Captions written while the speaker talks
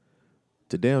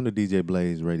Today on the DJ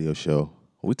Blaze radio show,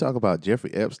 we talk about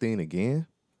Jeffrey Epstein again,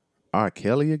 R.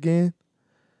 Kelly again,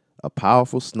 a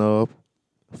powerful snub,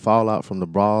 fallout from the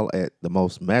brawl at the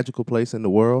most magical place in the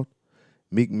world,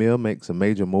 Meek Mill makes a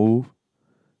major move.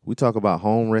 We talk about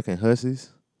home wrecking hussies.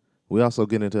 We also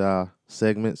get into our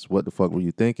segments, what the fuck were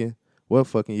you thinking, what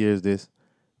fucking year is this,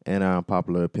 and our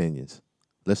unpopular opinions.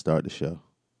 Let's start the show.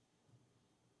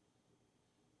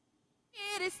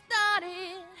 It is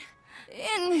started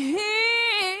in here.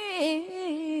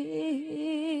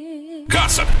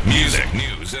 Gossip, music,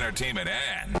 news, entertainment,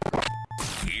 and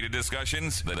heated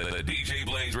discussions. The DJ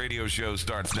Blaze radio show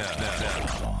starts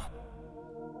now.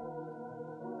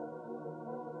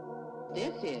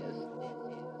 This is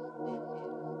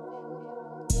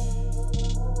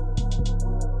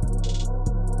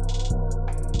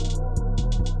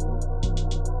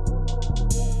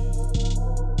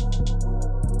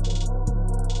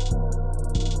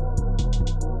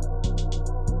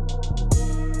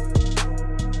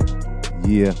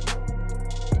Yeah.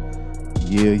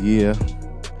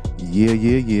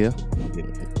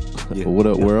 What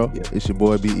up, world? Yeah. It's your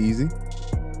boy Be Easy.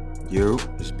 Yo,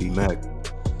 it's B Mac.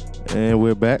 And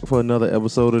we're back for another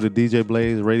episode of the DJ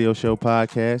Blaze Radio Show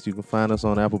podcast. You can find us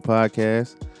on Apple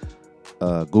Podcasts,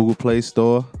 Google Play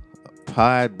Store,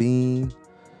 Podbean,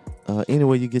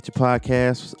 anywhere you get your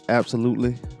podcasts,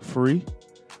 absolutely free.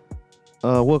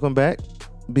 Welcome back,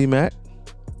 B Mac.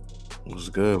 What's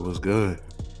good? What's good?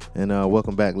 And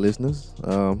welcome back, listeners.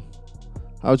 How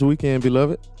was your weekend,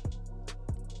 beloved?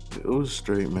 It was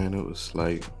straight, man. It was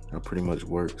like I pretty much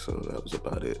worked, so that was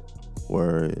about it.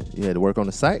 Word. You had to work on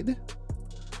the site then?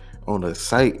 On the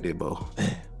site, they both.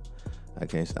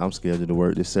 I'm scheduled to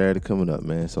work this Saturday coming up,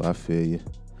 man, so I feel you.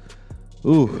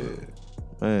 Ooh, Yeah.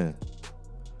 man.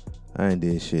 I ain't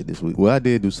did shit this week. Well, I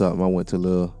did do something. I went to a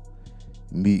little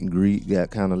meet and greet, got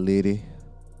kind of litty.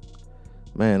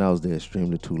 Man, I was there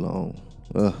extremely too long.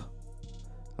 Ugh.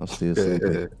 I'm still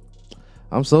sleepy.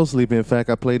 I'm so sleepy, in fact,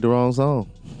 I played the wrong song.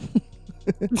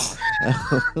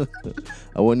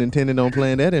 I wasn't intending on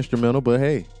playing that instrumental, but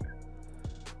hey.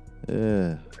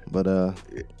 Yeah. But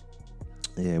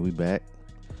yeah, we back.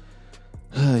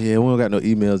 Yeah, we don't got no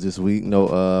emails this week, no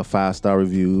 5-star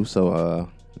reviews, so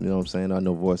you know what I'm saying,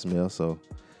 no voicemail. So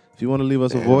if you want to leave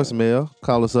us a voicemail,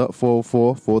 call us up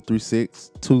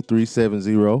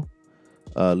 404-436-2370.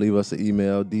 Leave us an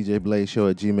email,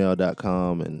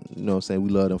 djblazeshow@gmail.com, and you know what I'm saying, we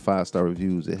love them 5-star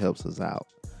reviews. It helps us out,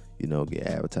 you know, get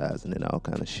advertising and all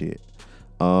kind of shit.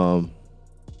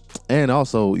 And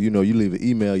also, you know, you leave an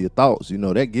email, your thoughts, you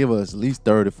know, that give us at least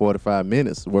 30-45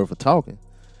 minutes worth of talking.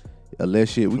 Unless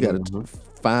shit we got to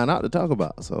find out to talk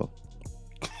about. So,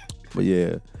 but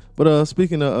yeah. But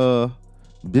speaking of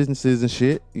businesses and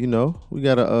shit, you know, we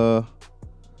got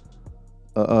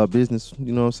a business,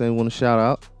 you know what I'm saying, want to shout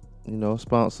out, you know,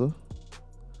 sponsor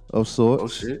of sorts. Oh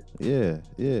shit. Yeah.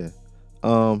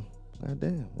 God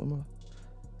damn, let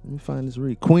me find this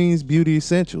read. Queen's Beauty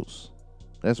Essentials.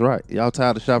 That's right. Y'all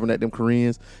tired of shopping at them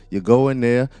Koreans? You go in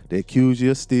there, they accuse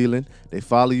you of stealing, they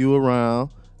follow you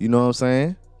around, you know what I'm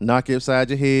saying? Knock you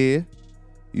upside your head,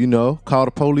 you know, call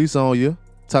the police on you,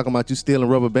 talking about you stealing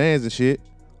rubber bands and shit,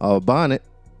 or a bonnet.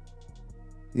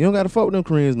 You don't got to fuck with them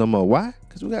Koreans no more. Why?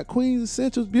 Because we got Queen's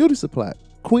Essentials Beauty Supply.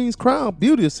 Queen's Crown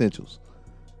Beauty Essentials.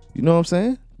 You know what I'm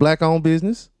saying? Black-owned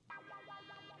business.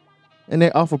 And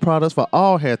they offer products for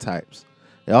all hair types.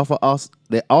 They also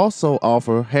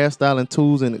offer hairstyling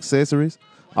tools and accessories.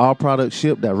 All products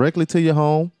shipped directly to your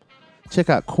home. Check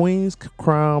out Queen's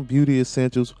Crown Beauty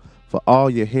Essentials for all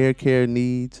your hair care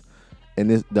needs.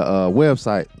 And the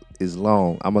website is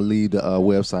long. I'm going to leave the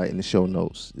website in the show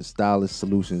notes. It's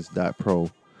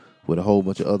stylistsolutions.pro with a whole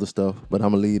bunch of other stuff. But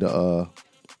I'm going to leave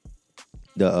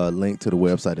the link to the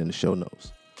website in the show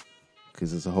notes.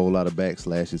 Because there's a whole lot of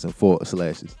backslashes and forward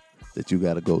slashes that you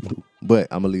got to go through. But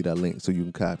I'm going to leave that link so you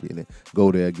can copy it and go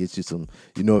there, get you some,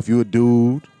 you know, if you're a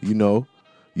dude, you know,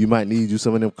 you might need you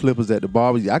some of them clippers at the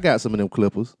barber. I got some of them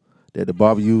clippers that the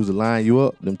barber use to line you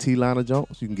up, them T-liner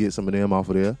joints. You can get some of them off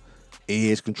of there.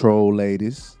 Edge control,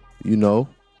 ladies, you know,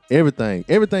 everything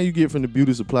you get from the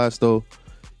beauty supply store,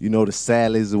 you know, the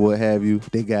salads or what have you,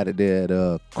 they got it there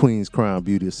at Queen's Crown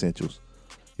Beauty Essentials.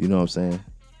 You know what I'm saying?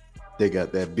 They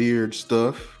got that beard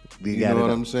stuff. You know what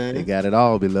I'm saying? They got it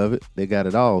all, beloved. They got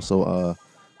it all. So,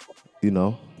 you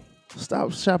know,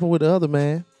 stop shopping with the other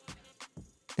man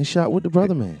and shop with the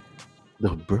brother man. The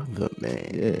brother man.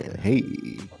 Yeah. Hey.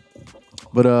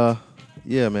 But,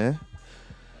 yeah, man.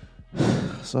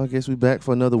 So I guess we back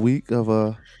for another week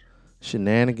of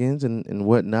shenanigans and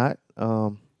whatnot.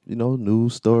 You know,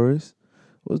 news stories.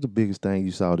 What was the biggest thing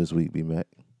you saw this week, B-Mac?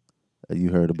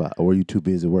 You heard about, or were you too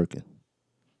busy working?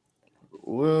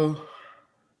 Well,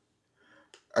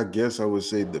 I guess I would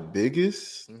say the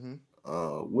biggest,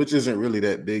 which isn't really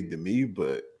that big to me,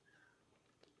 but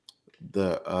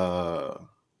the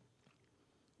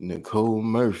Nicole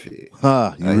Murphy.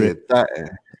 Huh, I had thought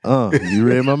you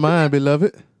read my mind,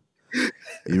 beloved.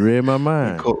 You read my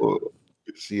mind. Nicole,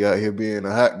 she out here being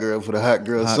a hot girl for the hot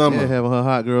girl summer. Yeah, having her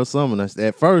hot girl summer.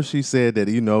 At first, she said that,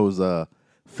 it was a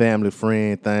family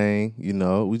friend thing.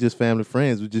 We just family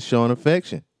friends. We just showing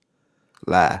affection.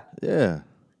 Lie. Yeah.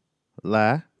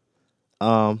 Lie.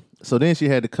 So then she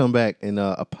had to come back and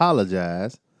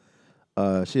apologize.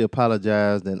 She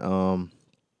apologized and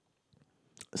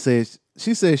said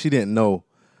she didn't know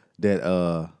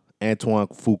that Antoine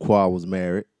Fuqua was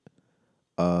married.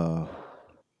 Wow.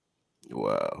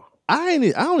 I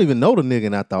don't even know the nigga,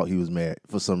 and I thought he was married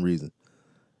for some reason.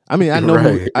 I mean, I know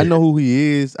who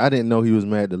he is. I didn't know he was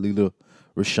married to Lila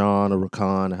Rashawn or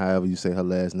Rakan, however you say her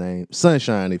last name,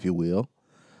 Sunshine, if you will.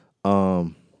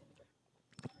 But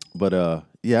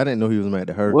yeah, I didn't know he was married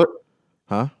to her. What?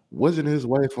 Huh? Wasn't his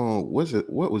wife on?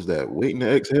 What was that? Waiting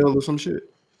to Exhale or some shit?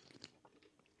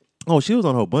 Oh, she was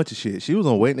on a whole bunch of shit. She was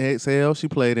on Waiting to Exhale. She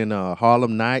played in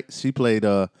Harlem Nights. She played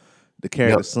the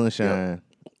character Sunshine.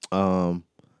 Yep.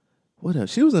 What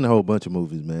else? She was in a whole bunch of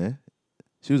movies, man.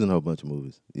 She was in a whole bunch of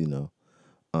movies, And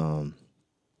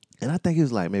I think it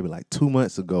was maybe 2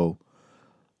 months ago.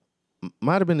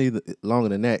 Might have been either longer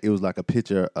than that. It was like a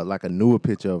picture, like a newer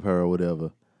picture of her or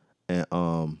whatever. And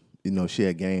she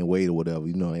had gained weight or whatever.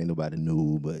 Ain't nobody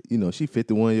knew, but she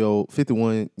 51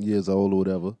 years old or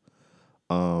whatever.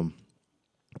 So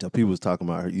people was talking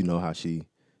about her, how she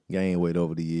gained weight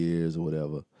over the years or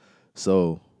whatever.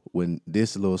 So when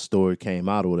this little story came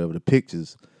out or whatever, the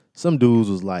pictures, some dudes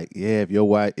was like, yeah,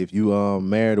 if you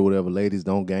married or whatever, ladies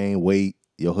don't gain weight,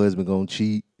 your husband gonna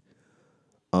cheat.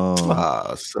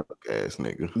 Suck ass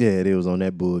nigga. Yeah, they was on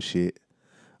that bullshit.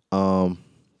 And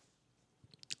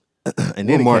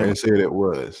then what Martin said it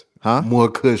was, more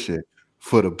cushion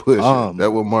for the push.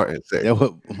 That's what Martin said.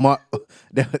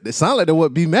 That sound like that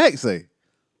what B Mac say.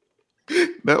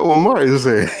 That's what Martin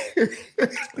said.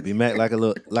 B Mac like a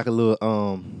little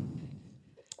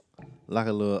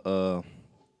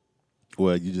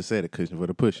well, you just said a cushion for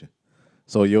the pushing.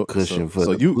 So you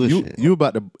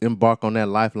about to embark on that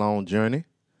lifelong journey.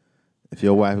 If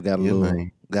your wife got a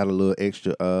little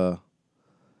extra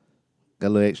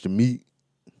meat,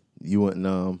 you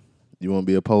wouldn't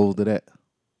be opposed to that?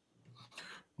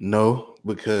 No,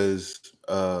 because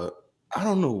I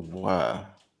don't know why,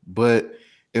 but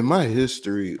in my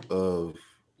history of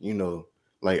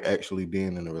actually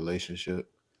being in a relationship,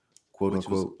 quote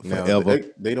unquote, now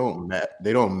they don't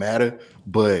matter.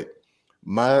 But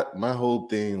my whole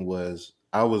thing was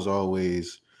I was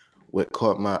always, what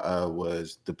caught my eye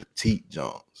was the petite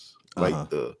Jones, like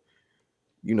the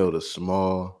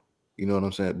small, you know what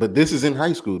I'm saying? But this is in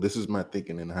high school. This is my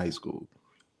thinking in high school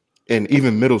and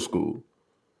even middle school.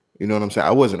 You know what I'm saying?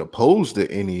 I wasn't opposed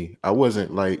to any. I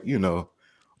wasn't like,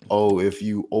 if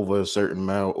you over a certain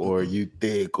amount or you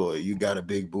thick or you got a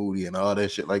big booty and all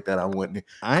that shit like that. I ain't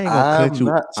gonna cut you.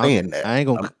 Not saying that. I ain't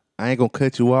gonna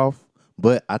cut you off,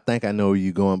 but I think I know where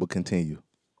you're going. But continue.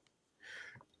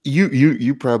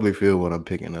 You probably feel what I'm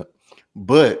picking up,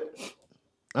 but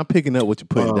I'm picking up what you're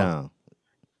putting down.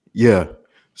 Yeah.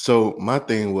 So my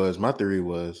theory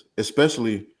was,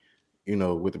 especially,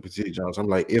 with the petite Jones, I'm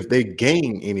like, if they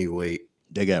gain any weight,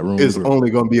 they got room. It's only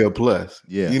gonna be a plus.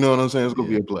 Yeah. You know what I'm saying? It's gonna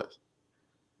be a plus.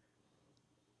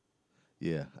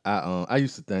 Yeah. I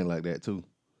used to think like that too.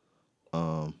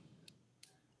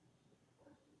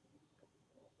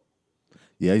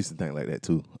 Yeah, I used to think like that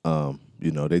too.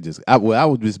 They just I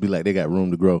would just be like, they got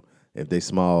room to grow if they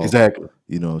small. Exactly.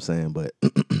 You know what I'm saying? But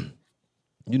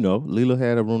Lila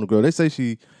had a room to grow. They say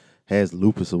she has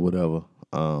lupus or whatever.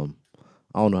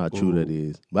 I don't know how true that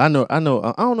is, but I know. I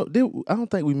don't know. I don't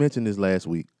think we mentioned this last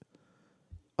week.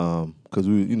 Because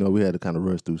we had to kind of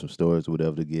rush through some stories or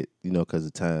whatever to get, because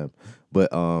of time. But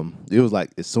it was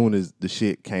like as soon as the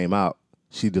shit came out,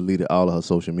 she deleted all of her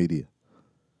social media.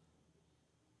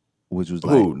 Which was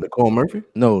Nicole Murphy?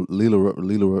 No, Lila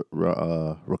Rakan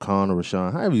or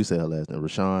Rashawn, however you say her last name,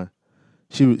 Rashawn.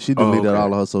 She deleted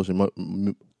all of her social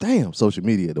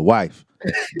media. The wife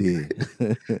did.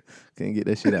 Can't get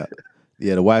that shit out.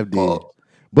 Yeah, the wife did.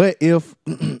 But if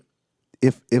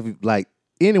like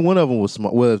any one of them was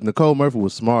smart, well, if Nicole Murphy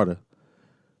was smarter,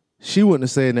 she wouldn't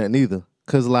have said nothing either.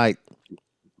 Cause like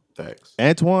Thanks.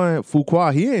 Antoine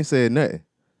Fuqua, he ain't said nothing.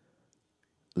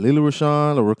 Lila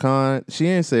Rashawn or Rakan, she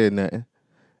ain't said nothing.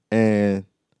 And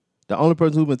the only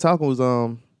person who been talking was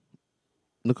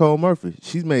Nicole Murphy.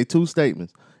 She's made 2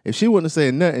 statements. If she wouldn't have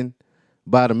said nothing,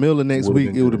 By the middle of next Would've week,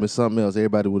 been it would have good. been something else.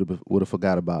 Everybody would have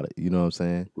forgot about it. You know what I'm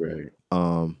saying?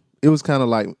 Right. It was kind of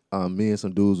like me and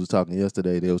some dudes was talking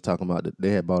yesterday. They was talking about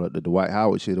they had bought up the Dwight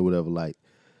Howard shit or whatever. Like,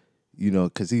 you know,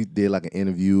 because he did like an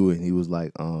interview and he was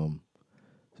like,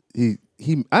 he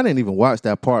I didn't even watch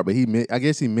that part, but I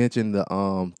guess he mentioned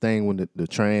the thing when the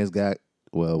trans guy,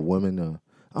 woman,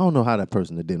 I don't know how that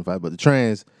person identified, but the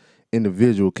trans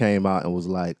individual came out and was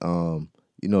like,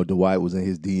 you know, Dwight was in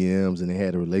his DMs and they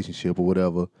had a relationship or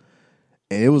whatever.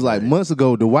 And it was like months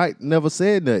ago, Dwight never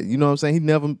said that. You know what I'm saying? He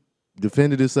never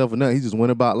defended himself or nothing. He just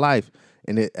went about life.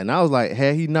 And I was like,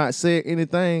 had he not said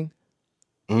anything,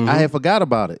 I had forgot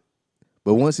about it.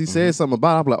 But once he said something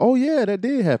about it, I'm like, oh yeah, that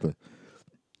did happen.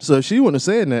 So if she wouldn't have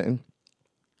said nothing,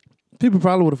 people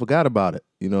probably would have forgot about it.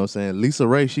 You know what I'm saying? Lisa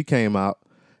Ray, she came out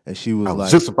and she was I was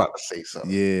like, just about to say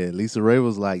something. yeah, Lisa Ray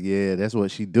was like, yeah, that's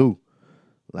what she do.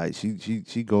 Like she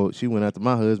went after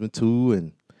my husband too,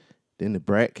 and then the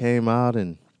brat came out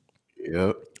and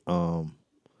Yep.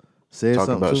 said Talking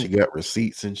something about too. she got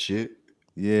receipts and shit.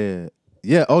 Yeah.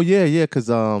 Oh yeah, cause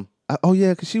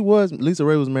cause she was Lisa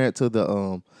Ray was married to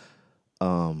the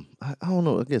I don't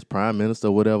know, I guess prime minister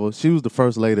or whatever. She was the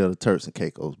first lady of the Turks and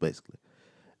Caicos, basically.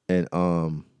 And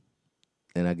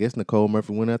I guess Nicole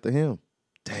Murphy went after him.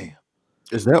 Damn.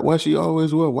 Is that why she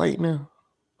always wear white now?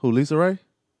 Who, Lisa Ray?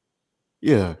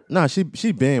 Yeah. Nah, she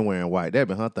been wearing white. That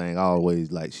been her thing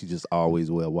always. Like she just always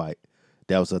wear white.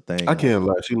 That was her thing. I can't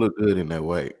lie. She looked good in that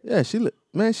white. Yeah, she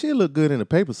look good in a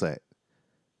paper sack.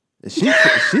 She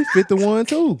 51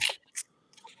 too.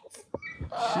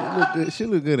 She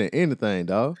look good in anything,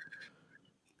 dog.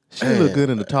 She look good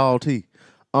in the tall tee.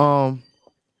 Yeah,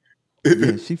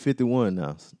 she 51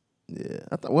 now. Yeah,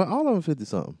 I thought all of them 50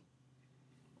 something.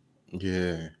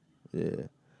 Yeah.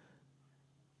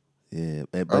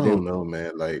 But I don't know,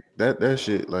 man. Like that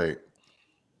shit. Like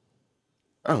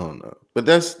I don't know, but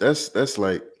that's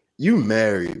like you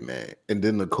married, man, and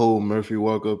then Nicole Murphy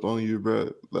walk up on you,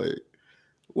 bro. Like,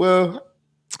 well,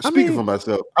 speaking for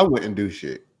myself, I wouldn't do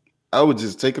shit. I would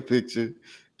just take a picture,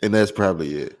 and that's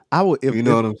probably it. I would, you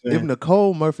know what I'm saying? If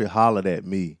Nicole Murphy hollered at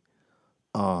me,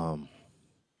 and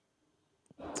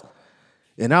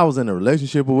I was in a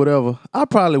relationship or whatever, I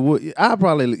probably would, you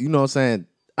know what I'm saying?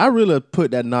 I really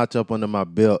put that notch up under my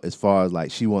belt as far as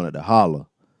like she wanted to holler.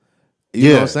 You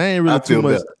know what I'm saying? Ain't really too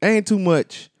much. Ain't too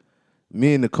much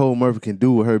me and Nicole Murphy can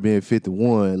do with her being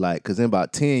 51. Like, cause in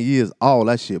about 10 years, all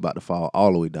that shit about to fall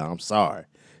all the way down. I'm sorry.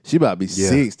 She about to be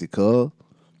 60, cuz.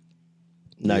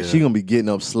 Like she gonna be getting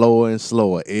up slower and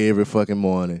slower every fucking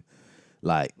morning.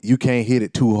 Like you can't hit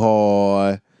it too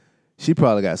hard. She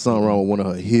probably got something wrong with one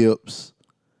of her hips.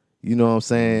 You know what I'm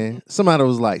saying? Somebody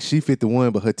was like, she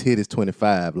 51, but her titty's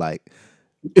 25. Like,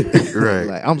 right.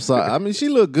 Like, I'm sorry. I mean, she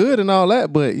look good and all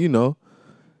that, but you know,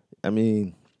 I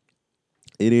mean,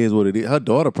 it is what it is. Her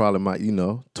daughter probably might,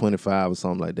 25 or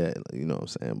something like that. You know what I'm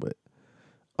saying? But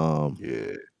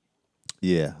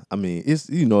yeah. I mean, it's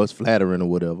it's flattering or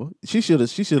whatever. She should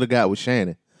have got with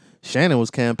Shannon. Shannon was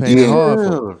campaigning hard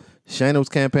for her. Shannon was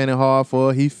campaigning hard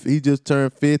for her. He just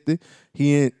turned 50.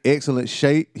 He in excellent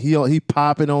shape. He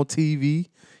popping on TV.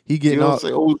 He getting all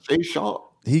say old Jay Sharp.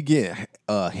 He getting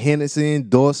Hennessy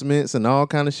endorsements and all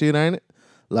kind of shit, ain't it?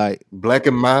 Like Black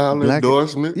and Mild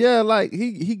endorsement. Yeah, like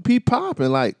he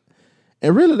popping like,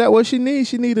 and really that what she needs.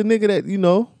 She need a nigga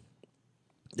that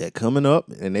that coming up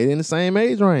and they in the same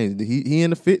age range. He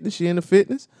in the fitness, she in the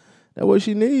fitness. That's what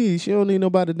she needs. She don't need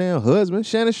nobody damn husband.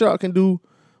 Shannon Sharp can do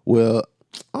well.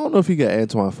 I don't know if he got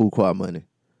Antoine Fuqua money,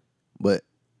 but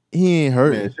he ain't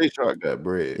hurting. Man, Jay Sharp got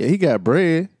bread. Yeah, he got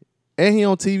bread, and he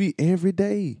on TV every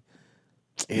day.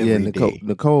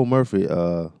 Nicole Murphy.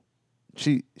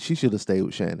 She should have stayed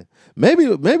with Shannon. Maybe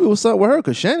it was something with her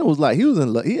because Shannon was like he was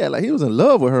in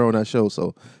love with her on that show.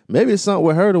 So maybe it's something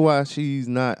with her to why she's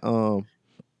not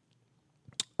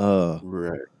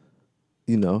right.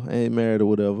 Ain't married or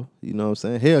whatever. You know what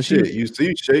I'm saying? Hell, she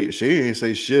ain't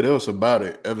say shit else about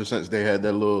it ever since they had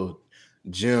that little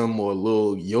gym or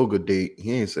little yoga date.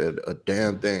 He ain't said a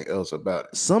damn thing else about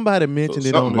it. Somebody mentioned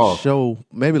it on the show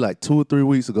maybe like 2 or 3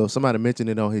 weeks ago. Somebody mentioned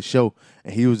it on his show,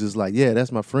 and he was just like, "Yeah,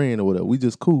 that's my friend or whatever. We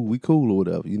just cool. We cool or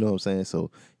whatever." You know what I'm saying?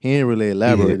 So he ain't really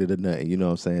elaborated or nothing. You know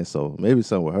what I'm saying? So maybe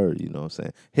something with her. You know what I'm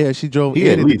saying? Hell, she drove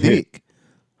Eddie the dick.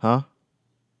 Huh?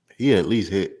 He at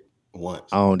least hit once.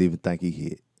 I don't even think he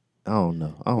hit. I don't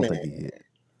know. I don't think he hit.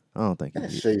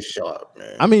 That's Jay Sharp,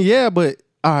 man. I mean, yeah, but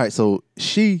all right. So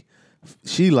she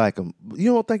like him.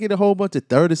 You don't think it a whole bunch of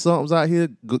 30-somethings out here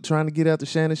trying to get after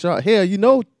Shannon Sharp?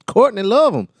 Hell, Courtney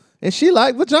love him, and she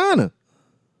like vagina.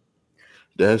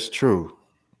 That's true.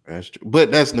 That's true.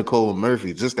 But that's Nicole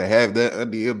Murphy. Just to have that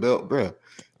under your belt, bro.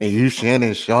 And you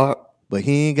Shannon Sharp. But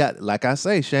he ain't got, like I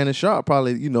say, Shannon Sharp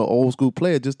probably, old school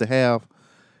player just to have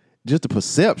just the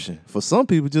perception. For some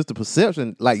people, just the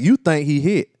perception, like you think he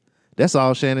hit. That's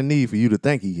all Shannon need for you to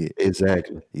think he hit.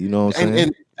 Exactly. You know what I'm saying?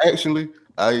 And actually,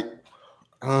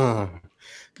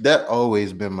 that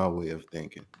always been my way of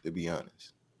thinking, to be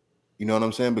honest. You know what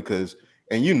I'm saying? Because,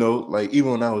 and like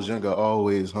even when I was younger, I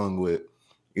always hung with,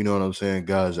 you know what I'm saying,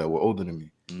 guys that were older than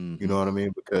me. You know what I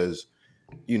mean? Because,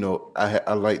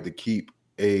 I like to keep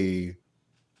a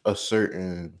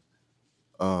certain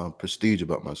prestige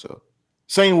about myself.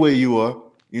 Same way you are,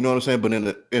 you know what I'm saying, but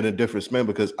in a different span,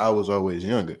 because I was always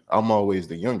younger. I'm always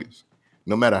the youngest.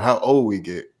 No matter how old we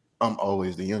get, I'm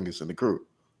always the youngest in the crew.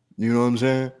 You know what I'm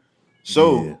saying?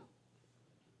 So Yeah.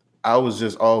 I was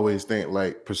just always thinking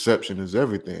like perception is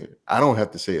everything. I don't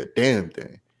have to say a damn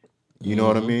thing. You know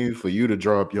what I mean? For you to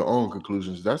draw up your own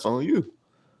conclusions, that's on you.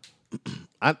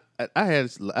 I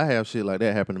have shit like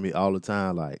that happen to me all the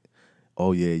time. Like,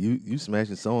 oh yeah, you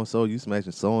smashing so and so, you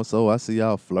smashing so and so. I see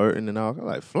y'all flirting and all. I'm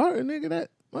like, flirting, nigga. That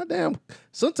my damn.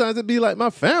 Sometimes it be like my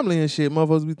family and shit.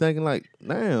 Motherfuckers be thinking like,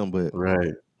 damn, but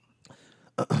Right.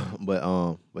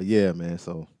 but yeah, man.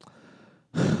 So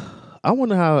I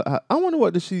wonder I wonder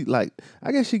what does she like.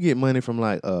 I guess she get money from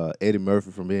like Eddie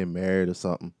Murphy from being married or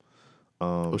something.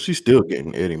 Well, she's still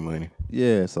getting Eddie money.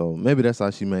 Yeah, so maybe that's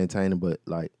how she maintained it. But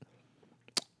like,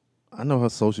 I know her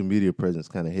social media presence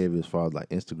kind of heavy as far as like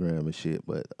Instagram and shit.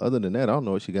 But other than that, I don't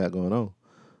know what she got going on.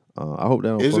 I hope that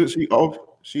don't. Is it she off?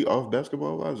 She off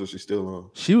Basketball Wives, or she still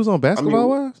on? She was on Basketball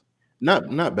Wives?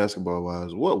 Not Basketball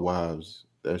Wives. What Wives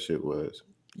that shit was?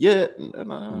 Yeah,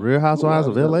 Real Housewives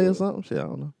of what LA wives that or was? something? Shit, I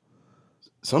don't know.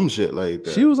 Some shit like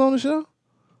that. She was on the show?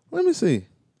 Let me see.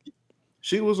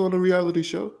 She was on a reality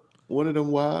show. One of them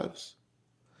wives.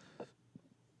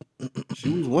 She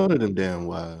was one of them damn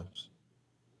wives.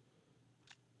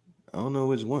 I don't know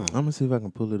which one. I'm gonna see if I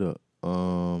can pull it up.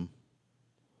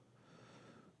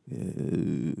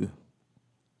 Yeah.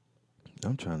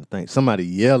 I'm trying to think. Somebody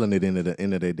yelling it into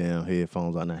their damn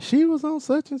headphones right now. She was on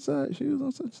such and such. She was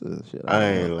on such and such. Shit, I don't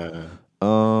ain't know.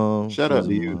 lying. Shout she out was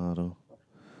to a you. model.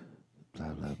 Blah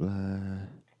blah blah.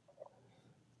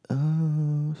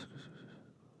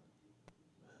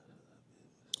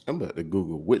 I'm about to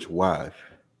Google which wife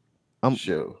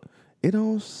show. It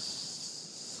don't.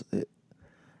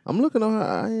 I'm looking on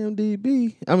her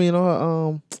IMDb. I mean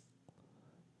on her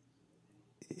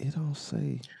It don't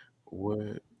say.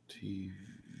 What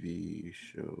TV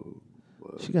show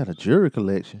was She got a jury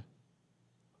collection.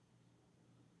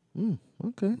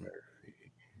 Okay. Murphy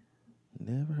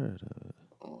Never heard of it.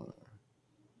 on?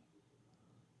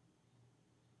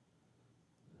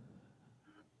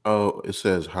 Oh, it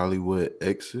says Hollywood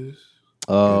Exes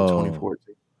in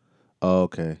 2014. Oh,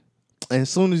 okay. And as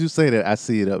soon as you say that, I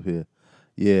see it up here.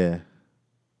 Yeah.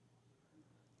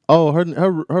 Oh,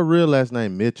 her real last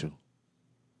name Mitchell.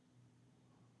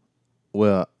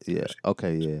 Well, yeah.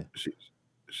 Okay, yeah.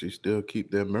 She still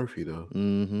keep that Murphy though.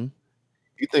 Mm-hmm.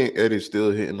 You think Eddie's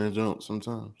still hitting that jump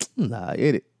sometimes? Nah,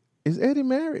 Eddie. Is Eddie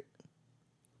married?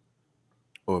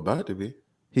 Or about to be?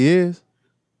 He is?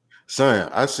 Son,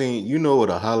 I seen, what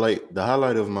the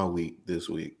highlight of my week this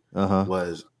week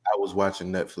was I was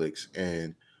watching Netflix,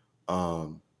 and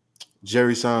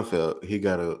Jerry Seinfeld, he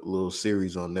got a little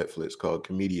series on Netflix called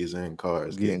Comedians and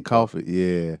Cars. Getting coffee,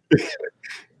 yeah.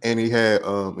 And he had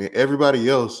and everybody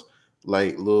else,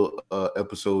 like little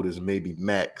episode is maybe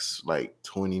max like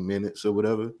 20 minutes or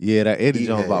whatever. Yeah, that Eddie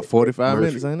Jones about 45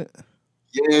 minutes, ain't it?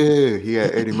 Yeah, he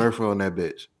had Eddie Murphy on that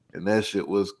bitch. And that shit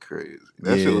was crazy.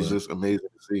 That shit was just amazing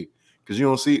to see. Because you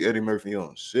don't see Eddie Murphy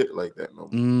on shit like that no more.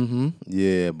 Mm-hmm.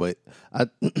 Yeah, but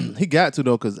he got to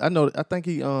though, because I think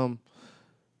he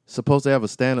supposed to have a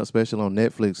stand-up special on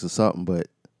Netflix or something, but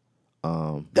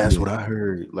that's what I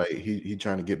heard. Like he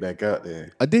trying to get back out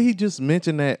there. Did he just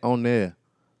mention that on there?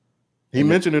 He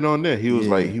mentioned it on there. He was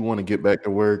like, he want to get back to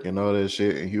work and all that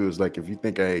shit. And he was like, if you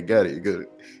think I ain't got it, you got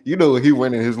it. He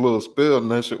went in his little spill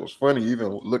and that shit was funny, even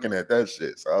looking at that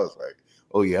shit. So I was like,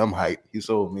 oh yeah, I'm hyped. He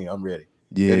sold me. I'm ready.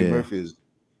 Yeah. Eddie Murphy is,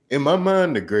 in my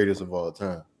mind, the greatest of all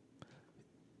time.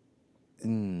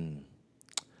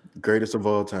 Greatest of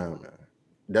all time, man.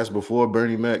 That's before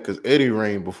Bernie Mac, because Eddie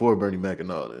reigned before Bernie Mac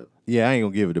and all that. Yeah, I ain't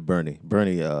gonna give it to Bernie.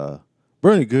 Bernie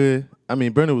good. I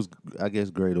mean, Bernie was, I guess,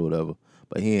 great or whatever.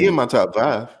 But he in my top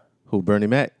 5. Who, Bernie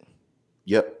Mac?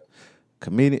 Yep.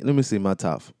 Comedian. Let me see my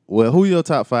top. Well, who your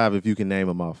top 5 if you can name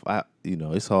them off?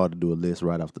 It's hard to do a list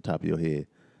right off the top of your head.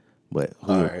 But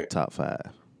who your top 5?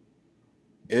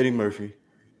 Eddie Murphy,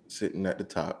 sitting at the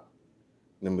top.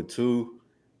 Number 2,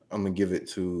 I'm gonna give it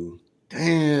to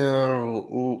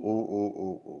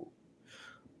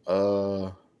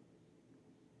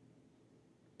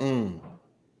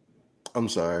I'm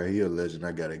sorry, he a legend.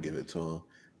 I gotta give it to him.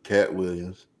 Cat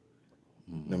Williams,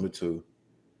 number 2.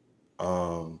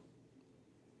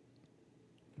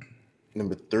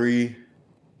 Number 3,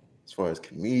 as far as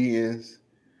comedians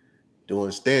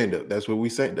doing stand up, that's what we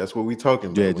say. That's what we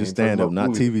talking about. Yeah, We just ain't talking stand up, about not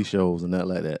movies. TV shows and nothing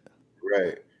like that.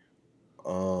 Right.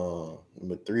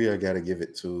 Number 3, I gotta give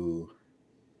it to.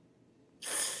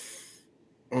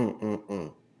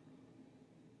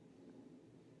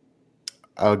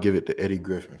 I'll give it to Eddie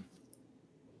Griffin.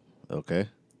 Okay.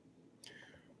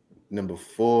 Number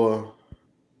 4,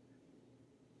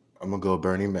 I'm gonna go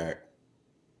Bernie Mac.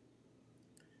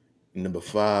 Number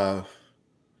 5,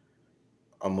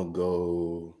 I'm gonna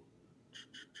go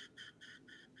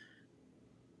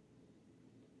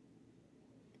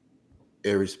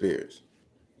Ari Spears.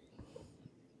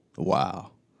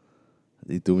 Wow.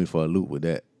 He threw me for a loop with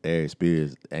that. Ari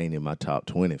Spears ain't in my top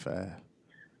 25.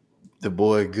 The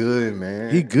boy good,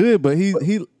 man. He good, but he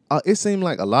it seemed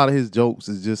like a lot of his jokes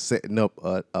is just setting up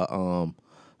an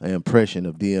impression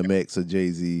of DMX or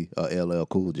Jay-Z or LL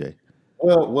Cool J.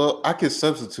 Well, I could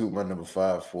substitute my number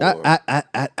 5 for.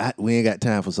 We ain't got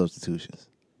time for substitutions.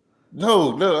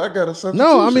 No, I got a substitution.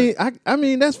 No, I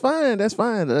mean that's fine. That's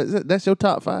fine. That's your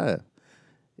top 5.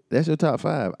 That's your top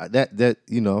 5. That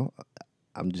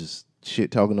I'm just shit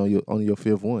talking on your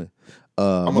 5th one.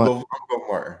 I'm gonna go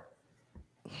Martin.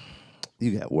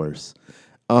 You got worse.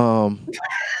 I'm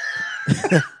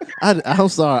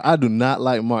sorry. I do not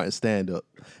like Martin stand up.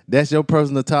 That's your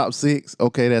personal top 6.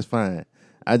 Okay, that's fine.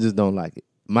 I just don't like it.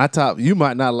 My top. You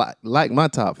might not like my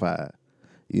top 5.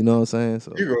 You know what I'm saying?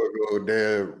 So You gonna go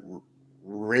there,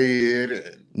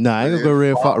 Red? nah, I ain't gonna go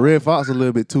Red Fox. Red Fox a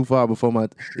little bit too far before my.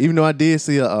 Even though I did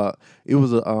see it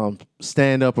was a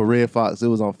stand up of Red Fox. It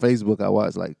was on Facebook. I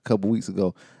watched like a couple weeks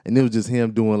ago, and it was just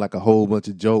him doing like a whole bunch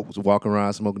of jokes, walking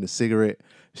around smoking a cigarette.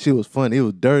 Shit was funny. It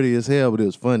was dirty as hell, but it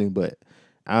was funny. But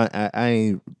I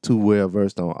ain't too well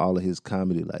versed on all of his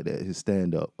comedy like that. His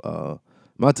stand up.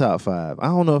 My top 5. I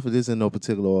don't know if it is in no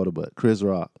particular order, but Chris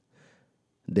Rock,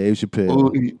 Dave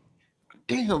Chappelle. Ooh,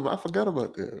 damn, I forgot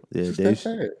about that. Yeah, Just that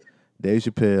fast. Dave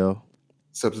Chappelle.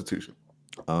 Substitution.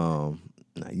 Nah,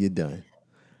 you're done.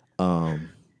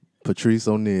 Patrice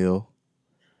O'Neal.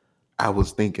 I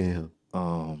was thinking him.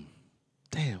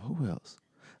 Damn, who else?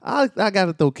 I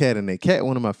gotta throw Cat in there. Cat,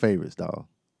 one of my favorites, dog.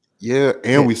 Yeah,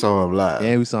 and we saw him live.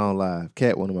 And we saw him live.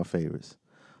 Cat, one of my favorites.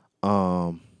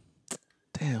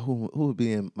 Damn, who would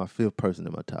be in my 5th person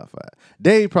in my top 5?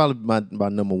 Dave probably my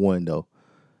number 1 though.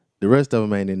 The rest of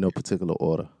them ain't in no particular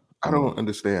order. I don't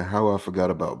understand how I forgot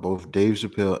about both Dave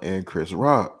Chappelle and Chris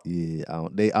Rock. Yeah,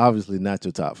 they obviously not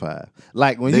your top 5.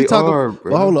 Like when They you talk, are, but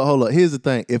bro. hold up. Here's the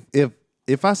thing: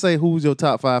 if I say who's your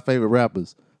top 5 favorite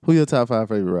rappers, who your top 5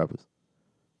 favorite rappers?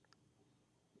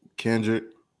 Kendrick,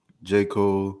 J.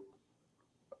 Cole.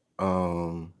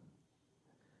 All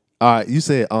right, you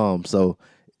said so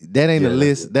that ain't Yeah, a that's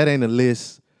list. it. That ain't a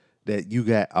list that you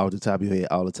got off the top of your head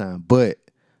all the time. But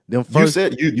them first,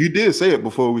 You did say it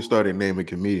before we started naming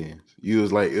comedians. You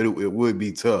was like it would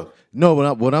be tough. no.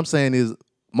 What I'm saying is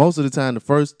most of the time the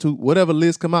first 2, whatever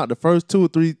list come out, the first 2 or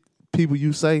 3 people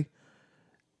you say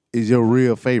is your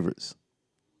real favorites.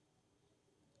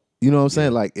 You know what I'm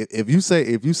saying? Like if you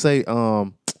say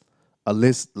a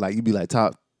list, like you be like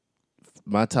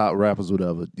my top rappers,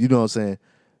 whatever. You know what I'm saying?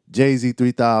 Jay-Z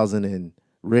 3000 and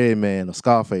Redman or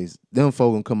Scarface, them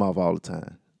 4 gonna come off all the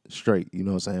time. Straight. You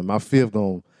know what I'm saying? My 5th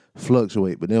gonna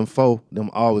fluctuate, but them 4, them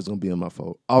always gonna be in my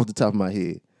 4 off the top of my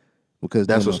head. Because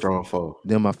That's them a strong foe.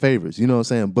 They're my favorites. You know what I'm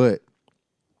saying? But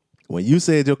when you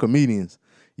said your comedians,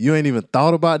 you ain't even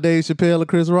thought about Dave Chappelle or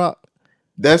Chris Rock?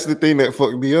 That's the thing that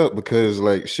fucked me up because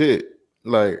like shit,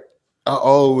 like I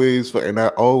always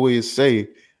say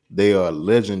they are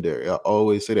legendary. I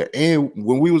always say that. And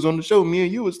when we was on the show, me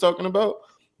and you was talking about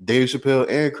Dave Chappelle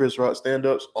and Chris Rock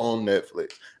stand-ups on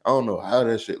Netflix. I don't know how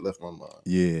that shit left my mind.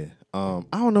 Yeah. I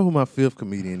don't know who my 5th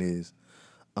comedian is.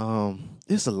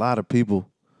 There's a lot of people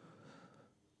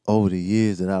over the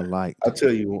years that I like. I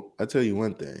tell you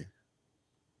one thing.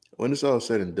 When it's all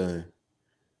said and done,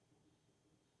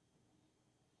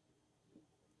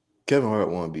 Kevin Hart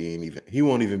won't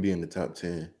even be in the top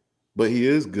 10. But he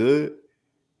is good.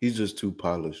 He's just too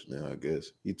polished now, I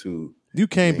guess. You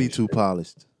can't be too mainstream.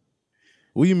 polished.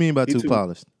 What do you mean by He too too-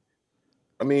 polished?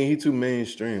 I mean, he too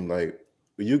mainstream. Like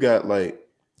you got like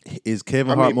Is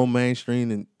Kevin I Hart mean- more mainstream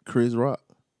than Chris Rock?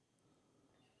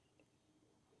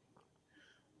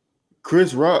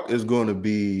 Chris Rock is going to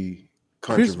be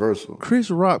controversial. Chris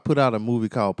Rock put out a movie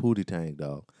called Pootie Tang,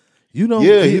 dog. You know,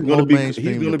 Yeah, he's he's more going to be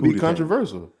mainstream than Pootie Tang.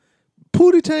 controversial.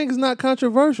 Pootie Tang is not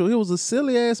controversial. It was a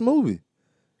silly ass movie.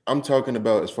 I'm talking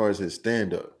about as far as his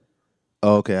stand up.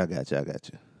 Oh, okay, I got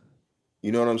you.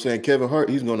 You know what I'm saying? Kevin Hart,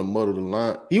 he's gonna muddle the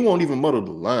line. He won't even muddle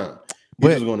the line. He's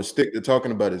But just gonna stick to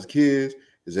talking about his kids,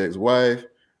 his ex-wife,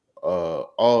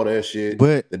 all that shit,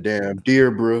 but the damn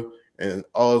Deirdre, and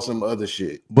all some other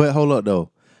shit. but hold up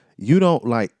though. You don't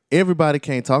like everybody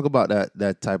can't talk about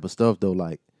that type of stuff though.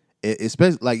 Like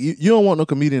especially like you don't want no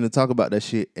comedian to talk about that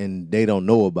shit and they don't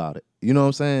know about it. You know what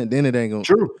I'm saying? Then it ain't gonna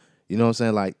True. You know what I'm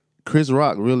saying? Like Chris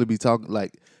Rock really be talking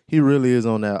like he really is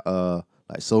on that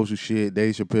like social shit,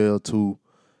 Dave Chappelle too.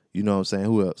 You know what I'm saying?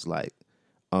 Who else? Like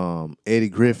Eddie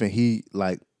Griffin, he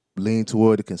like leaned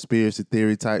toward the conspiracy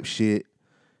theory type shit.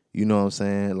 You know what I'm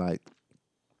saying? Like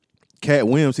Cat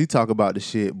Williams, he talk about the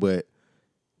shit, but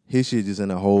his shit just in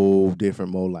a whole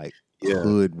different more like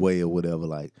hood way or whatever.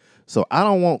 Like, so I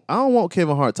don't want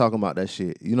Kevin Hart talking about that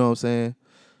shit. You know what I'm saying?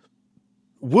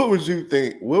 What would you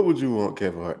think? What would you want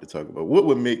Kevin Hart to talk about? What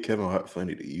would make Kevin Hart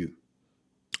funny to you?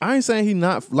 I ain't saying he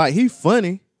not like he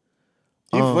funny.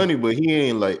 He funny, but he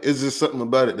ain't like. It's just something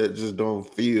about it that just don't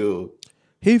feel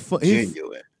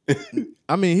genuine.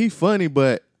 I mean, he funny,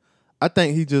 but I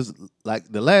think he just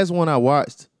like the last one I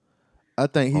watched. I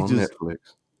think he on just Netflix.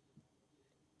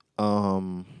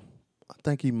 I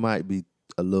think he might be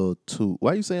a little too.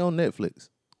 Why you say on Netflix?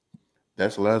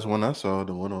 That's the last one I saw.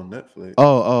 The one on Netflix.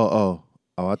 Oh!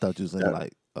 I thought you were saying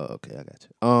like. Oh, okay, I got you.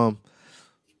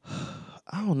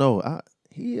 I don't know. I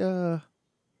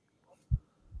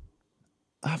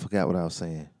forgot what I was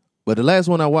saying. But the last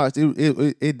one I watched,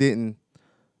 it didn't.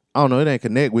 I don't know. It ain't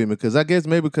connect with me because I guess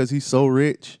maybe because he's so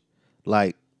rich,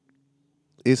 like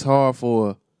it's hard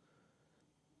for.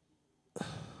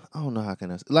 I don't know how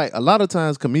can I say. Like a lot of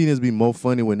times comedians be more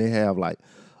funny when they have like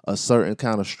a certain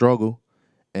kind of struggle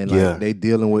and like they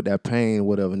dealing with that pain or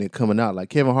whatever and they're coming out. Like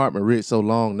Kevin Hart been rich so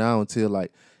long now until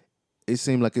like it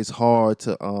seemed like it's hard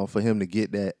to for him to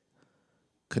get that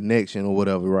connection or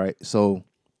whatever, right? So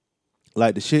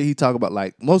like the shit he talk about,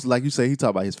 like most like you say he talk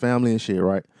about his family and shit,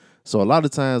 right? So a lot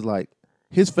of times like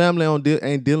his family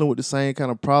ain't dealing with the same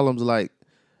kind of problems like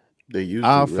they used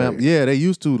our to. family. Right? Yeah, they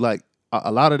used to. Like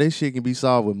a lot of their shit can be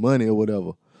solved with money or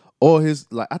whatever. Or his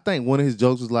like I think one of his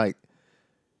jokes was like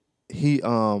he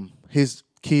his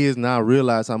kids now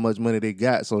realize how much money they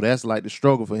got, so that's like the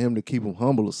struggle for him to keep them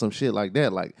humble or some shit like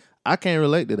that. Like I can't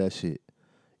relate to that shit.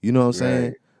 You know what I'm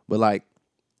saying? But like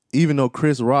even though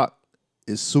Chris Rock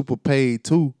is super paid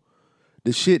too,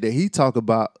 the shit that he talk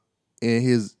about in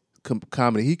his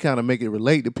comedy, he kind of make it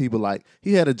relate to people. Like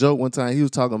he had a joke one time. He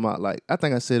was talking about like I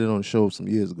think I said it on the show some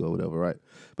years ago, whatever, right?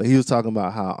 But he was talking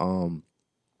about how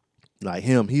like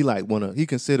him, he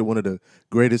considered one of the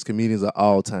greatest comedians of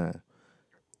all time.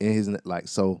 In his like,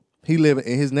 so he live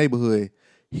in his neighborhood.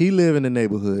 He live in the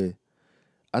neighborhood.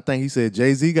 I think he said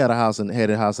Jay-Z had a house in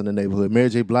the neighborhood. Mary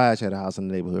J. Blige had a house in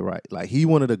the neighborhood, right? Like he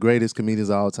one of the greatest comedians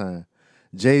of all time.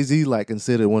 Jay-Z like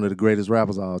considered one of the greatest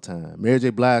rappers of all time. Mary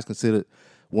J. Blige considered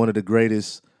one of the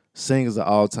greatest singers of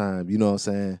all time. You know what I'm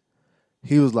saying?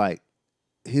 He was like,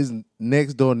 his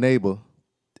next door neighbor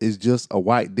is just a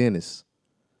white dentist.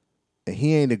 And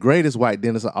he ain't the greatest white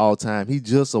dentist of all time. He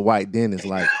just a white dentist.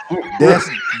 Like that's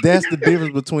the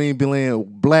difference between being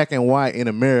black and white in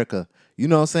America. You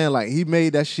know what I'm saying? Like he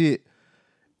made that shit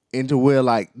into where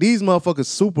like these motherfuckers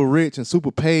super rich and super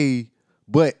paid,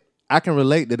 but I can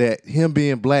relate to that. Him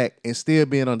being black and still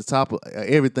being on the top of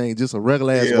everything, just a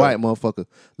regular ass white motherfucker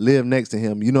live next to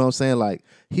him. You know what I'm saying? Like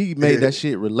he made that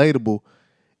shit relatable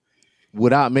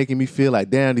without making me feel like,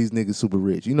 damn, these niggas super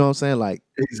rich. You know what I'm saying? Like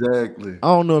exactly. I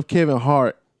don't know if Kevin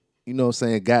Hart, you know what I'm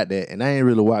saying, got that. And I ain't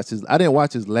really watched I didn't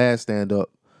watch his last stand-up.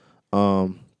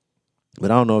 But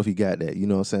I don't know if he got that. You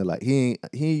know what I'm saying? Like he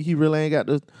really ain't got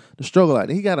the struggle like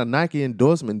that. He got a Nike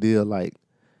endorsement deal, like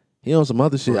he on some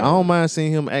other shit. Right. I don't mind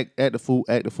seeing him act the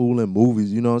fool in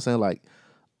movies. You know what I'm saying? Like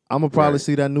I'm gonna probably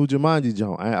see that new Jumanji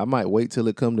joint. I might wait till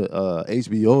it come to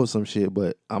HBO or some shit,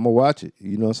 but I'm gonna watch it.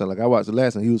 You know what I'm saying? Like I watched the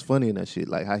last one. He was funny in that shit,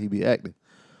 like how he be acting.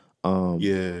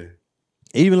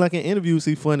 Even like in interviews,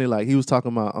 he funny. Like he was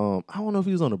talking about I don't know if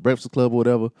he was on the Breakfast Club or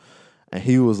whatever, and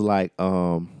he was like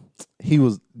he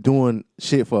was doing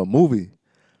shit for a movie,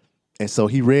 and so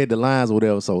he read the lines or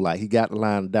whatever. So like he got the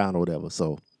line down or whatever.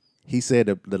 So he said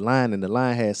the line, and the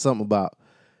line had something about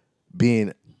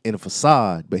being in a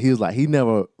facade, but he was like he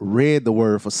never read the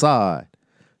word facade.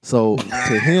 So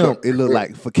to him, it looked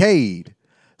like facade.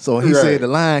 So he said the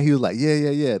line, he was like,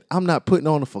 yeah, I'm not putting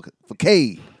on a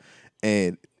facade.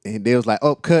 And they was like,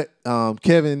 oh, cut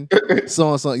Kevin,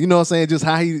 so and so. You know what I'm saying? Just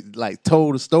how he like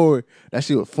told the story. That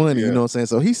shit was funny, you know what I'm saying?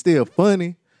 So he's still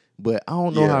funny, but I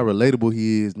don't know how relatable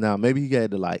he is now. Maybe he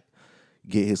had to like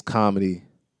get his comedy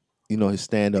his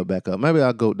stand up back up. Maybe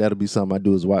I'll go. That'll be something I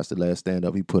do is watch the last stand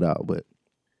up he put out. But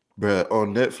Bruh,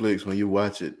 on Netflix when you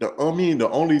watch it, the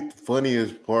only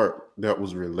funniest part that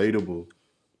was relatable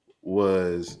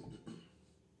was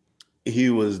he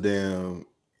was damn.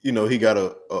 He got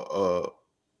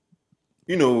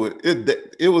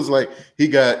it was like he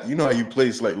got, how you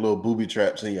place like little booby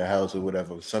traps in your house or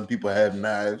whatever. Some people have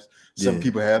knives, some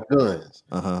people have guns.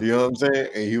 You know what I'm saying?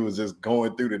 And he was just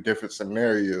going through the different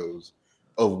scenarios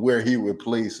of where he would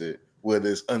place it,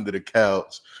 whether it's under the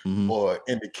couch or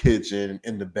in the kitchen,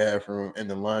 in the bathroom, in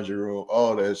the laundry room,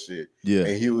 all that shit. Yeah.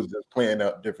 And he was just playing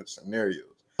out different scenarios.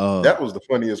 That was the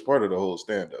funniest part of the whole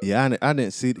stand-up. Yeah, I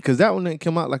didn't see it because that one didn't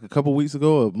come out like a couple weeks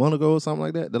ago, or a month ago, or something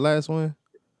like that. The last one.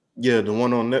 Yeah, the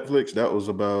one on Netflix, that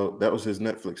was his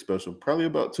Netflix special, probably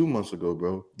about 2 months ago,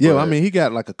 bro. Yeah, I mean, he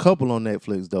got like a couple on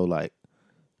Netflix though, like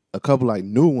a couple like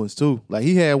new ones too. Like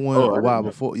he had one a while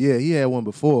before. Yeah, he had one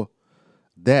before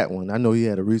that one. I know he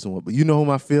had a recent one, but you know who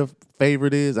my fifth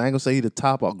favorite is? I ain't gonna say he the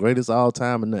top or greatest of all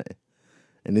time or nothing.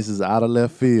 And this is out of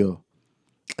left field.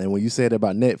 And when you said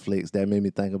about Netflix, that made me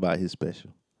think about his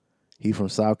special. He from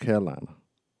South Carolina,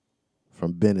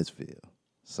 from Bennettsville,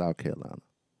 South Carolina.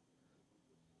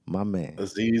 My man.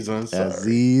 Aziz Ansari.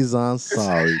 Aziz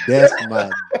Ansari. That's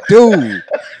my dude.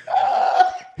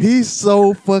 He's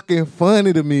so fucking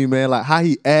funny to me, man. Like how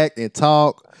he act and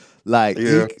talk. Like he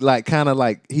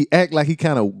he act like he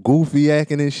kind of goofy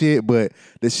acting and shit, but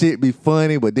the shit be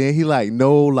funny. But then he like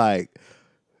know like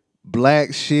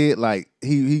black shit. Like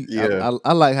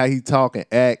I like how he talk and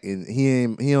act, and he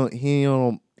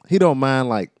don't mind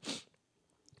like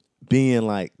being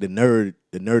like the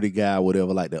nerdy guy, or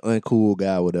whatever, like the uncool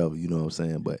guy, or whatever, you know what I'm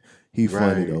saying? But he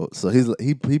funny though. So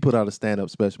he put out a stand-up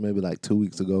special maybe like 2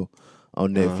 weeks ago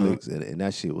on Netflix, and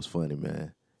that shit was funny,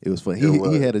 man. It was funny.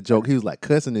 He had a joke. He was like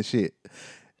cussing and shit,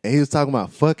 and he was talking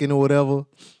about fucking or whatever,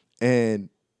 and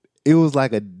it was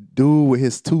like a dude with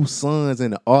his two sons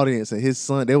in the audience, and his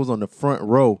son, they was on the front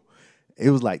row. It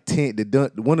was like 10.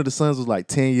 One of the sons was like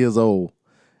 10 years old,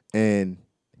 and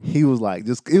he was like,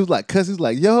 it was like cuss. He was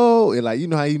like, yo, and like, you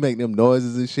know how he make them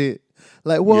noises and shit,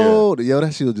 like whoa, yo,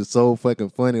 that shit was just so fucking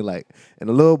funny. Like, and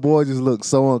the little boy just looked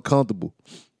so uncomfortable.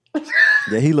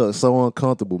 Yeah, he looked so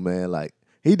uncomfortable, man. Like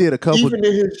he did a couple. Even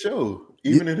in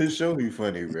his show, he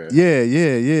funny, bro.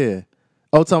 Yeah.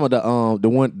 Oh, talking about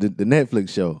the Netflix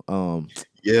show.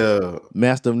 Yeah,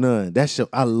 Master of None. That show,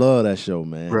 I love that show,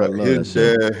 man. Bro, his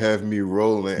dad have me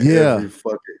rolling every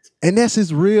fucking. And that's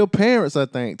his real parents, I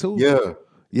think, too.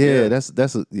 Yeah. That's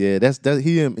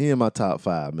he in my top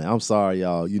 5, man. I'm sorry,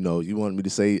 y'all. You wanted me to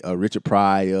say Richard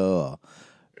Pryor,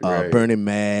 or Bernie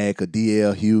Mac, or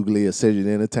D.L. Hughley, or Cedric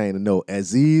the Entertainer. No,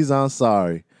 Aziz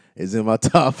Ansari is in my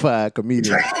top 5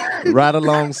 comedians, right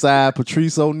alongside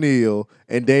Patrice O'Neal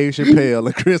and Dave Chappelle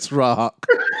and Chris Rock.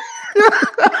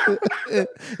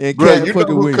 And bro, you know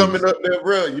who coming up there,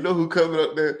 bro? You know who coming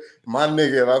up there? My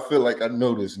nigga, and I feel like I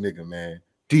know this nigga, man.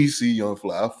 DC Young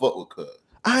Fly. I fuck with Cuz.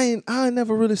 I ain't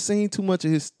never really seen too much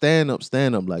of his stand up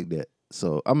like that.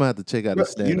 So I'm gonna have to check out his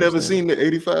stand up. You never seen the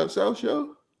 85 South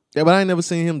show? Yeah, but I ain't never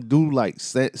seen him do like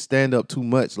stand up too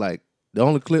much. Like the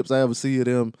only clips I ever see of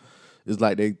them is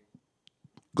like they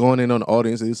going in on the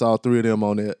audience, and it's all 3 of them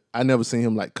on there. I never seen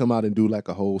him like come out and do like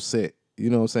a whole set. You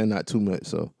know what I'm saying? Not too much.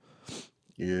 So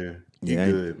yeah,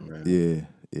 good, man.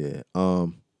 Yeah.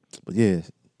 But yeah,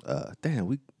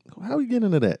 damn, how we get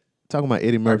into that? Talking about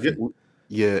Eddie Murphy.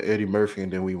 Eddie Murphy,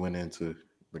 and then we went into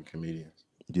the comedians.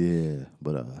 Yeah,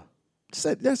 but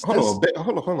hold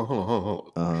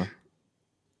on.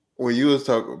 When you was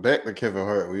talking back to Kevin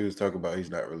Hart, we was talking about he's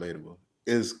not relatable.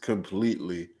 It's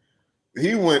completely.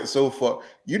 He went so far.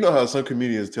 You know how some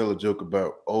comedians tell a joke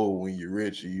about, when you're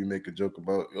rich, and you make a joke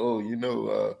about,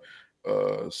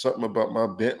 something about my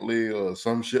Bentley or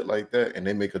some shit like that, and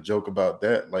they make a joke about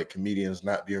that, like comedians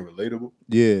not being relatable.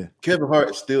 Yeah. Kevin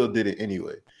Hart still did it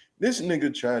anyway. This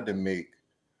nigga tried to make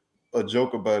a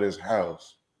joke about his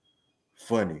house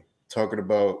funny, talking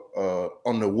about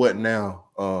on the What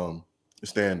Now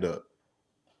stand up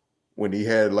when he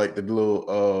had like the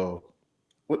little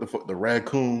the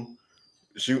raccoon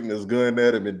shooting his gun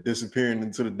at him and disappearing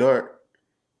into the dark,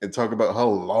 and talk about how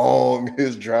long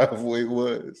his driveway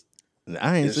was.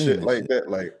 I ain't seen shit like that.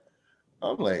 Like,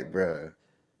 I'm like, bruh.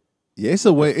 Yeah, it's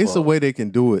a way they can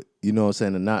do it, you know what I'm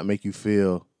saying, to not make you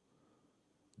feel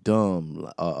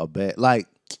dumb or bad. Like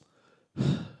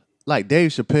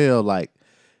Dave Chappelle, like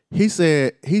he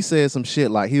said some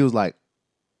shit, like he was like,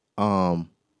 I'm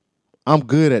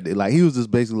good at it. Like he was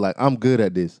just basically like, I'm good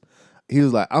at this. He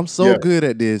was like, I'm so good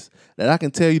at this that I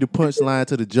can tell you the punchline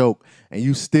to the joke and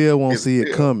you still won't see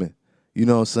it coming. You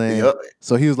know what I'm saying? Yep.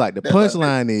 So he was like, the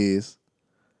punchline is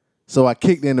So I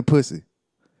kicked her in the pussy.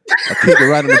 I kicked her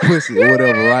right in the pussy or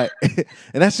whatever, right?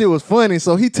 And that shit was funny.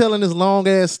 So he telling this long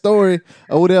ass story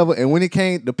or whatever. And when it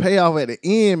came the payoff at the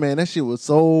end, man, that shit was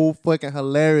so fucking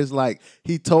hilarious. Like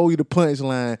he told you the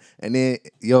punchline, and then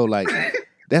like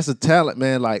that's a talent,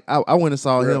 man. Like I went and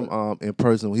saw him in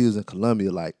person when he was in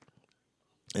Columbia, like,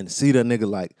 and to see that nigga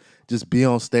like just be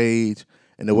on stage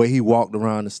and the way he walked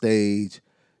around the stage,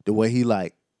 the way he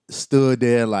like stood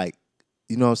there, like,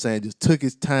 you know what I'm saying, just took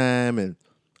his time and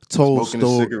told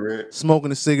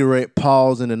smoking a cigarette,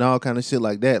 pausing and all kind of shit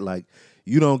like that. Like,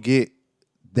 you don't get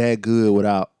that good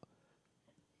without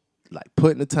like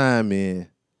putting the time in,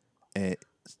 and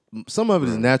some of it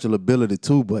is natural ability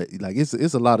too, but like it's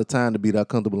a lot of time to be that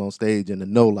comfortable on stage and to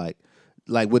know like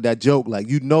with that joke, like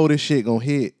you know this shit gonna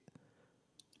hit.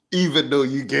 Even though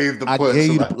you gave the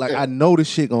punch. I know this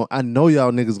shit I know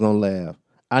y'all niggas gonna laugh.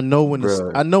 I know when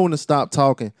to stop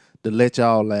talking to let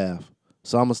y'all laugh.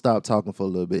 So I'm gonna stop talking for a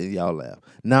little bit and y'all laugh.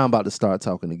 Now I'm about to start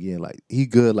talking again. Like he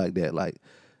good like that. Like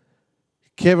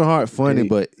Kevin Hart funny,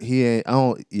 but he ain't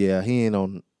on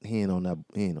that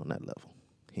level.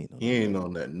 He ain't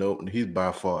on that. Nope. He's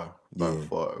by far,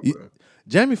 bro.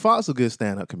 Jamie Foxx a good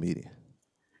stand-up comedian.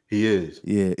 He is.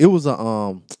 Yeah. It was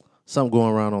a something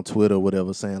going around on Twitter or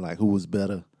whatever saying like who was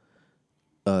better,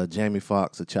 Jamie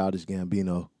Foxx or Childish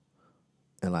Gambino.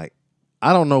 And like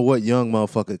I don't know what young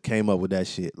motherfucker came up with that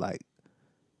shit. Like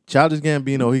Childish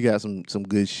Gambino, he got some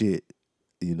good shit.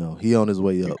 You know, he on his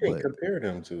way up. You can't compare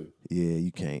them to. Yeah,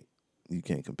 you can't. You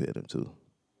can't compare them to.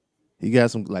 He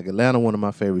got some, like Atlanta, one of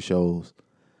my favorite shows.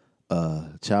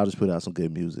 Childish put out some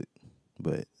good music.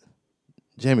 But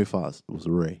Jamie Foxx was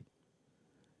Ray.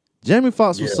 Jamie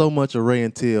Foxx was so much a Ray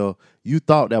until you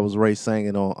thought that was Ray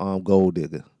singing on Gold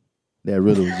Digger. That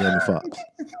really was Jamie Foxx.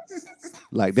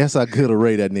 Like, that's how good a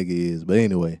Ray that nigga is. But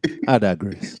anyway, I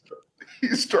digress.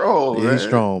 He's strong, man. He's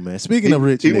strong, man. Speaking of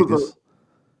rich niggas.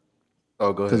 Go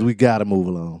ahead. Because we got to move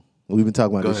along. We've been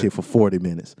talking about this shit for 40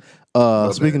 minutes.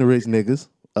 Speaking of rich niggas,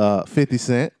 50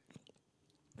 Cent.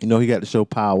 You know, he got the show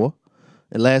Power.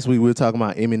 And last week we were talking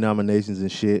about Emmy nominations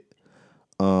and shit.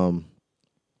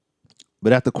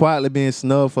 But after quietly being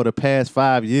snubbed for the past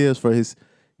 5 years for his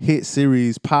hit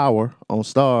series Power on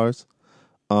Starz,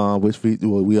 which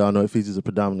we all know it features a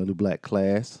predominantly black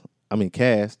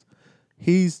cast,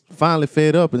 he's finally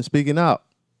fed up and speaking out.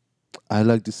 I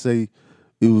like to say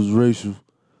it was racial.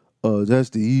 That's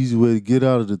the easy way to get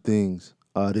out of the things.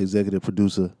 The executive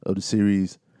producer of the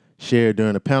series shared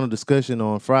during a panel discussion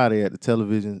on Friday at the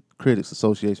Television Critics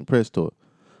Association press tour.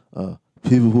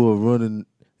 People who are running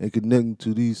and connecting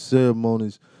to these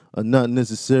ceremonies are not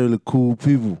necessarily cool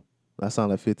people. I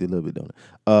sound like 50 a little bit, don't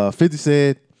it? 50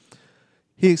 said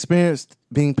he experienced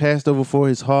being passed over for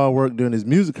his hard work during his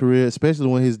music career, especially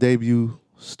when his debut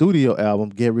studio album,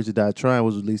 Get Rich or Die Trying,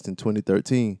 was released in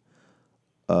 2013.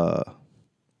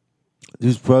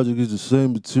 This project is the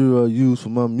same material I use for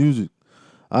my music.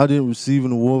 I didn't receive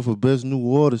an award for Best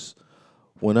New Artist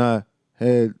when I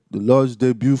had the largest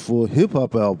debut for a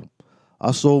hip-hop album.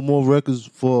 I sold more records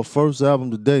for a first album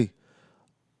today.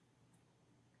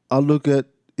 I look at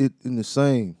it in the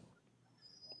same.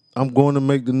 I'm going to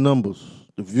make the numbers,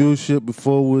 the viewership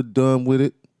before we're done with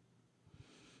it.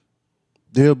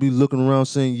 They'll be looking around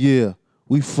saying, yeah,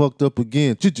 we fucked up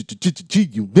again.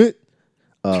 You bet.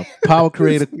 Power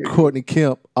creator Courtney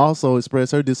Kemp also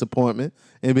expressed her disappointment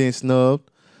in being snubbed,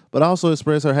 but also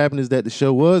expressed her happiness that the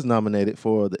show was nominated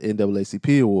for the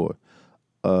NAACP award.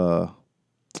 Power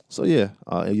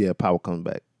comes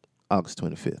back August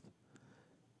 25th.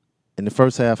 And the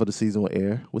first half of the season will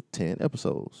air with 10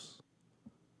 episodes.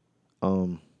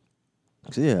 I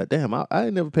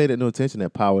ain't never paid that no attention that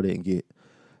Power didn't get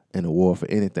an award for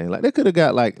anything. Like, they could have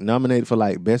got, like, nominated for,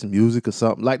 like, best music or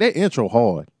something. Like, that intro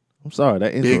hard. I'm sorry,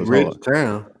 that intro Big is Rich hard.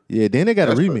 Town. Yeah, then they got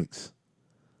a remix.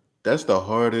 That's the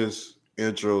hardest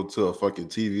intro to a fucking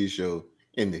TV show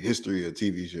in the history of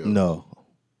TV shows. No.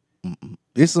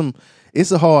 It's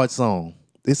a hard song.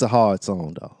 It's a hard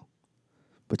song, though.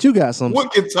 But you got some.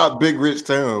 What can top Big Rich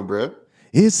Town, bruh?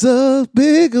 It's a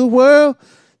bigger world.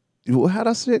 How'd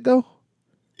that shit go?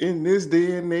 In this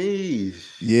day and age.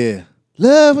 Yeah.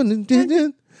 Love and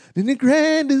intention and the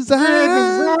grand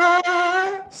design.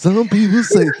 Some people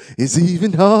say it's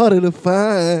even harder to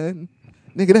find.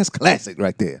 Nigga, that's classic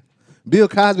right there. Bill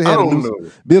Cosby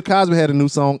had a new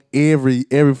song every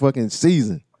fucking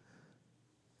season.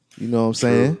 You know what I'm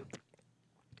saying?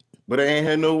 But it ain't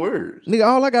had no words. Nigga,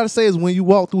 all I gotta say is when you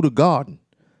walk through the garden,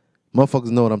 motherfuckers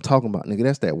know what I'm talking about. Nigga,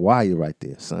 that's that wire right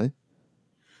there, son.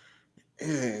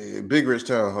 Yeah, Big Rich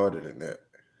Town harder than that.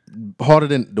 Harder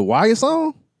than the Wire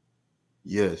song?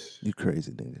 Yes. You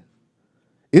crazy, nigga.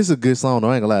 It's a good song though.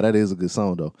 I ain't gonna lie, that is a good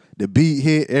song though. The beat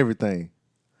hit everything.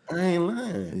 I ain't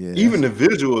lying. Yeah, Even the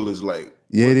visual is like,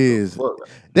 Yeah, what it the is.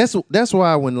 fuck? That's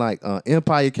why when like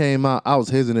Empire came out, I was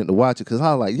hesitant to watch it because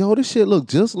I was like, yo, this shit look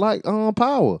just like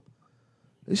Power.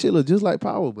 This shit look just like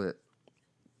Power, but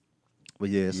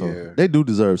yeah, so Yeah. they do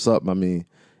deserve something. I mean,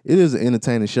 it is an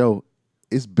entertaining show.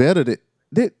 It's better that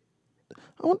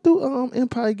I want to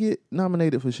Empire get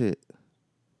nominated for shit.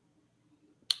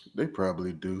 They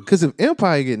probably do. Because if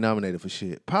Empire get nominated for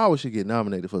shit, Power should get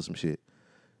nominated for some shit.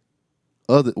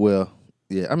 I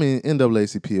mean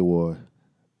NAACP award.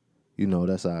 You know,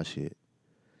 that's our shit.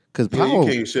 Cause Yeah, Power,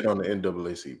 you can't shit on the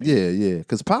NAACP. yeah.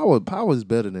 Cause Power is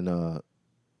better than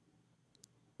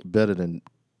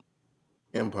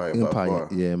Empire by Empire. far.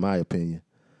 Yeah, in my opinion.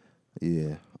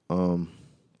 Yeah.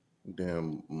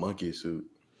 Damn monkey suit.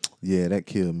 Yeah, that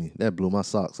killed me. That blew my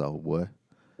socks off, boy.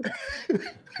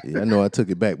 Yeah, I know I took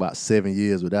it back about 7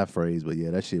 years with that phrase, but yeah,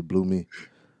 that shit blew me.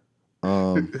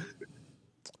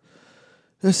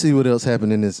 Let's see what else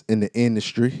happened in the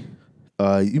industry.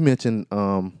 You mentioned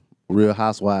Real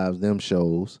Housewives, them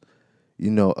shows.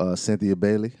 You know Cynthia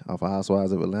Bailey off of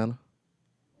Housewives of Atlanta?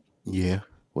 Yeah.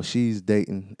 Well, she's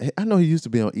dating. I know he used to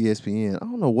be on ESPN. I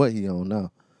don't know what he on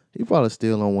now. He probably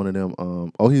still on one of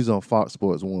them. He's on Fox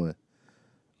Sports 1.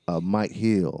 Mike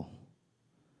Hill.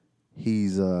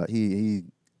 He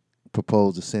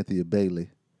proposed to Cynthia Bailey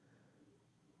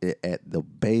at the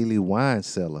Bailey Wine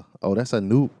Cellar. Oh, that's a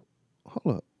new.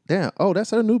 Hold up, damn. Oh,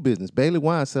 that's her new business, Bailey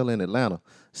Wine Cellar in Atlanta.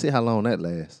 See how long that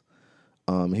lasts.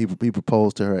 He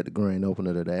proposed to her at the grand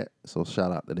opening of that. So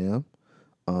shout out to them.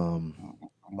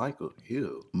 Michael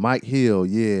Hill. Mike Hill,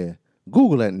 yeah.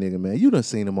 Google that nigga, man. You done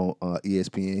seen him on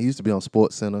ESPN. He used to be on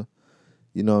Sports Center.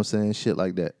 You know what I'm saying? Shit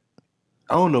like that.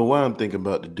 I don't know why I'm thinking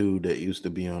about the dude that used to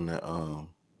be on that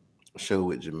show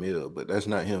with Jamil, but that's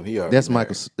not him. He already That's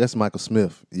married. That's Michael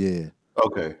Smith. Yeah.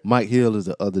 Okay. Mike Hill is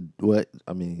the other. What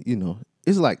I mean, you know,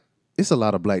 it's a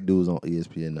lot of black dudes on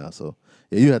ESPN now. So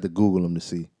yeah, you have to Google them to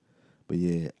see. But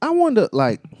yeah, I wonder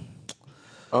like.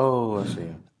 Oh, I see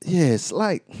him. Yeah, it's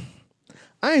like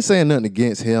I ain't saying nothing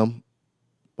against him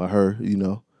or her. You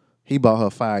know, he bought her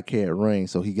 5-carat ring,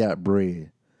 so he got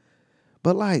bread.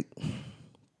 But like,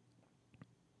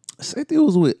 Cynthia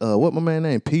was with what my man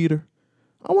named Peter.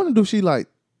 I wonder do she like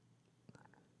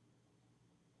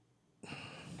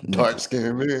Dark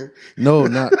skinned man. no,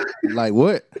 not like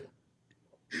what?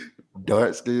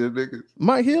 Dark skinned niggas.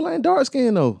 Mike Hill ain't dark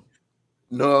skinned though.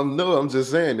 No, I'm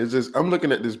just saying. It's just I'm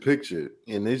looking at this picture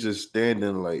and they just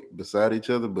standing like beside each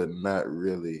other, but not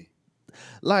really.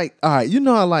 Like, all right, you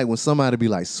know how like when somebody be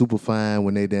like super fine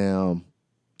when they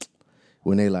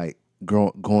like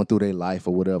going through their life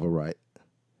or whatever, right?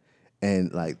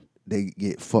 And like they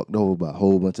get fucked over by a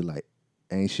whole bunch of like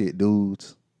ain't shit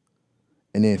dudes.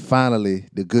 And then finally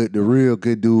the real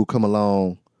good dude come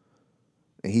along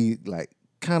and he like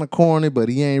kind of corny, but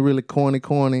he ain't really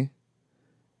corny.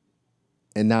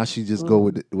 And now she just go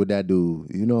with that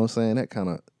dude. You know what I'm saying? That kind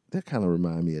of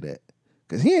remind me of that.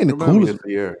 Cause he ain't the Reminds me coolest. of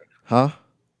Sierra. Huh?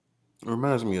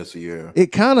 Reminds me of Sierra.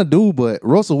 It kind of do, but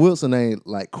Russell Wilson ain't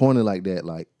like corny like that.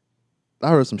 Like I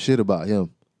heard some shit about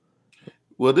him.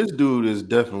 Well, this dude is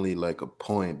definitely like a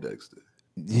Poindexter.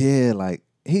 Yeah, like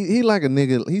he like a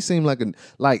nigga. He seemed like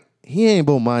he ain't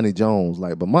Bomani Jones.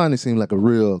 Like Bomani seemed like a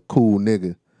real cool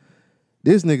nigga.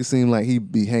 This nigga seemed like he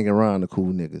be hanging around the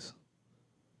cool niggas.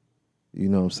 You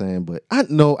know what I'm saying? But I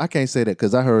can't say that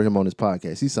because I heard him on his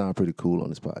podcast. He sounded pretty cool on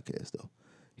his podcast though.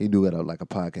 He do got a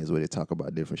podcast where they talk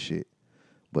about different shit.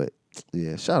 But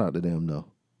yeah, shout out to them though.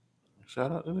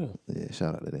 Shout out to them. Yeah,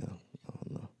 shout out to them. I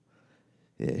don't know.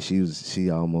 Yeah, she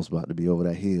almost about to be over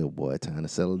that hill, boy. Time to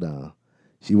settle down.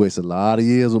 She wasted a lot of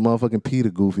years with motherfucking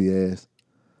Peter goofy ass.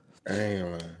 I ain't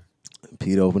lying.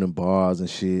 Peter opening bars and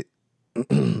shit.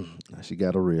 Now she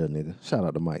got a real nigga. Shout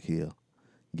out to Mike Hill.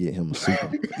 Get him a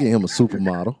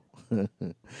supermodel.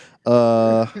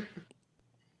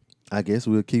 I guess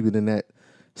we'll keep it in that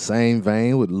same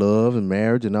vein with love and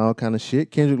marriage and all kind of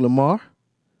shit. Kendrick Lamar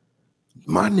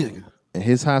My nigga. and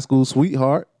his high school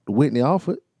sweetheart, Whitney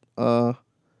Alford,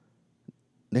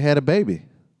 they had a baby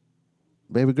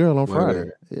girl on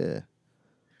Friday. Yeah.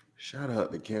 Shout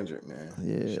out to Kendrick, man.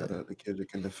 Yeah. Shout out to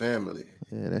Kendrick and the family.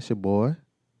 Yeah, that's your boy.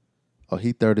 Oh,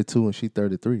 he 32 and she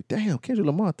 33. Damn, Kendrick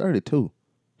Lamar 32.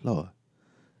 Lord.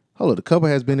 Hold up, the couple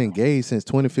has been engaged since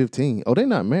 2015. Oh, they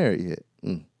not married yet.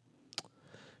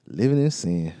 Living in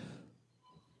sin.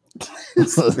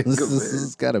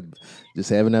 It's gotta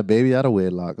just having that baby out of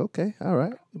wedlock. Okay, all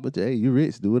right. But hey, you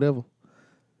rich, do whatever.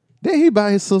 Then he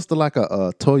buy his sister like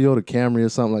a Toyota Camry or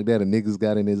something like that, and niggas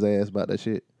got in his ass about that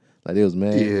shit. Like they was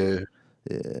mad.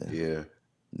 Yeah.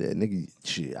 Yeah, nigga,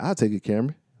 shit, I'll take it,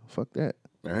 Cameron. Fuck that.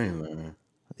 I ain't lying.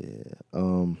 Yeah.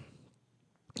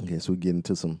 I guess we get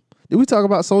into some. Did we talk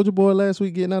about Soulja Boy last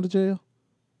week getting out of jail?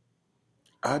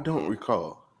 I don't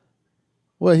recall.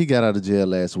 Well, he got out of jail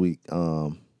last week.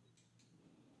 And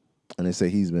they say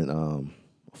he's been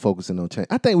focusing on change.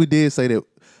 I think we did say that.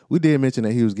 We did mention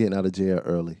that he was getting out of jail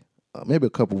early, maybe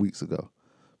a couple weeks ago,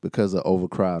 because of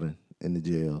overcrowding in the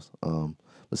jails.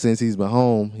 But since he's been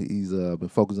home, he's been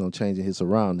focused on changing his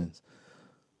surroundings.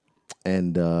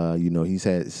 And he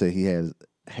has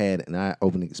had an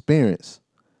eye-opening experience.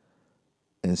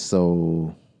 And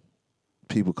so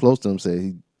people close to him say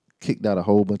he kicked out a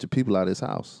whole bunch of people out of his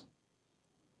house.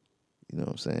 You know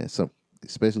what I'm saying?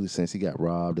 Especially since he got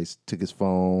robbed. They took his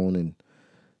phone and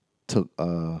took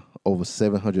over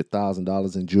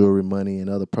 $700,000 in jewelry, money, and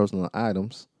other personal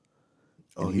items.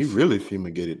 Oh, he really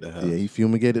fumigated the house. Yeah, he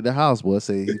fumigated the house, boy.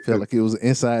 Say he felt like it was an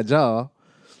inside job.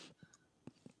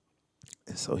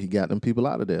 And so he got them people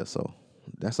out of there. So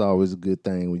that's always a good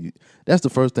thing. That's the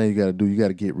first thing you got to do. You got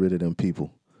to get rid of them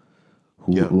people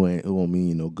who won't mean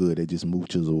you no good. They just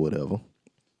moochers or whatever.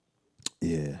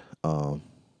 Yeah.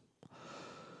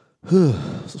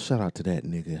 So shout out to that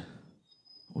nigga.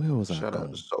 Where was I? Shout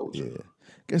out to Soulja. Yeah.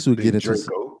 Guess we get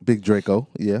into Big Draco.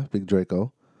 Yeah, Big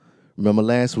Draco. Remember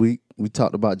last week we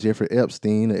talked about Jeffrey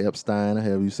Epstein or Epstein, or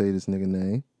however you say this nigga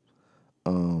name.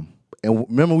 And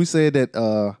remember we said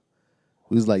that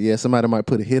we was like, yeah, somebody might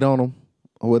put a hit on him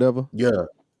or whatever. Yeah.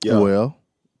 Well,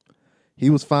 he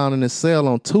was found in his cell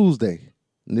on Tuesday,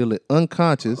 nearly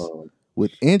unconscious,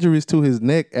 with injuries to his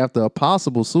neck after a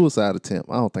possible suicide attempt.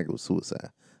 I don't think it was suicide.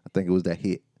 I think it was that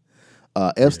hit.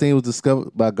 Epstein was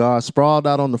discovered by guards sprawled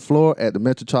out on the floor at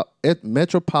the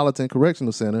Metropolitan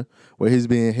Correctional Center, where he's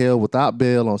being held without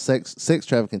bail on sex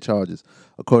trafficking charges,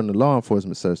 according to law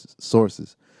enforcement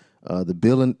sources.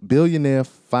 The billionaire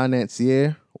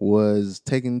financier was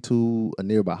taken to a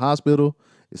nearby hospital.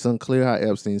 It's unclear how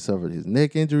Epstein suffered his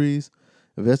neck injuries.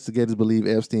 Investigators believe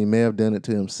Epstein may have done it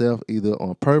to himself either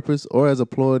on purpose or as a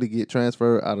ploy to get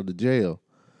transferred out of the jail.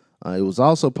 It was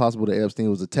also possible that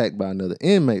Epstein was attacked by another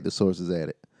inmate, the sources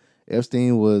added.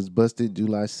 Epstein was busted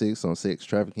July 6th on sex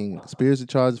trafficking and conspiracy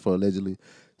charges for allegedly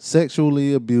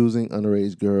sexually abusing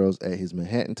underage girls at his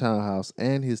Manhattan townhouse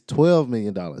and his $12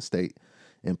 million estate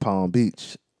in Palm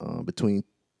Beach. Between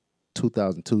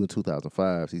 2002 and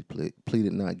 2005, he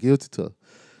pleaded not guilty to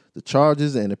the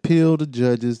charges and appealed the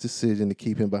judge's decision to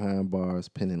keep him behind bars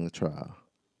pending the trial.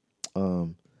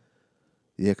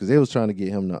 Because they was trying to get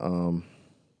him to...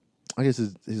 I guess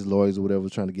his lawyers or whatever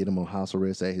was trying to get him on house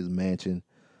arrest at his mansion.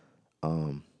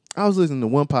 I was listening to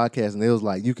one podcast and they was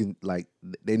like, you can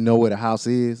they know where the house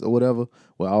is or whatever,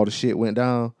 where all the shit went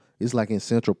down. It's like in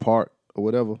Central Park or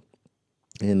whatever,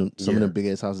 and some of them big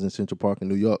ass houses in Central Park in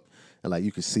New York, and like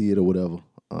you can see it or whatever.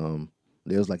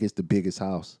 They was like it's the biggest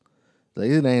house. Like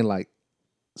it ain't like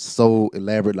so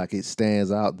elaborate like it stands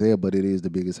out there, but it is the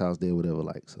biggest house there, whatever.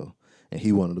 Like so, and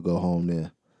he wanted to go home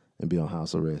there and be on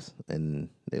house arrest. And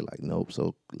they like, nope,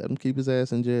 so let him keep his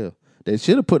ass in jail. They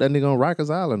should have put that nigga on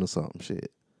Rikers Island or something,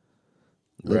 shit.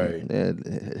 Let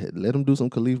him do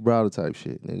some Khalif Browder type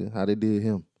shit, nigga, how they did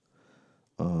him.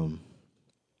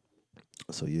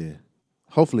 So, yeah.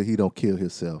 Hopefully he don't kill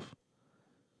himself.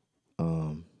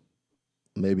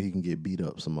 Maybe he can get beat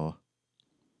up some more.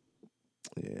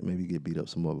 Yeah, maybe get beat up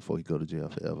some more before he go to jail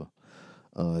forever.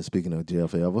 Speaking of jail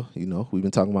forever, we've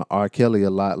been talking about R. Kelly a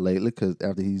lot lately because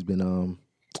after he's been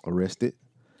arrested.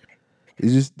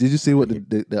 Did you see what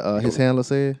his handler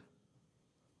said?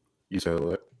 You said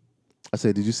what? I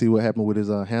said, did you see what happened with his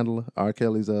handler? R.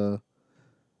 Kelly's what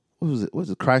was it? What's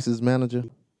the crisis manager?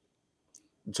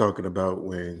 Talking about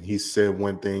when he said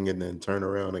one thing and then turned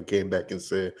around and came back and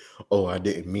said, "Oh, I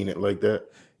didn't mean it like that."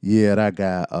 Yeah, that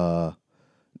guy,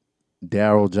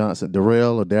 Darrell Johnson.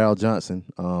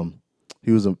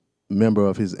 He was a member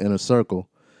of his inner circle,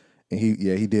 and he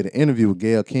did an interview with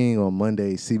Gayle King on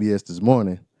Monday, CBS This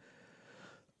Morning.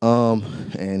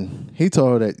 And he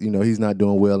told her that he's not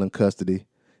doing well in custody,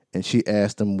 and she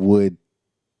asked him would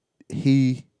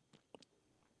he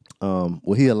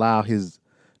allow his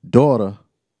daughter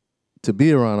to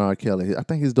be around R. Kelly. I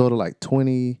think his daughter like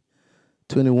 20,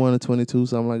 21 or 22,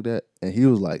 something like that, and he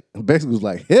was like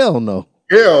hell no.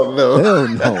 Hell no. Hell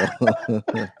no.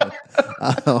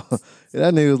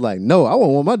 That nigga was like, no, I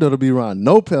wouldn't want my daughter to be around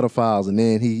no pedophiles. And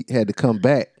then he had to come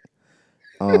back.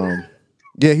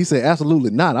 He said,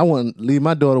 absolutely not. I wouldn't leave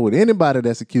my daughter with anybody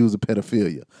that's accused of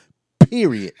pedophilia.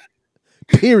 Period.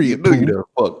 You knew you done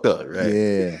fucked up,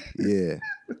 right?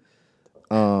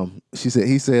 Yeah.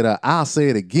 He said, I'll say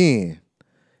it again.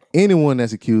 anyone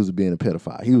that's accused of being a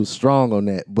pedophile. He was strong on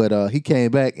that, but he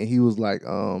came back and he was like,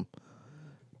 I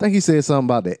think he said something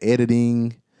about the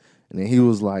editing, and then he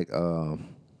was like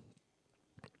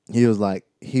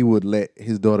he would let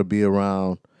his daughter be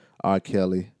around R.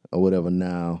 Kelly or whatever.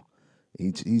 Now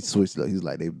he switched up. He's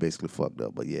like, they basically fucked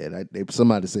up. But yeah,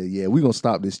 somebody said, yeah, we're gonna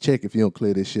stop this check if you don't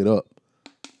clear this shit up.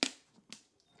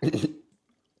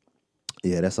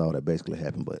 Yeah, that's all that basically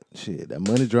happened. But shit, that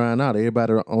money drying out.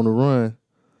 Everybody on the run.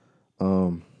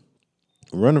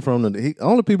 Running from the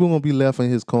only people gonna be left in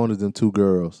his corner is them two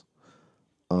girls.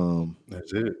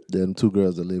 That's it. Them two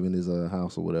girls that live in his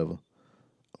house or whatever.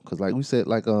 Cause like we said,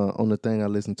 like on the thing I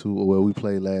listened to or where we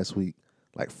played last week,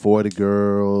 like 40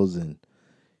 girls, and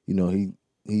you know he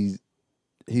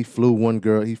flew one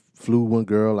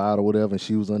girl out or whatever, and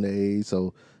she was underage,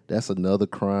 so that's another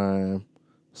crime.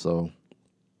 So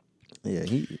yeah,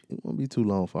 it won't be too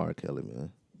long for R. Kelly,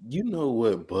 man. You know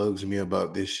what bugs me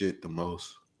about this shit the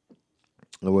most?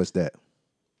 What's that?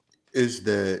 Is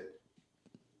that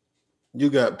you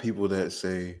got people that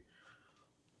say,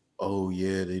 oh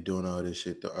yeah, they doing all this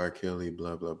shit to R. Kelly,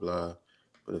 blah, blah, blah.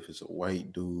 But if it's a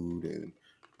white dude and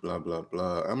blah, blah,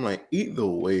 blah, I'm like, either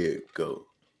way it go,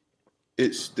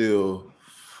 it's still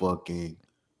fucking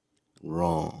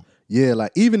wrong. Yeah,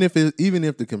 like even if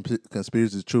the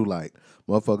conspiracy is true, like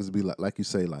motherfuckers be like you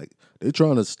say, like they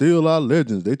trying to steal our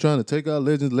legends, they trying to take our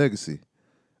legends' legacy.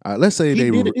 All right, let's say He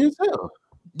did it himself.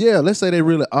 Yeah, let's say they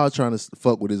really are trying to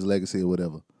fuck with his legacy or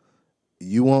whatever.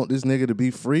 You want this nigga to be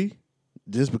free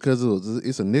just because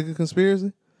it's a nigga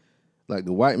conspiracy? Like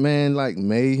the white man like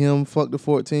made him fuck the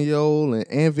 14-year-old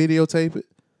and videotape it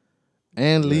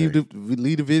and leave the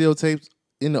videotapes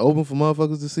in the open for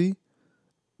motherfuckers to see?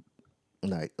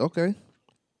 Like, okay.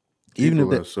 People even if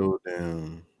are that so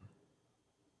damn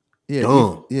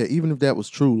dumb. Even if that was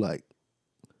true, like,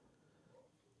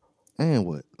 and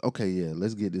what? Okay, yeah,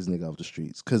 let's get this nigga off the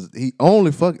streets. Cause he only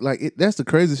that's the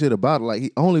crazy shit about it. Like,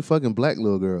 he only fucking black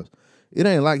little girls. It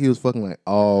ain't like he was fucking like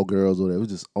all girls or whatever. It was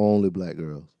just only black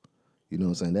girls. You know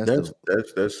what I'm saying?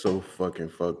 That's so fucking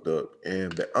fucked up.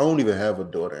 And I don't even have a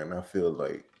daughter, and I feel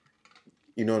like,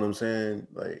 you know what I'm saying?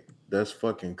 Like, that's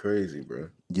fucking crazy, bro.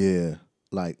 Yeah,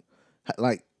 like,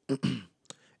 and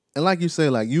like you say,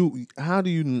 like how do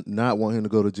you not want him to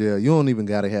go to jail? You don't even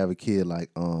got to have a kid. Like,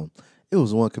 it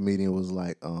was one comedian was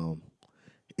like,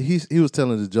 he was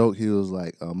telling the joke. He was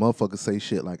like, motherfuckers say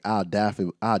shit like, I'll die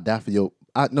for your.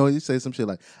 He say some shit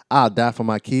like, I'll die for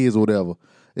my kids or whatever.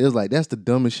 It was like, that's the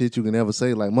dumbest shit you can ever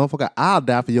say. Like, motherfucker, I'll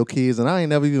die for your kids, and I ain't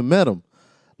never even met them.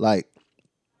 Like,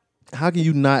 how can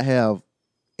you not have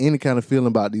any kind of feeling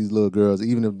about these little girls,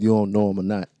 even if you don't know them or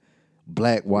not,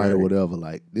 black, white, or whatever?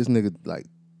 Like, this nigga like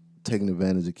taking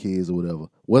advantage of kids or whatever,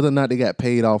 whether or not they got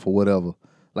paid off or whatever.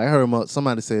 Like, I heard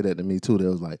somebody say that to me too. That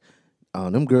was like,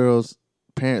 them girls'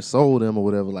 parents sold them or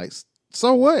whatever. Like,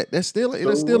 so what? It still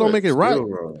don't make it right.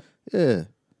 Wrong. Yeah.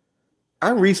 I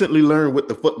recently learned what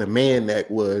the fuck the Mann Act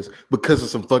was because of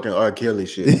some fucking R. Kelly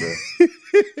shit,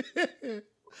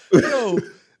 bro.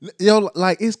 Yo,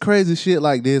 like, it's crazy shit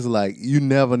like this. Like, you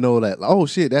never know that. Like, oh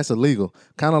shit, that's illegal.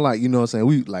 Kind of like, you know what I'm saying?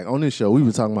 We like on this show, we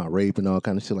been talking about rape and all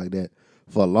kind of shit like that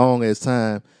for a long ass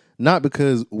time. Not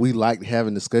because we like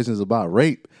having discussions about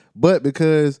rape, but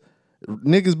because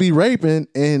niggas be raping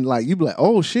and like you be like,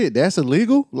 oh shit, that's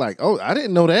illegal. Like, oh, I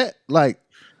didn't know that. Like,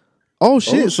 oh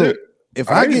shit. So if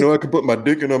I didn't know I could put my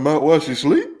dick in her mouth while she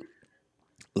sleep.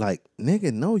 Like,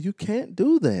 nigga, no, you can't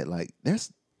do that. Like,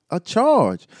 that's a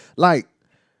charge. Like,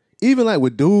 even like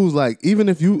with dudes, like, even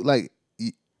if you like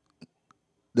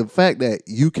the fact that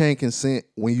you can't consent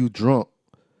when you drunk,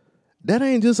 that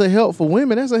ain't just a help for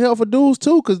women. That's a help for dudes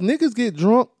too, because niggas get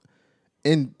drunk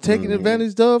and taken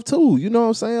advantage of too. You know what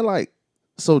I'm saying? Like,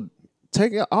 so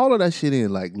take all of that shit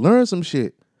in. Like, learn some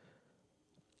shit.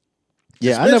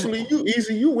 Yeah, especially you,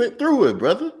 Easy. You went through it,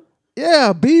 brother.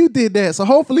 Yeah, B, you did that. So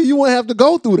hopefully you won't have to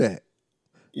go through that.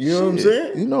 You know what I'm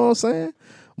saying? You know what I'm saying?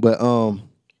 But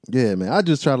yeah, man, I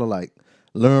just try to like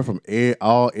learn from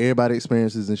everybody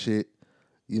experiences and shit.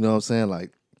 You know what I'm saying?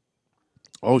 Like,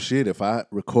 oh shit, if I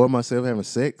record myself having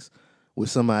sex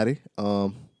with somebody,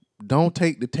 don't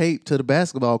take the tape to the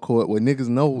basketball court where niggas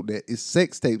know that it's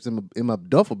sex tapes in my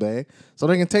duffel bag, so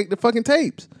they can take the fucking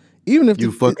tapes. Even if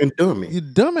you fucking dummy, you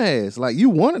dumbass, like you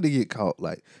wanted to get caught,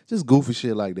 like just goofy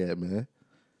shit like that, man.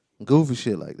 Goofy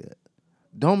shit like that.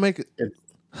 Don't make it.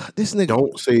 This nigga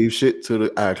don't save shit to the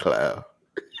iCloud.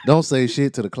 Don't say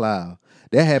shit to the cloud.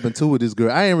 That happened too with this girl.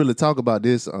 I ain't really talk about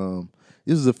this. This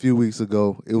was a few weeks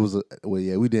ago. It was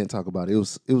we didn't talk about it.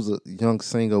 It was a young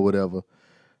singer, whatever.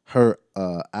 Her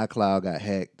iCloud got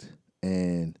hacked,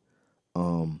 and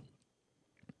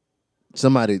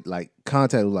somebody like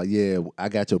contacted was like, yeah, I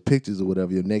got your pictures or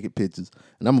whatever, your naked pictures,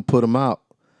 and I'm gonna put them out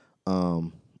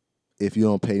if you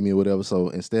don't pay me or whatever. So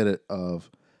instead of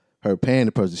her paying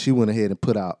the person, she went ahead and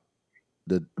put out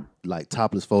the like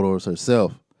topless photos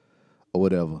herself or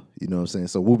whatever. You know what I'm saying?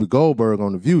 So Whoopi Goldberg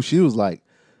on The View, she was like,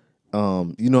 you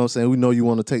know what I'm saying? We know you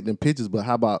want to take them pictures, but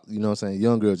how about, you know what I'm saying,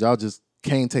 young girls, y'all just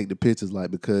can't take the pictures, like,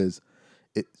 because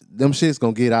them shit's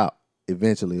gonna get out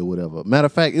eventually or whatever. Matter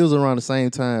of fact, it was around the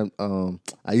same time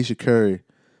Aisha Curry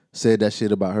said that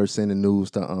shit about her sending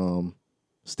news to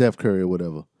Steph Curry or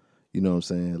whatever. You know what I'm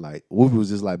saying? Like, Whoopi was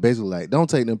just like, basically like, don't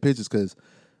take them pictures because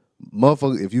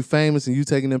motherfucker, if you famous and you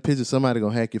taking them pictures, somebody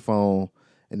gonna hack your phone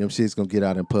and them shit's gonna get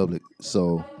out in public.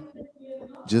 So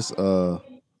just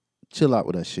chill out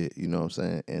with that shit, you know what I'm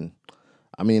saying? And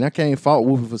I mean, I can't fault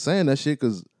Whoopi for saying that shit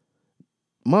because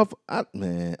I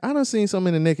done seen so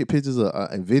many naked pictures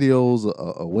and videos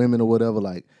of women or whatever.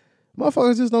 Like,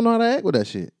 motherfuckers just don't know how to act with that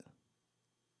shit.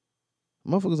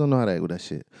 Motherfuckers don't know how to act with that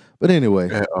shit. But anyway,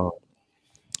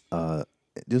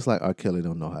 just like R. Kelly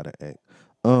don't know how to act.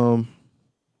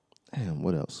 Damn,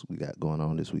 what else we got going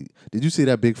on this week? Did you see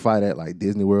that big fight at like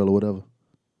Disney World or whatever?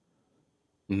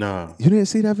 Nah. You didn't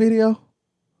see that video?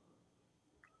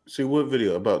 See what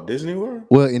video about Disney World?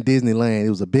 Well, in Disneyland, it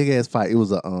was a big ass fight. It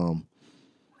was a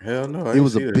Hell no. it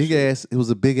was a big ass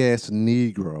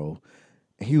Negro.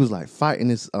 And he was like fighting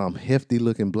this hefty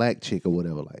looking black chick or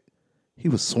whatever. Like, he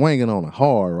was swinging on her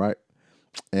hard, right?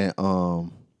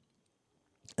 And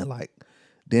like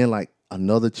then like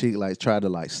another chick like tried to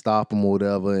like stop him or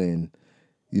whatever, and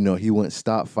you know, he wouldn't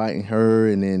stop fighting her,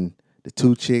 and then the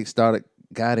two chicks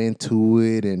got into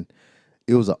it, and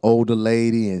it was an older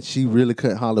lady, and she really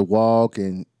couldn't hardly walk,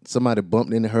 and somebody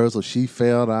bumped into her, so she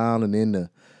fell down, and then the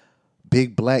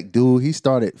big black dude, he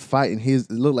started fighting it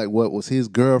looked like what was his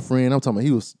girlfriend. I'm talking about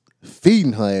he was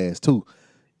feeding her ass too.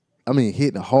 I mean,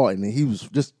 hitting her hard, and he was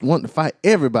just wanting to fight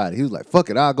everybody. He was like, fuck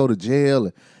it, I'll go to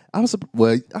jail. And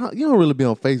you don't really be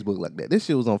on Facebook like that. This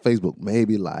shit was on Facebook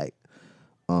maybe like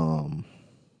a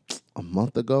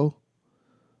month ago.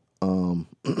 A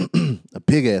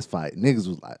big ass fight. Niggas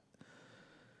was like,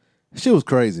 shit was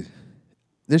crazy.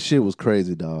 This shit was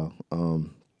crazy, dog.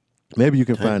 Maybe you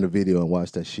can find a video and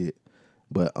watch that shit.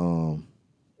 But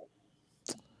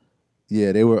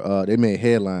yeah, they made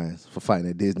headlines for fighting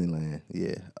at Disneyland.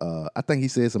 Yeah, I think he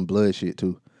said some blood shit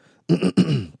too.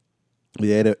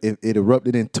 Yeah, it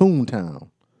erupted in Toontown.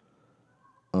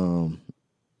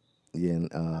 Yeah,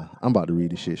 and, I'm about to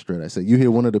read this shit straight. I said, you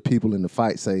hear one of the people in the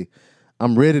fight say,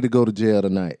 "I'm ready to go to jail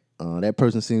tonight." That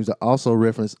person seems to also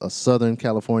reference a Southern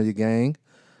California gang.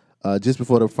 Just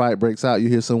before the fight breaks out, you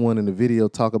hear someone in the video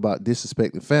talk about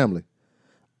disrespecting family.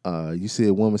 You see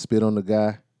a woman spit on the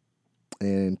guy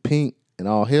in pink, and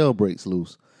all hell breaks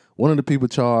loose. One of the people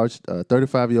charged,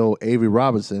 35-year-old Avery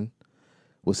Robinson,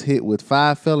 was hit with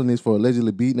 5 felonies for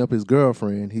allegedly beating up his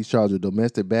girlfriend. He's charged with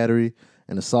domestic battery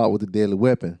and assault with a deadly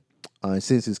weapon. And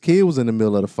since his kid was in the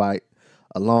middle of the fight,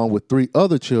 along with 3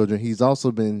 other children, he's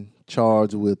also been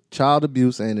charged with child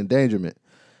abuse and endangerment.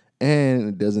 And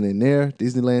it doesn't end there.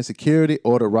 Disneyland security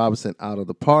ordered Robinson out of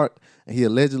the park, and he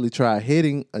allegedly tried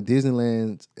hitting a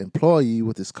Disneyland employee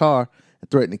with his car and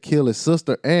threatened to kill his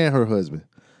sister and her husband.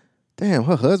 Damn,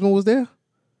 her husband was there?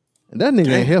 And that nigga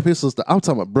ain't help his sister. I'm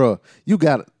talking about, bro, you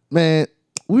got it. Man,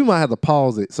 we might have to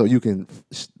pause it so you can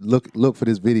look for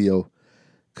this video.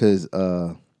 Because,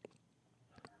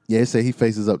 yeah, it said he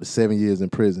faces up to 7 years in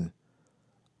prison.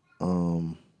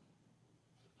 And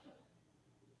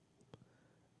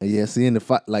yeah, see in the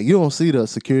fight, like you don't see the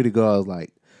security guards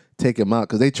like take him out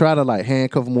because they try to like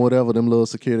handcuff him or whatever, them little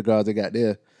security guards they got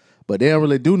there. But they don't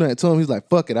really do nothing to him. He's like,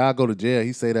 fuck it, I'll go to jail.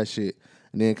 He say that shit.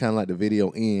 And then kind of like the video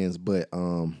ends. But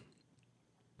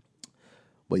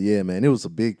yeah, man, it was a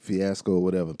big fiasco or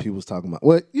whatever. People was talking about,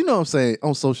 well, you know what I'm saying,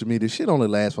 on social media, shit only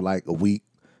lasts for like a week,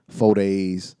 4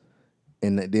 days.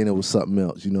 And then it was something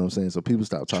else, you know what I'm saying? So people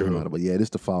stopped talking about it. But yeah,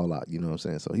 this the fallout, you know what I'm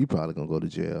saying? So he probably gonna go to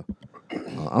jail.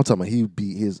 I'm talking about he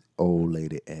beat his old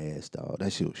lady ass, dog.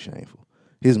 That shit was shameful.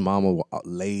 His mama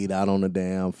laid out on the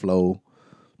damn floor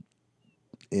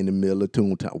in the middle of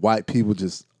Toontown. White people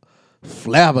just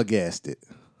flabbergasted.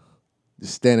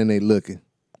 Just standing there looking.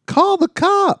 Call the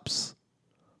cops.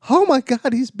 Oh my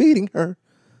God, he's beating her.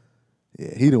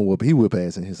 Yeah, he whip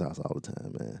ass in his house all the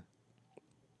time, man.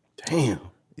 Damn.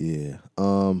 Yeah.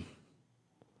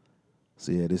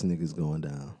 So yeah, this nigga's going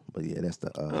down. But yeah, that's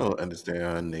the I don't understand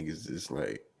how niggas just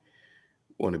like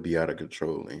want to be out of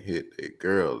control and hit a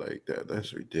girl like that.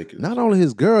 That's ridiculous. Not only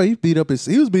his girl, he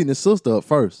was beating his sister up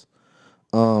first.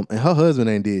 And her husband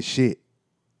ain't did shit.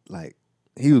 Like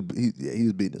he was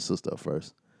beating his sister up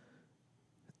first.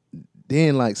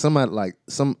 then like somebody like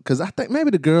because I think maybe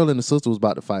the girl and the sister was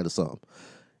about to fight or something,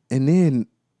 and then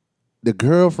the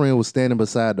girlfriend was standing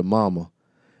beside the mama,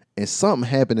 and something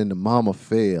happened and the mama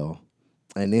fell,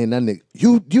 and then that nigga,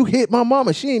 you hit my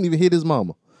mama. She ain't even hit his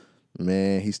mama.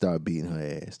 Man, he started beating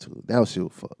her ass too. That was shit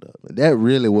was fucked up. That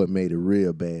really what made it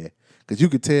real bad. Cause you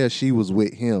could tell she was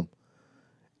with him.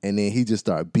 And then he just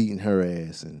started beating her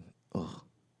ass. And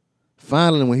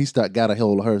finally when he got a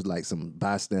hold of her, like some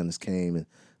bystanders came and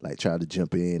like tried to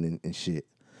jump in and shit.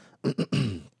 Yeah,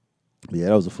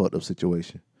 that was a fucked up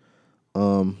situation.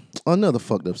 Another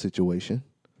fucked up situation.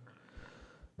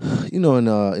 You know,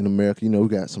 in America, you know, we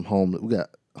got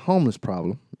homeless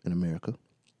problem in America.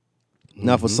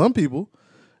 Now, for some people,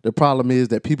 the problem is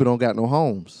that people don't got no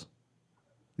homes.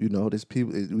 You know, there's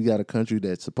people. We got a country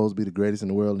that's supposed to be the greatest in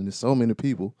the world, and there's so many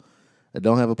people that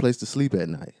don't have a place to sleep at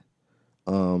night.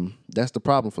 That's the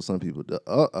problem for some people.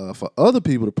 For other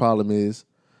people, the problem is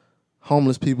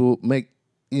homeless people make,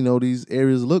 you know, these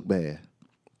areas look bad.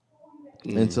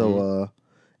 And so,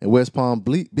 in West Palm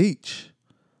Beach,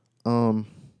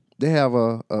 they have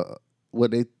a what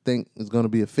they think is going to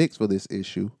be a fix for this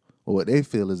issue, or what they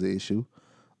feel is the issue.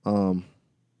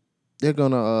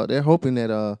 They're hoping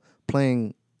that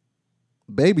playing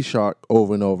Baby Shark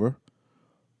over and over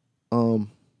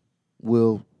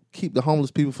will keep the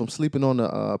homeless people from sleeping on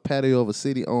the patio of a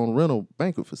city-owned rental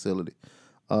banquet facility.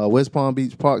 West Palm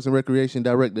Beach Parks and Recreation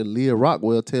Director Leah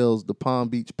Rockwell tells the Palm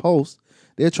Beach Post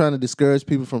they're trying to discourage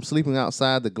people from sleeping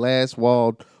outside the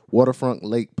glass-walled waterfront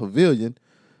lake pavilion,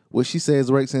 which she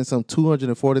says rakes in some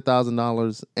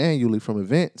 $240,000 annually from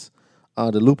events.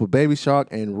 The loop of Baby Shark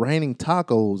and raining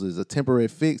tacos is a temporary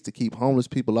fix to keep homeless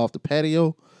people off the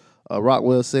patio.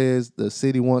 Rockwell says the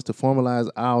city wants to formalize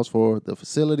hours for the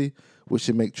facility, which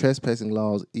should make trespassing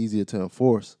laws easier to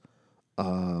enforce.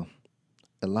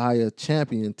 Elijah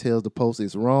Champion tells the Post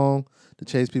it's wrong to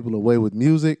chase people away with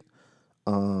music.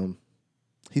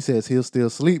 He says he'll still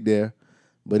sleep there,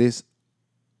 but it's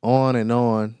on and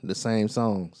on the same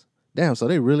songs. Damn, so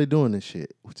they really doing this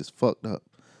shit, which is fucked up.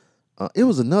 It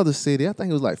was another city, I think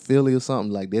it was like Philly or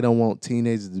something, like they don't want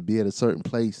teenagers to be at a certain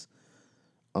place,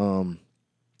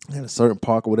 at a certain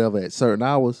park or whatever at certain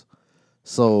hours.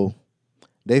 So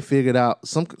they figured out,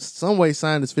 some way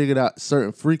scientists figured out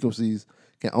certain frequencies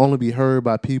can only be heard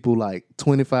by people like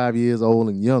 25 years old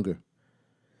and younger.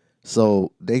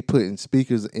 So they put in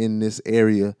speakers in this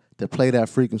area to play that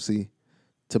frequency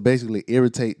to basically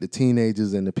irritate the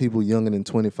teenagers and the people younger than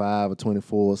 25 or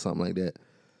 24 or something like that,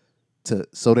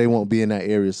 so they won't be in that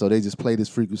area. So they just play this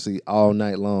frequency all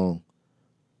night long.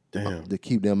 Damn. To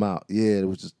keep them out. Yeah, it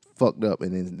was just fucked up.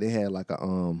 And then they had like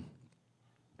I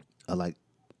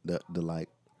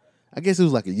guess it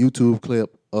was like a YouTube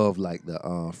clip of like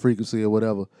the frequency or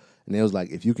whatever. And it was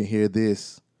like, if you can hear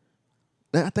this,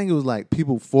 I think it was like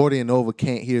people 40 and over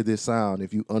can't hear this sound.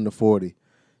 If you under 40,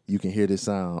 you can hear this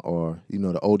sound. Or, you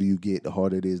know, the older you get, the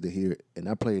harder it is to hear it. And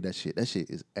I played that shit. That shit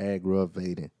is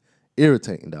aggravating.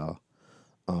 Irritating, dog.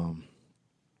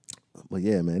 But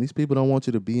yeah, man, these people don't want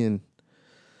you to be in,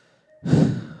 I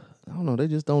don't know, they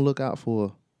just don't look out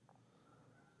for,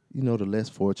 you know, the less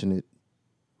fortunate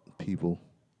people.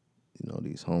 You know,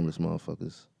 these homeless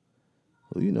motherfuckers.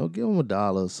 Well, you know, give them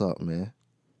 $1 or something, man.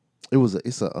 It was a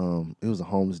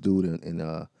homeless dude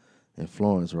in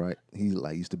Florence, right? He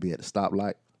like used to be at the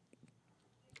stoplight.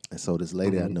 And so this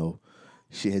lady I know,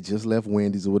 she had just left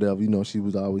Wendy's or whatever, you know, she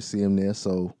would always see him there.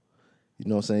 So, you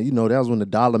know what I'm saying? You know, that was when the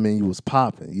dollar menu was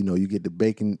popping. You know, you get the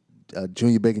bacon,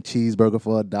 junior bacon cheeseburger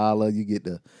for $1. You get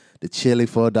the chili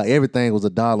for $1. Everything was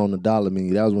 $1 on the dollar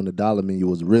menu. That was when the dollar menu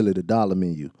was really the dollar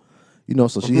menu. You know,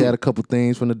 so she had a couple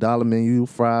things from the dollar menu,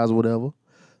 fries or whatever.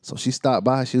 So she stopped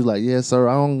by. She was like, "Yeah, sir,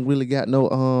 I don't really got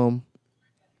no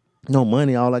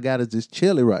money. All I got is this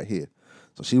chili right here."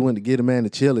 So she went to get the man the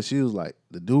chili. She was like,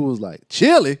 the dude was like,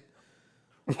 "Chili?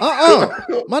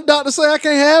 My doctor say I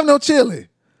can't have no chili."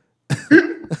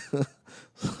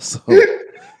 So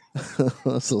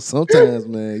sometimes,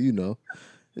 man, you know,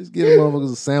 just give them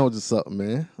motherfuckers a sandwich or something,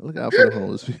 man. Look out for the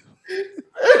homeless people.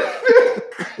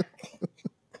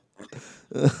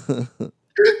 That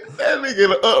nigga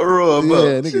in an uproar about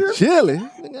Yeah, nigga, chili.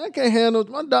 Nigga, I can't have no.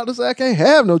 My doctor said I can't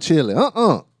have no chili. Like,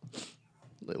 well,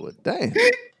 damn.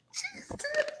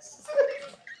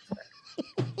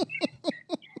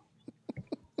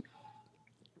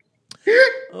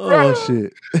 Oh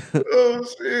shit. Oh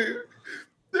shit.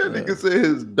 That nigga said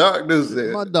his doctor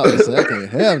said. My doctor said I can't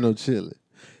have no chili.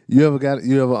 You ever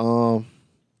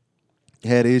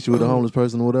had an issue with a homeless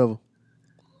person or whatever?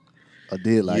 Or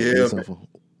did like Yeah. something?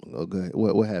 Oh, go ahead.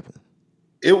 What happened?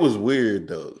 It was weird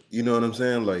though. You know what I'm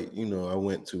saying? Like, you know, I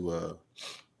went to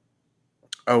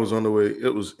I was on the way.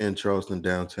 It was in Charleston,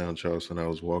 downtown Charleston. I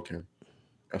was walking.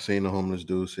 I seen a homeless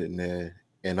dude sitting there,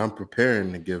 and I'm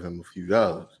preparing to give him a few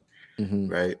dollars, Mm-hmm.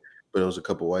 right? But it was a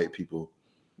couple white people,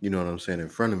 you know what I'm saying, in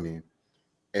front of me,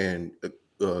 and a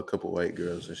couple white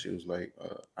girls, and she was like,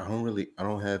 I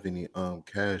don't have any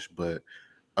cash, but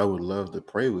I would love to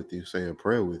pray with you, say a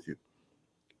prayer with you.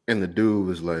 And the dude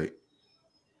was like,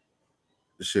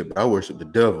 shit, but I worship the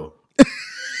devil.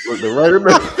 Looked her right in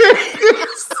the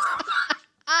face.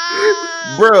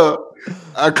 Bruh,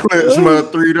 I clenched my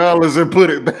 $3 and put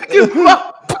it back in my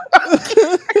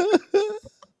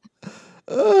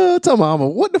Talking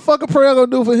about, what the fuck a prayer gonna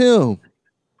do for him?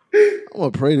 I'm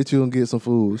gonna pray that you gonna get some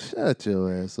food. Shut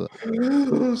your ass up.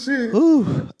 oh, shit.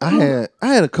 Ooh, I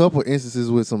had a couple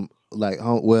instances with some like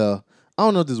well, I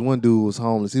don't know if this one dude was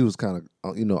homeless. He was kind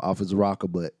of off his rocker,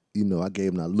 but I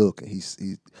gave him that look and he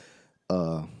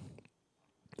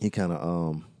kind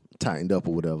of tightened up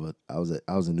or whatever. I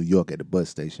was in New York at the bus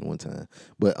station one time,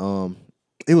 but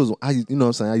it was what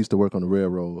I'm saying, I used to work on the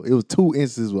railroad. It was two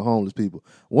instances with homeless people.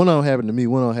 One of them happened to me.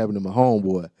 One of them happened to my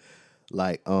homeboy.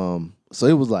 Like so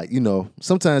it was like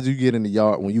sometimes you get in the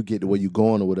yard when you get to where you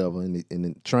going or whatever in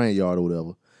the train yard or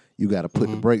whatever. You got to put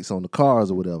the brakes on the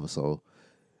cars or whatever. So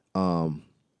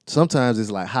sometimes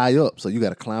it's like high up, so you got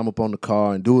to climb up on the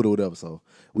car and do it or whatever. So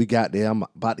we got there. I'm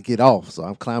about to get off, so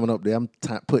I'm climbing up there. I'm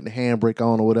putting the handbrake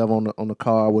on or whatever on the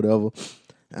car or whatever.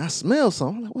 And I smell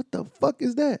something. I'm like, what the fuck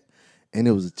is that? And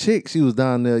it was a chick. She was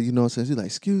down there. You know what I'm saying? She's like,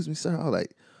 excuse me, sir. I was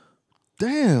like,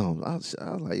 damn. I was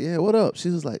like, yeah, what up? She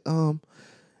was like,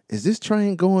 is this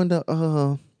train going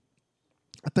to?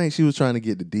 I think she was trying to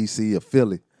get to DC or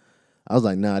Philly. I was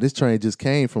like, nah, this train just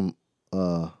came from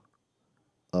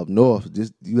up north.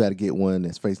 Just you got to get one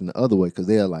that's facing the other way because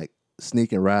they're like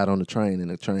sneak and ride on the train in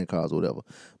the train cars or whatever.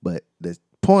 But the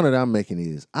point that I'm making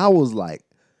is I was like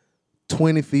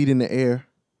 20 feet in the air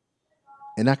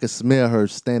and I could smell her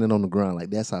standing on the ground. Like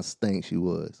that's how stank she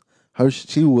was.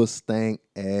 She was stank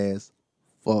as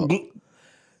fuck.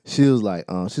 She was like,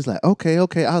 she's like, okay. I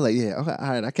was like, yeah, okay, all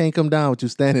right, I can't come down with you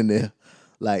standing there.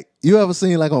 Like, you ever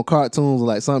seen like on cartoons,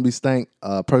 like something be stank,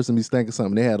 a person be stank or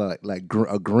something, they had like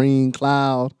a green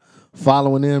cloud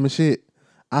following them and shit.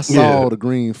 I saw the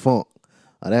green funk.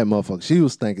 That motherfucker, she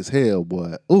was stank as hell,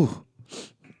 boy. Ooh,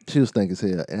 she was stank as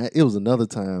hell. And it was another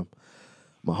time,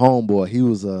 my homeboy, he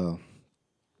was up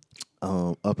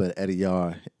at a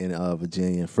yard in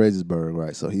Virginia, in Fredericksburg,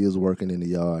 right? So he was working in the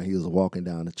yard. He was walking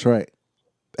down the track.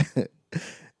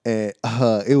 And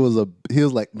he was a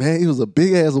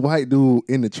big ass white dude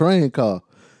in the train car.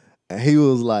 And he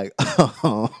was like,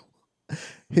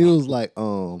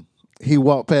 he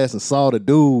walked past and saw the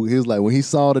dude. He was like, when he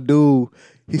saw the dude,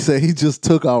 he said he just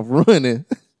took off running.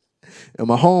 And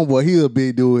my homeboy, he was a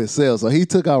big dude himself. So he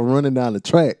took off running down the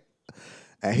track.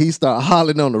 And he started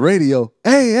hollering on the radio,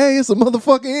 hey, it's a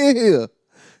motherfucker in here.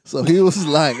 So he was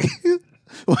like,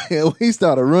 when he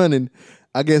started running,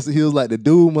 I guess he was like, the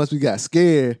dude must be got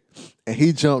scared, and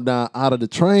he jumped down out of the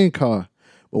train car.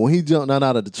 But when he jumped down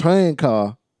out of the train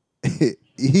car,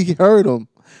 he heard him.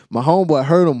 My homeboy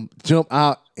heard him jump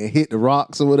out and hit the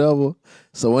rocks or whatever.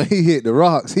 So when he hit the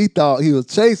rocks, he thought he was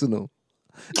chasing him.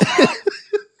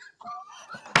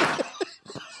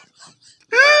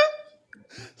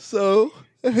 So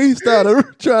he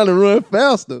started trying to run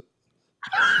faster.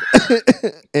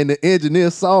 And the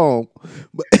engineer saw him,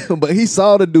 but he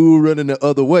saw the dude running the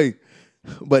other way.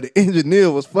 But the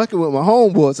engineer was fucking with my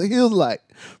homeboy, so he was like,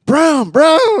 Brown,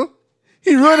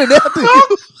 he running after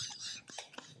you.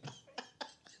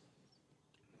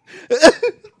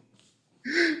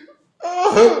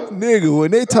 Nigga,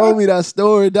 when they told me that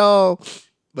story, dog,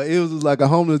 but it was like a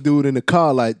homeless dude in the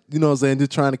car, like, you know what I'm saying,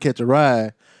 just trying to catch a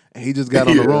ride. And he just got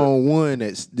on the wrong one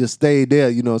that just stayed there,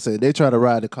 you know what I'm saying? They try to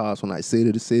ride the cars from like city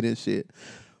to city and shit.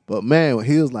 But man, when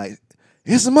he was like,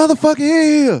 it's a motherfucker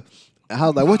in here. I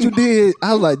was like, what you did?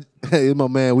 I was like, hey, my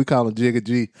man, we call him Jigga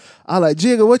G. I was like,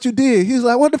 Jigga, what you did? He was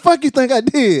like, what the fuck you think I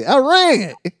did? I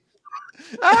ran.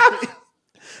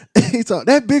 He thought,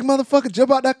 that big motherfucker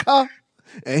jump out that car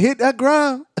and hit that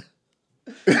ground.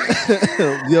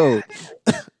 Yo,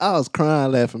 I was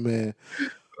crying laughing, man.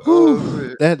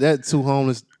 That two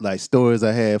homeless like stories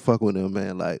I had fucking with them,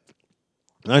 man. Like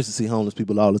I used to see homeless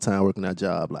people all the time working that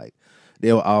job. Like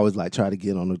they would always like try to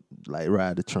get on the like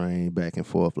ride the train back and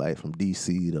forth like from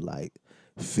DC to like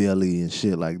Philly and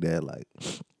shit like that. Like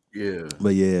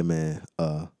but yeah, man.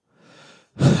 I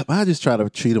just try to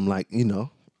treat them like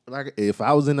like if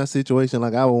I was in that situation,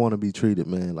 like I would want to be treated,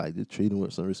 man. Like just treat them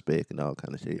with some respect and all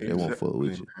kind of shit. They won't fuck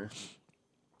with you.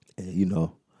 And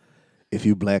if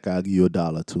you black, I'll give you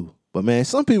 $1 too. But man,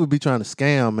 some people be trying to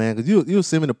scam, man, because you'll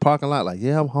see them in the parking lot like,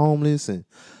 yeah, I'm homeless and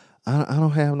I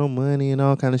don't have no money and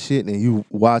all kind of shit. And you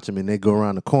watch them and they go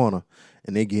around the corner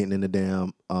and they getting in the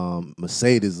damn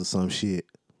Mercedes or some shit.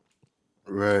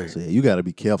 Right. So yeah, you got to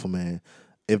be careful, man.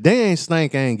 If they ain't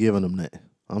stank, I ain't giving them nothing.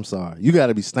 I'm sorry. You got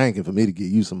to be stanking for me to get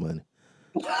you some money.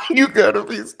 You gotta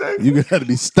be stinking. You got to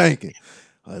be stanking.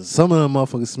 Some of them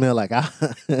motherfuckers smell like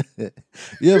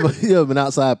you ever been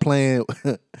outside playing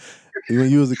when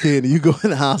you was a kid and you go in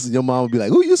the house and your mom would be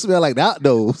like, "Ooh, you smell like the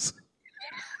outdoors."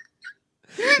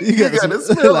 You gotta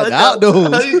smell like the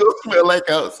outdoors. How you gonna smell like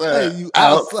outside? Hey, you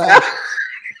outside.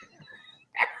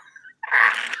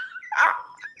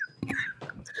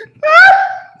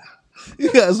 You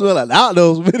gotta smell like the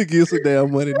outdoors for me to get some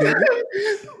damn money, nigga.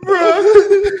 Bro.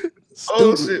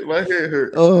 Oh shit, my head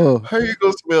hurt. Oh, how you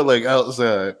gonna smell like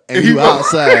outside? And you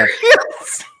outside.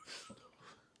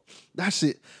 That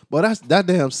shit, boy, that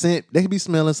damn scent, they be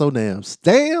smelling so damn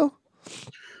stale.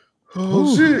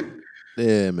 Oh shit.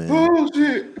 Yeah, man. Oh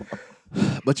shit.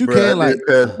 But you bro, can't I like did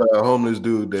pass by a homeless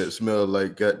dude that smelled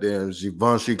like goddamn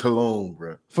Givenchy cologne,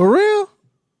 bro. For real?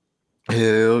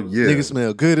 Hell yeah. Nigga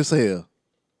smell good as hell.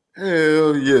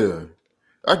 Hell yeah.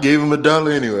 I gave him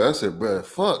 $1 anyway. I said, bro,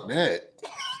 fuck that.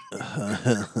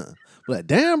 Like,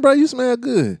 damn, bro, you smell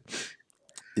good.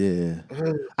 Yeah.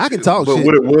 I can talk but shit.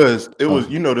 what it was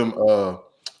you know them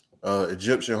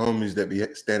Egyptian homies that be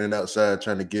standing outside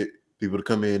trying to get people to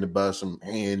come in to buy some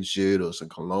hand shit or some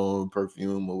cologne,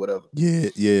 perfume or whatever. Yeah.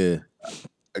 They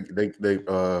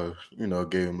you know,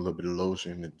 gave him a little bit of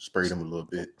lotion and sprayed him a little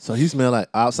bit. So he smell like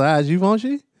outside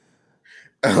Givenchy?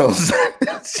 He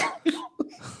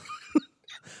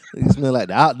smell like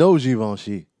the outdoor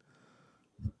Givenchy.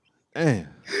 Damn.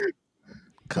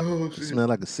 Smell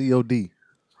like a COD.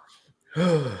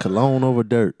 Cologne over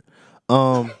dirt.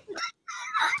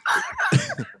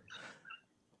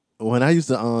 When I used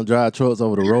to drive trucks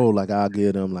over the road, like I'll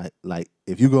give them like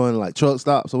if you go in like truck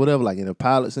stops or whatever, like in the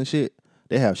pilots and shit,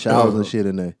 they have showers and shit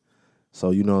in there.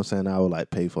 So you know what I'm saying? I would like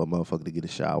pay for a motherfucker to get a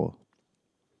shower.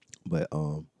 But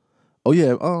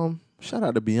shout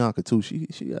out to Bianca too. She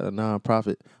got a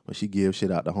nonprofit where she gives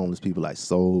shit out to homeless people like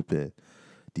soap and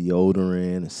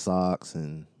deodorant and socks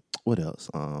and what else?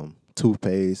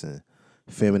 Toothpaste and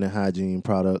feminine hygiene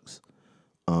products.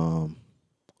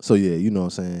 So yeah, you know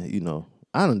what I'm saying? You know,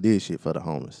 I done did shit for the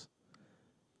homeless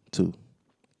too.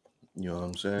 You know what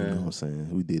I'm saying? You know what I'm saying?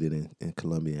 We did it in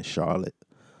Columbia and Charlotte.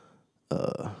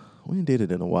 We ain't did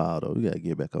it in a while though. We gotta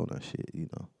get back on that shit, you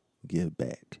know. Give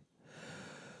back.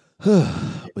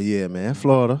 But yeah, man,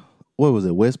 Florida. What was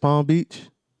it? West Palm Beach?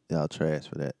 Y'all trash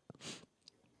for that.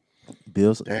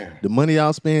 Bills. Damn. The money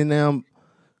y'all spend now.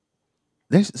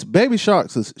 Baby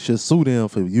Sharks should sue them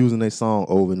for using their song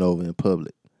over and over in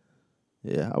public.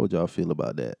 Yeah, how would y'all feel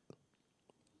about that?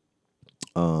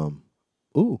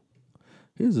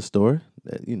 Here's a story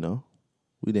that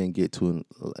we didn't get to.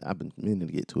 I've been meaning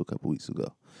to get to a couple weeks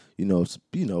ago. We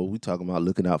talking about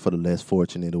looking out for the less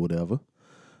fortunate or whatever.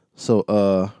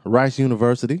 So, Rice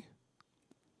University,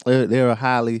 they're a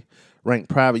highly ranked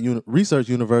private research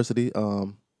university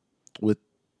with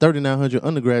 3,900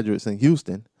 undergraduates in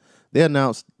Houston. They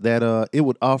announced that it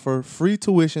would offer free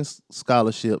tuition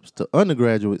scholarships to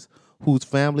undergraduates whose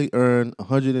family earn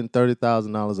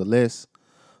 $130,000 or less.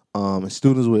 And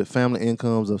students with family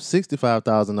incomes of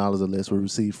 $65,000 or less will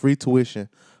receive free tuition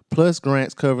plus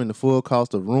grants covering the full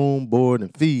cost of room, board,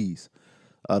 and fees.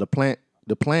 The plan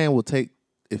will take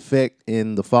effect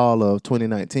in the fall of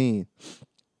 2019.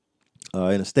 In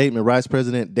a statement, Rice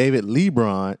President David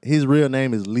Lebron, his real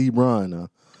name is Lebron.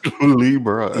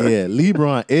 Lebron. Yeah,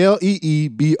 Lebron,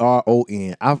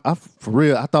 Leebron. For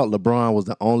real, I thought LeBron was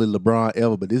the only LeBron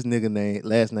ever, but this nigga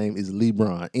last name is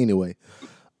Lebron. Anyway,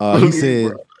 he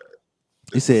said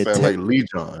sound like Lee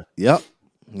John. Yep,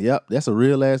 that's a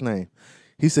real last name.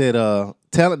 He said,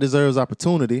 talent deserves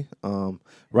opportunity.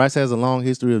 Rice has a long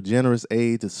history of generous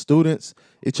aid to students.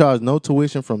 It charged no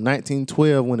tuition from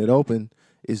 1912 when it opened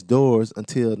its doors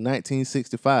until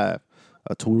 1965.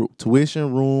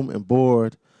 Tuition, room, and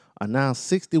board are now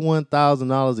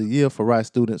 $61,000 a year for Rice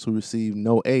students who receive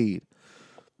no aid.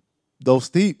 Though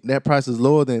steep, that price is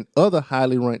lower than other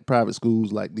highly ranked private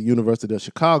schools like the University of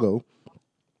Chicago,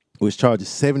 which charges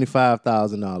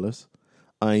 $75,000,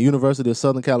 and University of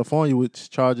Southern California,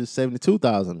 which charges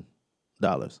 $72,000.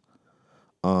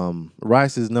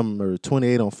 Rice is number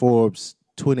 28 on Forbes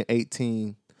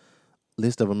 2018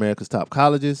 list of America's top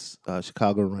colleges.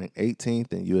 Chicago ranked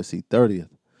 18th and USC 30th.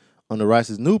 Under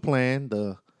Rice's new plan,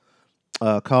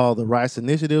 called the Rice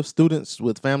Initiative, students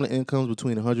with family incomes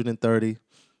between $130,000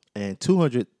 and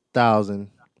 $200,000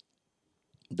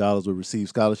 Dollars will receive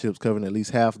scholarships covering at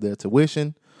least half of their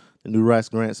tuition. The new Rice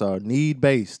grants are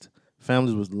need-based.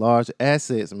 Families with large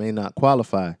assets may not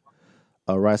qualify.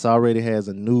 Rice already has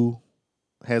a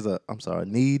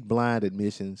need-blind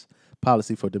admissions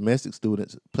policy for domestic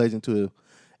students, pledging to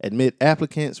admit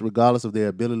applicants regardless of their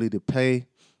ability to pay,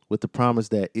 with the promise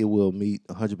that it will meet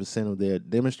 100% of their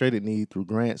demonstrated need through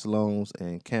grants, loans,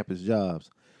 and campus jobs.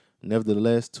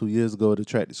 Nevertheless, 2 years ago, it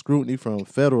attracted scrutiny from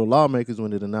federal lawmakers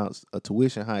when it announced a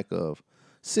tuition hike of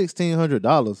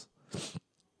 $1,600.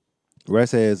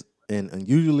 Rice has an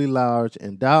unusually large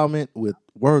endowment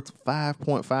worth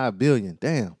 $5.5 billion.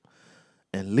 Damn.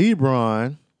 And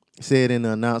LeBron said in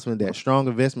the announcement that strong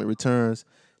investment returns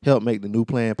help make the new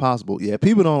plan possible. Yeah,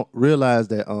 people don't realize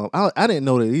that. I didn't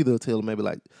know that either until maybe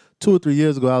like 2 or 3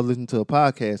 years ago. I was listening to a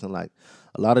podcast, and like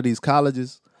a lot of these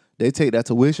colleges, they take that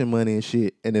tuition money and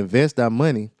shit and invest that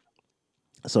money.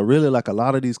 So really, like a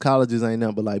lot of these colleges ain't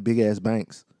nothing but like big ass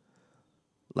banks.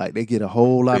 Like they get a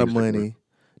whole lot of money.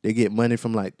 They get money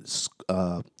from like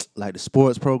the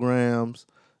sports programs.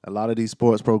 A lot of these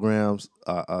sports programs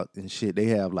and shit, they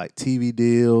have like TV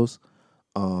deals.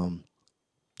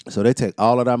 So they take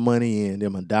all of that money in,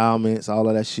 them endowments, all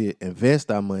of that shit, invest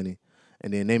that money,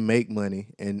 and then they make money,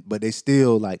 but they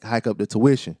still like hike up the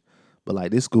tuition. But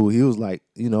like this school, he was like,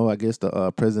 I guess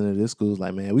the president of this school was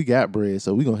like, man, we got bread,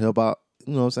 so we gonna help out,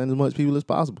 as much people as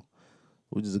possible,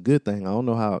 which is a good thing. I don't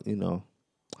know how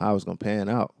it's gonna pan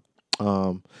out.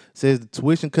 Says the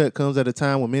tuition cut comes at a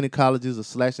time when many colleges are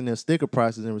slashing their sticker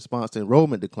prices in response to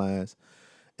enrollment declines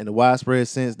and the widespread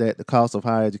sense that the cost of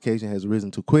higher education has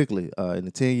risen too quickly. In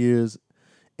the 10 years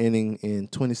ending in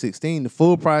 2016, the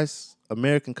full price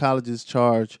American colleges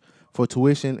charge for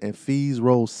tuition and fees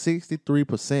rose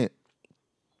 63%.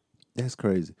 That's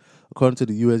crazy. According to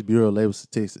the U.S. Bureau of Labor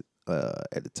Statistics,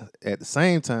 at the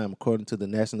same time, according to the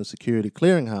National Student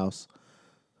Clearinghouse,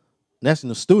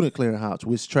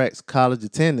 which tracks college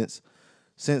attendance,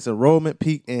 since enrollment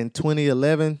peaked in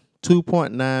 2011,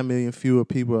 2.9 million fewer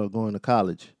people are going to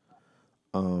college.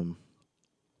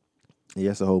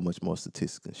 That's a whole bunch more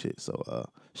statistics and shit. So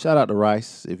shout out to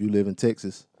Rice. If you live in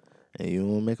Texas and you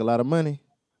don't make a lot of money,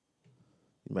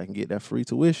 you might can get that free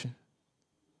tuition.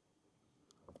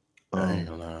 I ain't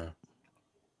gonna lie.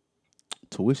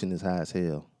 Tuition is high as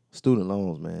hell. Student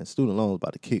loans, man. Student loans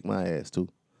about to kick my ass too.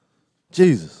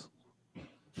 Jesus.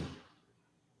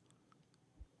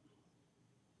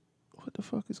 What the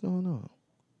fuck is going on?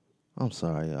 I'm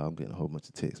sorry, y'all. I'm getting a whole bunch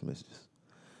of text messages.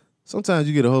 Sometimes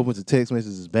you get a whole bunch of text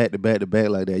messages back to back to back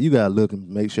like that. You gotta look and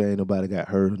make sure ain't nobody got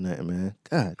hurt or nothing, man.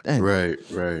 God damn. Right.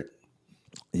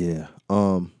 Yeah.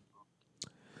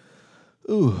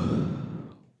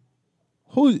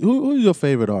 Who's your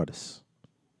favorite artist?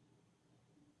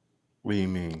 What do you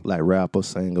mean? Like rapper,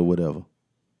 singer, whatever.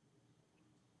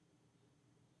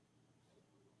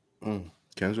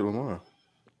 Kendrick Lamar.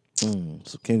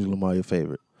 So Kendrick Lamar, your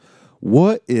favorite.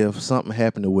 What if something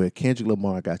happened to where Kendrick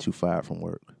Lamar got you fired from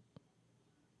work?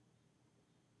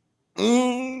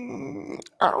 I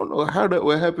don't know how that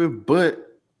would happen,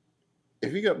 but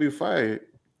if he got me fired,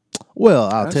 well,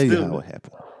 I'll tell you how it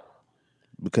happened.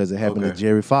 Because it happened to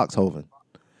Jerry Foxhoven.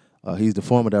 He's the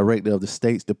former director of the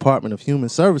state's Department of Human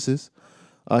Services.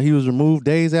 He was removed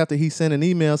days after he sent an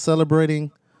email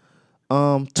celebrating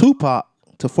Tupac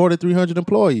to 4,300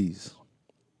 employees.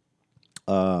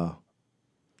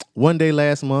 One day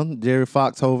last month, Jerry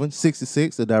Foxhoven,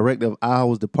 66, the director of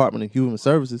Iowa's Department of Human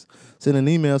Services, sent an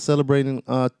email celebrating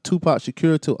Tupac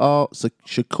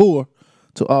Shakur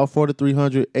to all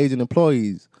 4,300 agent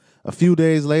employees. A few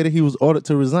days later, he was ordered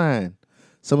to resign.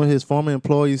 Some of his former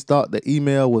employees thought the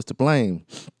email was to blame.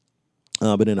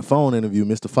 But in a phone interview,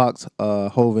 Mr.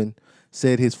 Foxhoven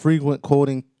said his frequent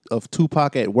quoting of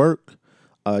Tupac at work,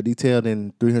 detailed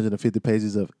in 350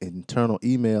 pages of internal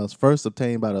emails first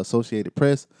obtained by the Associated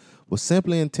Press, was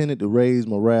simply intended to raise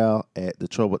morale at the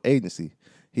troubled agency.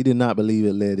 He did not believe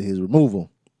it led to his removal.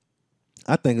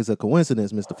 I think it's a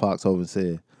coincidence, Mr. Foxhoven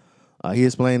said. He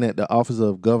explained that the office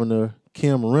of Governor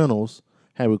Kim Reynolds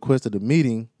had requested a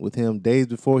meeting with him days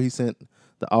before he sent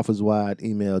the office-wide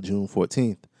email June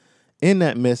 14th. In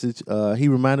that message, he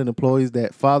reminded employees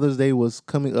that Father's Day was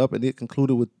coming up and it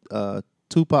concluded with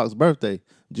Tupac's birthday,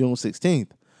 June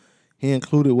 16th. He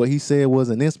included what he said was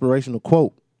an inspirational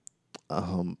quote.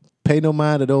 Pay no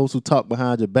mind to those who talk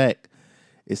behind your back.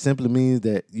 It simply means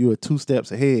that you are 2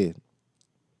 steps ahead.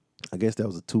 I guess that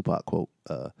was a Tupac quote.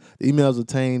 The emails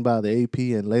obtained by the AP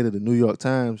and later the New York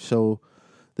Times show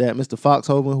that Mr.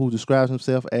 Foxhoven, who describes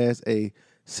himself as a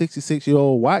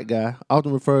 66-year-old white guy,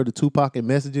 often referred to Tupac in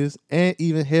messages and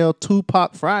even held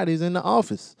Tupac Fridays in the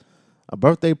office. A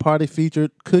birthday party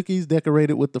featured cookies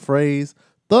decorated with the phrase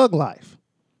thug life.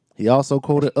 He also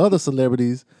quoted other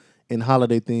celebrities in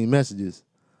holiday-themed messages.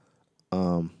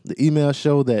 The email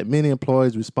showed that many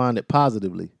employees responded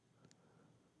positively.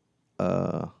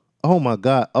 Oh my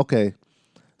God. Okay.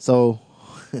 So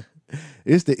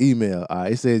it's the email. All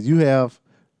right. It says, you have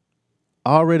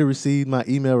already received my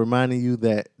email reminding you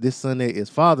that this Sunday is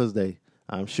Father's Day.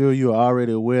 I'm sure you are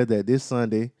already aware that this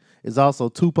Sunday is also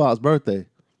Tupac's birthday.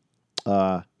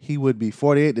 He would be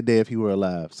 48 today if he were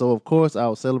alive. So, of course, I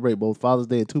will celebrate both Father's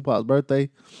Day and Tupac's birthday.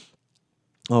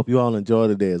 I hope you all enjoy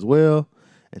the day as well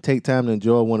and take time to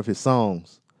enjoy one of his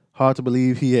songs. Hard to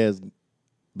believe he has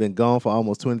been gone for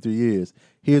almost 23 years.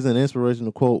 Here's an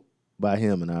inspirational quote by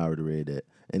him, and I already read that.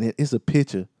 And it's a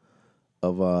picture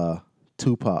of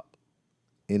Tupac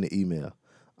in the email.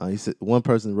 He said, one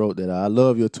person wrote that, I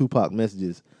love your Tupac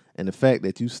messages, and the fact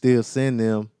that you still send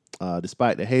them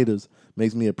despite the haters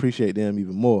makes me appreciate them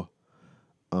even more.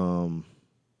 It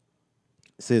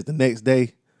says the next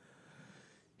day,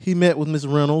 he met with Ms.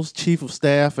 Reynolds, chief of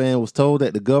staff, and was told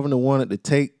that the governor wanted to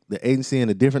take the agency in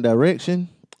a different direction,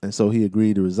 and so he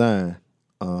agreed to resign.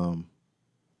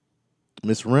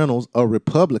 Ms. Reynolds, a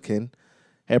Republican,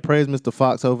 had praised Mr.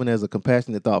 Foxhoven as a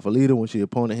compassionate, thoughtful leader when she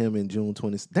appointed him in June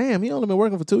 20. Damn, he only been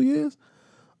working for 2 years.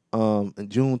 In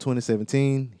June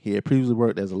 2017, he had previously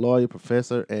worked as a lawyer,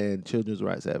 professor, and children's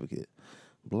rights advocate.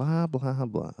 Blah, blah,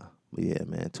 blah. But yeah,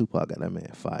 man, Tupac got that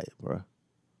man fired, bro.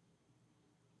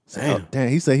 Damn,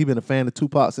 he said he been a fan of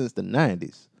Tupac since the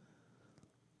 90s.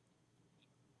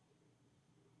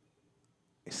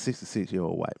 A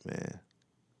 66-year-old white man.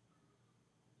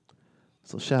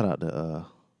 So shout out to,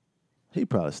 he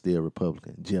probably still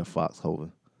Republican, Jerry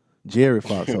Foxhoven,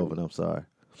 I'm sorry.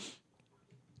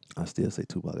 I still say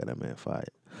Tupac got that man fired.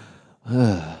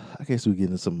 I guess we get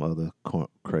into some other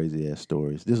crazy-ass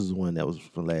stories. This is one that was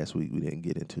from last week we didn't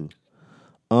get into.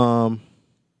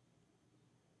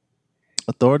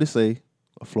 Authorities say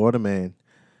a Florida man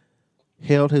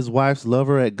held his wife's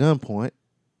lover at gunpoint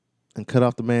and cut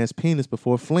off the man's penis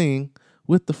before fleeing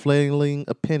with the flailing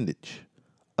appendage.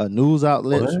 A news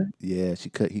outlet,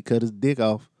 he cut his dick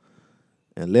off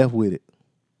and left with it.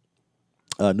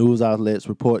 News outlets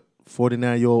report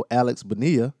 49-year-old Alex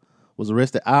Bonilla was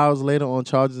arrested hours later on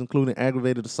charges including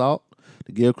aggravated assault.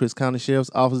 The Gilchrist County Sheriff's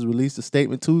Office released a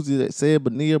statement Tuesday that said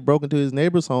Bonilla broke into his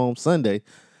neighbor's home Sunday,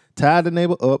 tied the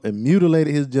neighbor up, and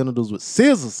mutilated his genitals with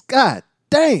scissors. God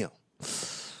damn.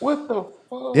 What the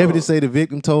fuck? Deputies say the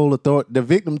victim told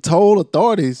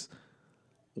authorities,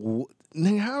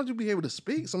 nigga, how would you be able to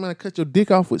speak? Somebody cut your dick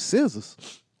off with scissors.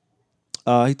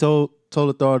 He told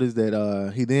authorities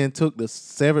that he then took the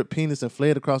severed penis and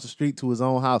fled across the street to his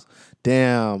own house.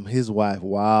 Damn, his wife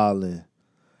wildin'.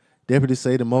 Deputies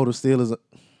say the motive still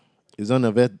is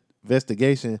under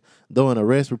investigation, though an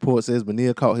arrest report says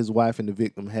Bonilla caught his wife and the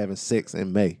victim having sex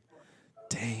in May.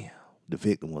 Damn, the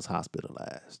victim was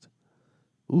hospitalized.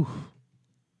 Oof.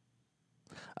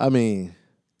 I mean,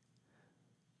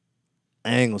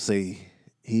 I ain't gonna say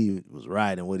he was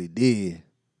right in what he did,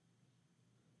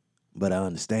 but I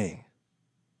understand.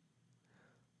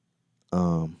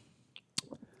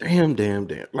 Damn.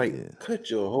 Like, cut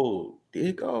your whole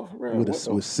dick off, bro.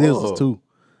 With scissors, too.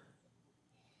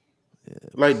 Yeah.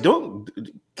 Like,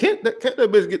 can't that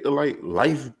bitch get the, like,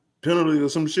 life penalty or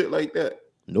some shit like that?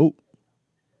 Nope.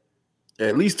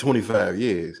 At least 25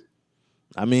 years.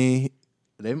 I mean,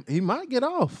 he might get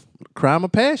off. Crime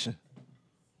of passion.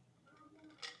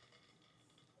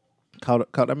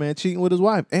 Caught that man cheating with his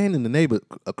wife and in the neighbor,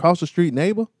 across the street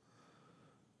neighbor.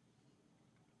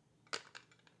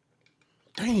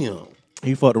 Damn.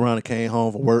 He fucked around and came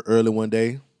home from work early one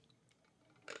day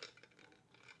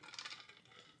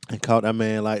and caught that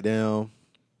man like down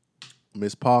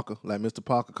Miss Parker, like Mr.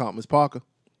 Parker caught Miss Parker.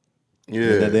 Yeah.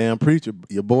 And that damn preacher,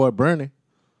 your boy Bernie.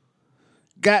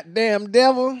 Goddamn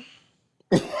devil.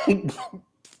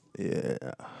 Yeah.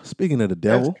 Speaking of the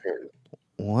devil,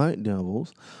 white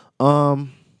devils.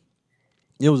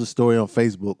 It was a story on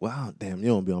Facebook. Wow, damn, you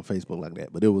don't be on Facebook like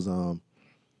that. But it was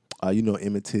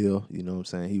Emmett Till, you know what I'm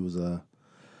saying? He was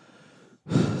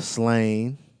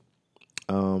slain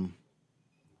down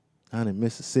in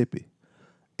Mississippi.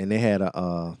 And they had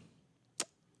a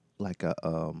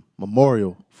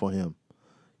memorial for him.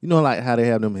 You know, like how they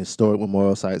have them historic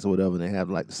memorial sites or whatever, and they have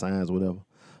like the signs or whatever.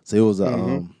 So it was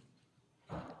a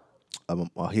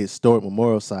historic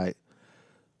memorial site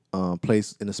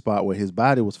placed in the spot where his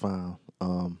body was found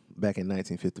back in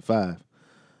 1955.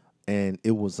 And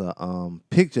it was a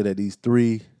picture that these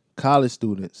 3 college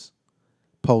students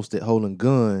posted holding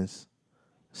guns,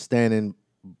 standing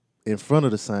in front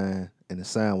of the sign, and the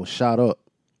sign was shot up.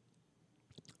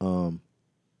 And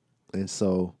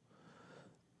so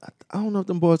I don't know if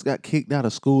them boys got kicked out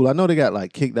of school. I know they got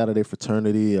like kicked out of their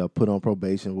fraternity or put on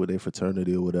probation with their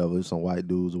fraternity or whatever. Some white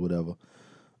dudes or whatever.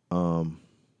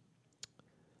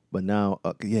 But now,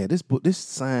 yeah, this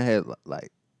sign had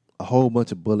like a whole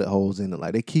bunch of bullet holes in it.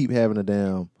 Like they keep having to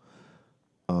damn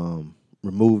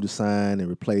remove the sign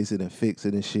and replace it and fix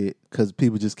it and shit because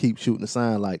people just keep shooting the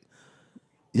sign. Like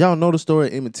y'all know the story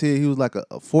of Emmett Till. He was like a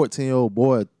 14-year-old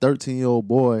boy, a 13-year-old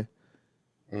boy.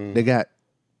 They got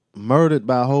murdered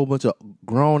by a whole bunch of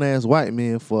grown ass white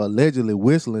men for allegedly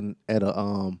whistling at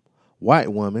a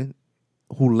white woman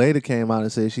who later came out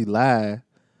and said she lied.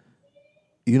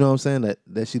 You know what I'm saying?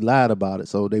 That she lied about it.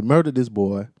 So they murdered this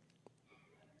boy,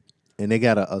 and they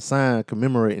got a sign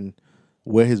commemorating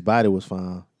where his body was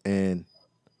found. And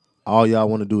all y'all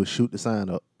want to do is shoot the sign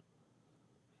up.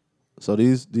 So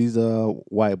these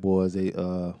white boys, they you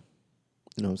know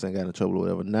what I'm saying, got in trouble or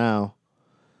whatever. Now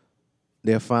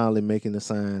they're finally making the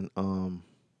sign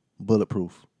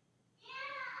bulletproof.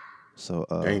 So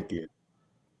Thank you.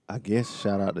 I guess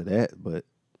shout out to that, but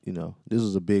you know, this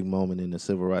was a big moment in the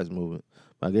civil rights movement.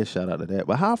 I guess shout out to that.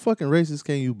 But how fucking racist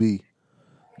can you be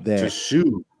that To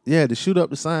shoot. yeah, to shoot up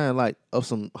the sign like of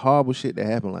some horrible shit that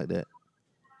happened like that?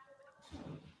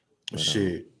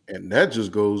 Shit. And that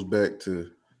just goes back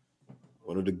to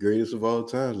one of the greatest of all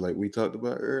times, like we talked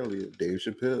about earlier, Dave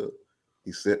Chappelle.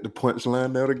 He set the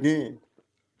punchline out again.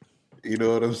 You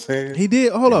know what I'm saying? He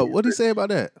did. Hold up. What'd he say about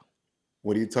that?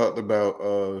 When he talked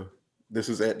about this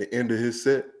was at the end of his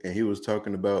set, and he was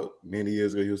talking about many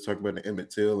years ago, he was talking about the Emmett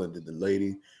Till and the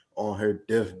lady on her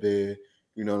deathbed,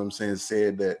 you know what I'm saying,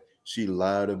 said that she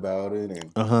lied about it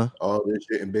and all this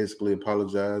shit and basically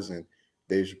apologized. And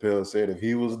Dave Chappelle said if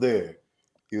he was there,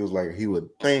 he was like, he would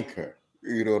thank her,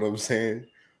 you know what I'm saying,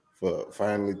 for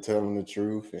finally telling the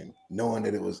truth and knowing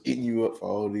that it was eating you up for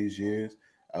all these years.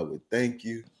 I would thank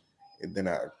you. And then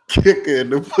I kick her in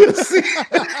the pussy.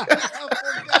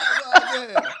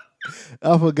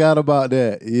 I forgot about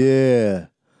that. Yeah.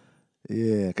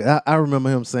 Yeah. 'Cause I remember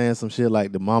him saying some shit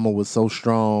like the mama was so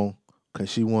strong because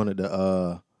she wanted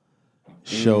to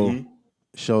show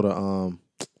the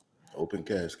open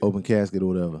casket or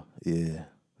whatever. Yeah.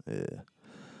 Yeah.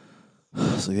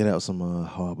 So yeah, that was some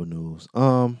horrible news.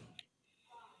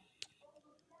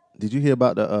 Did you hear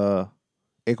about the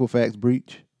Equifax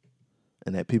breach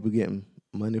and that people getting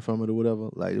money from it or whatever?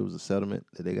 Like it was a settlement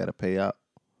that they got to pay out.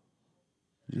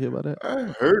 Did you hear about that?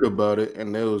 I heard about it,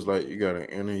 and it was like you gotta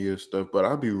enter your stuff, but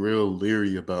I'd be real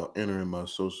leery about entering my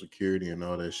social security and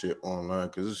all that shit online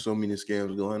because there's so many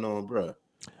scams going on, bro.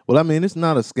 Well, I mean, it's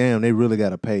not a scam. They really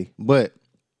got to pay, but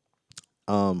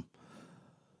the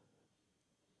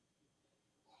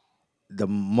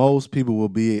most people will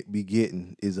be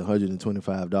getting is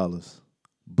 $125.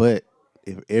 But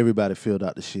if everybody filled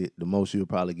out the shit, the most you'll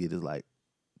probably get is like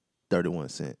 31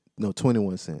 cents. No,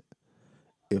 21 cents.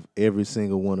 If every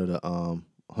single one of the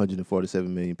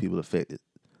 147 million people affected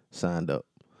signed up.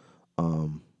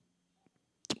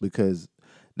 Because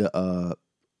the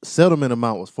settlement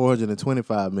amount was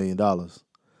 $425 million.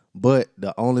 But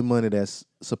the only money that's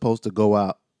supposed to go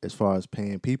out as far as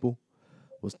paying people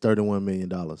was $31 million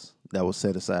that was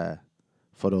set aside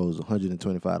for those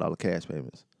 $125 cash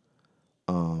payments.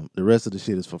 The rest of the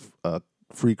shit is for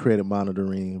free credit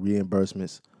monitoring,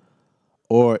 reimbursements,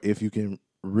 or if you can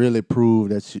really prove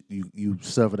that you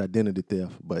suffered identity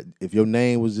theft. But if your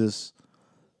name was just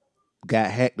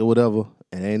got hacked or whatever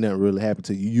and ain't nothing really happened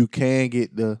to you, you can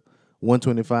get the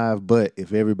 $125. But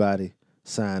if everybody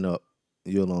sign up,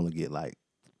 you'll only get like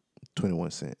 21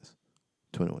 cents.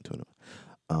 21.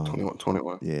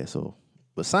 21. Yeah, so,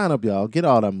 but sign up, y'all. Get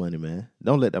all that money, man.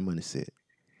 Don't let that money sit.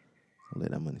 Don't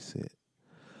let that money sit.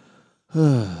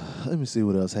 Let me see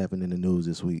what else happened in the news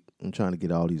this week. I'm trying to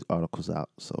get all these articles out.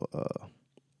 So,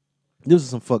 this is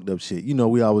some fucked up shit. You know,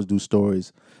 we always do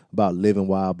stories about living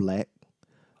while black.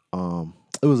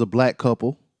 It was a black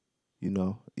couple. You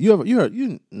know, you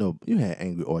had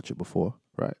Angry Orchard before,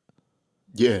 right?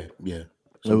 Yeah.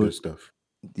 Some good stuff.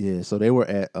 Yeah, so they were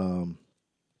at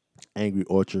Angry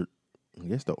Orchard, I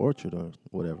guess the Orchard or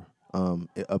whatever,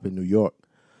 up in New York.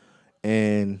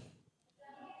 And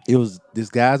it was this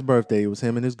guy's birthday. It was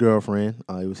him and his girlfriend.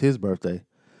 It was his birthday.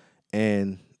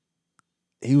 And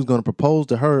he was going to propose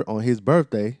to her on his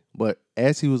birthday. But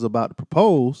as he was about to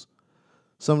propose,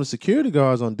 some of the security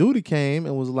guards on duty came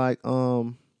and was like,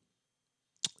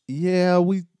 yeah,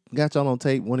 we got y'all on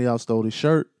tape. One of y'all stole his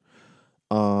shirt.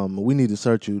 We need to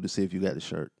search you to see if you got the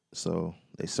shirt. So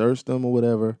they searched him or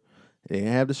whatever. They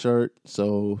didn't have the shirt.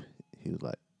 So he was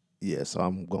like, yeah, so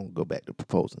I'm going to go back to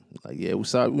proposing. Like, yeah, we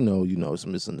sorry, it's a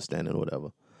misunderstanding or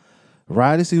whatever.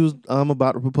 Right as he was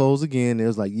about to propose again, it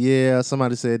was like, yeah,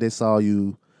 somebody said they saw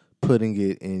you putting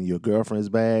it in your girlfriend's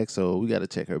bag, so we got to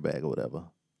check her bag or whatever,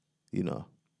 you know.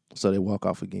 So they walk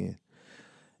off again,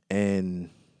 and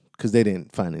because they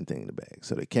didn't find anything in the bag,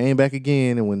 so they came back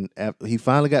again, and when he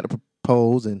finally got to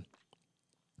propose, and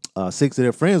 6 of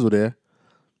their friends were there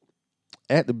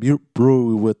at the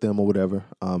brewery with them or whatever.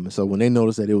 So when they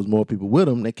noticed that there was more people with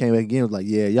them, they came back again and was like,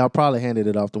 yeah, y'all probably handed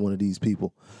it off to one of these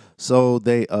people. So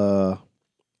they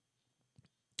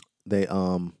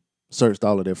searched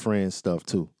all of their friends' stuff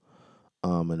too.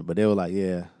 But they were like,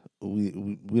 yeah,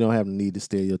 we don't have the need to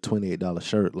steal your $28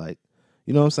 shirt. Like,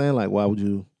 you know what I'm saying? Like, why would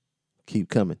you keep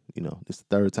coming? You know, it's the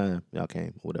third time y'all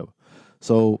came, whatever.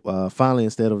 So finally,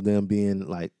 instead of them being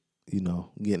like, you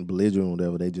know, getting belligerent or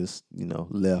whatever, they just, you know,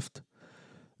 left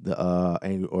the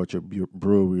Angry Orchard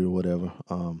Brewery or whatever.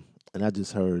 And I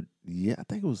just heard, I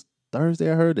think it was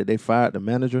Thursday I heard that they fired the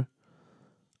manager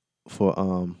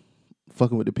for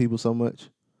fucking with the people so much.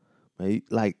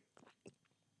 Like,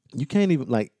 you can't even,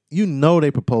 like, you know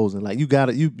they proposing. Like, you've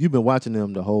been watching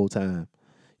them the whole time.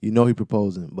 You know he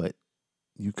proposing, but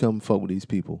you come fuck with these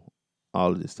people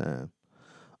all of this time.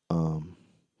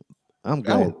 I'm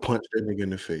glad. I would punch that nigga in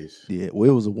the face. Yeah,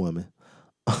 well, it was a woman.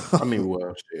 I mean,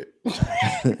 well, shit.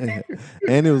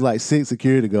 And it was like 6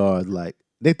 security guards. Like,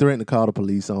 they threatened to call the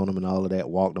police on them and all of that,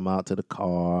 walked them out to the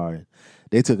car. And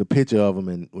they took a picture of them,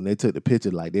 and when they took the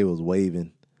picture, like, they was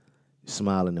waving,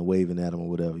 smiling and waving at them or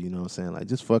whatever, you know what I'm saying? Like,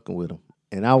 just fucking with them.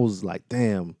 And I was like,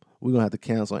 damn, we're going to have to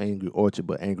cancel Angry Orchard,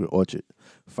 but Angry Orchard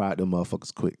fired them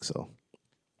motherfuckers quick. So,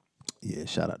 yeah,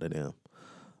 shout out to them.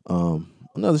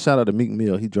 Another shout out to Meek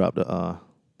Mill. He dropped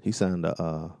he signed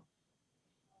a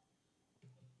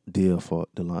deal for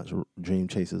to launch Dream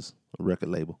Chasers record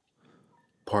label.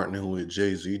 Partnering with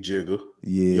Jay-Z, Jigga.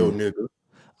 Yeah. Yo, nigga.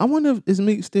 I wonder if is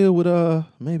Meek still with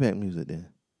Maybach Music then?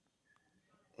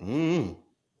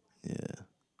 Yeah.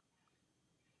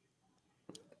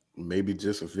 Maybe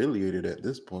just affiliated at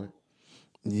this point.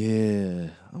 Yeah.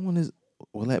 I wonder,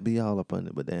 will that be all up on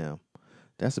it? But damn,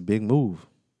 that's a big move.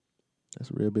 That's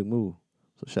a real big move.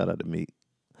 So shout out to Meek.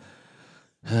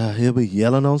 He'll be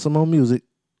yelling on some more music.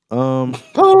 Hold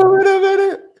on, wait a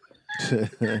minute.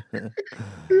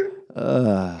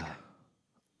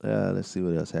 Let's see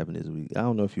what else happened this week. I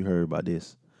don't know if you heard about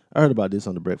this. I heard about this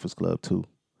on the Breakfast Club too.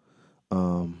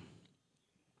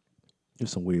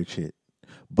 There's some weird shit.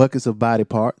 Buckets of body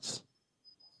parts,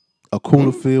 a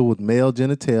cooler filled with male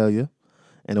genitalia,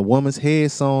 and a woman's head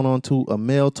sewn onto a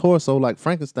male torso like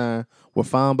Frankenstein were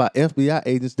found by FBI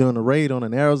agents during a raid on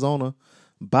an Arizona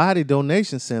body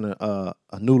donation center, a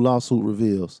new lawsuit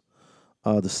reveals.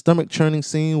 The stomach-churning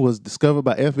scene was discovered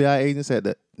by FBI agents at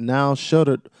the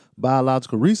now-shuttered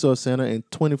Biological Resource Center in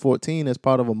 2014 as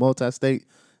part of a multi-state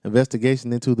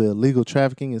investigation into the illegal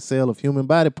trafficking and sale of human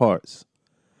body parts.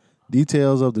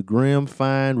 Details of the grim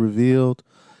find revealed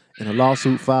in a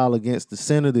lawsuit filed against the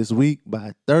center this week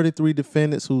by 33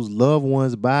 defendants whose loved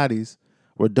ones' bodies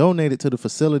were donated to the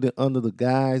facility under the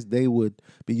guise they would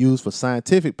be used for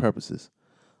scientific purposes.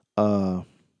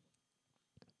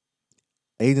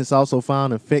 Agents also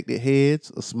found infected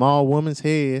heads, a small woman's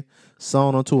head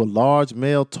sewn onto a large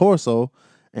male torso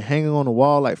and hanging on the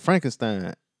wall like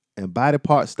Frankenstein, and body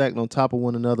parts stacked on top of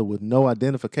one another with no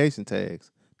identification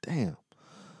tags. Damn.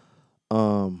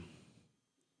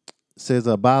 Says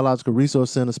a Biological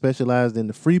Resource Center specialized in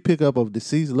the free pickup of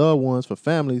deceased loved ones for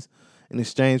families in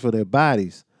exchange for their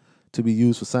bodies to be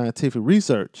used for scientific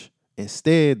research.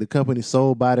 Instead, the company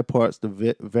sold body parts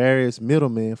to various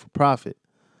middlemen for profit.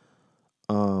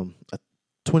 A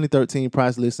 2013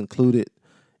 price list included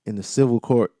in the civil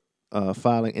court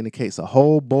filing indicates a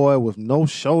whole boy with no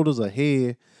shoulders or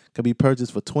head could be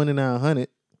purchased for $2,900,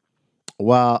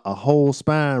 while a whole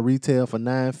spine retail for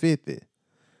 $950.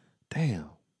 Damn,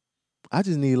 I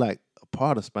just need like a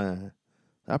part of spine.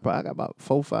 I got about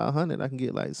 $400-500. I can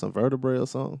get like some vertebrae or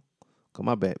something. Cause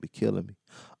my back be killing me.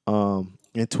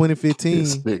 In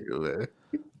 2015,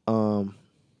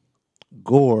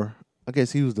 Gore, I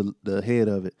guess he was the head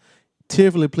of it,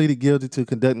 tearfully pleaded guilty to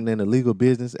conducting an illegal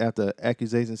business after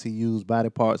accusations he used body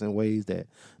parts in ways that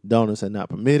donors had not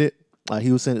permitted.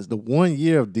 He was sentenced to 1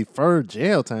 year of deferred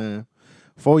jail time,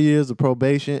 4 years of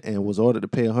probation, and was ordered to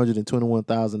pay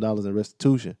 $121,000 in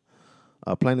restitution.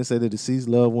 Plaintiffs say the deceased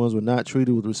loved ones were not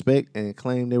treated with respect and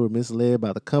claimed they were misled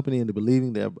by the company into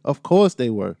believing that, of course they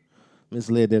were,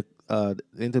 misled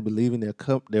into believing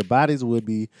their bodies would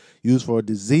be used for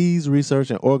disease research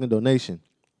and organ donation.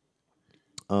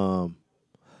 In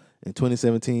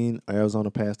 2017,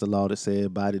 Arizona passed a law that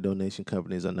said body donation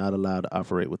companies are not allowed to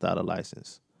operate without a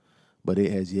license, but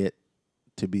it has yet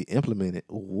to be implemented.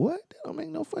 What? That don't make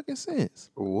no fucking sense.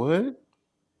 What?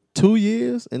 2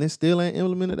 years and it still ain't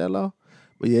implemented that law?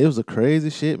 But yeah, it was a crazy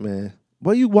shit, man.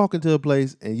 Boy, you walk into a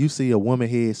place and you see a woman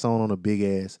head sewn on a big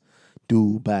ass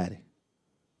dude body.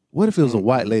 What if it was a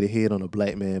white lady head on a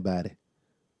black man body?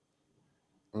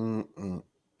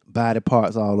 Body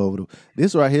parts all over the.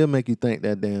 This right here make you think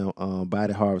that damn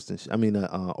body harvesting.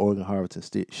 Organ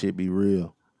harvesting shit be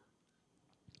real.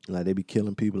 Like they be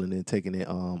killing people and then taking their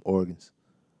organs.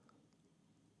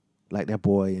 Like that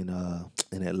boy in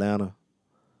Atlanta.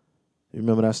 You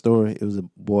remember that story? It was a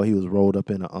boy. He was rolled up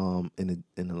in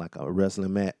like a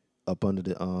wrestling mat up under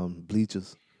the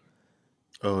bleachers.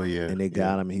 Oh yeah. And they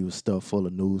got him. And he was stuffed full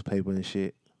of newspaper and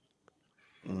shit.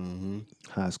 Mm-hmm.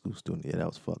 High school student. Yeah, that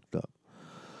was fucked up.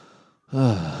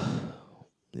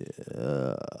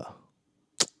 Yeah.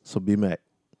 So B-Mac,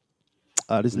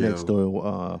 this next story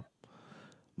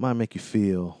might make you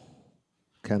feel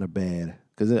kind of bad.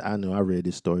 Because I know I read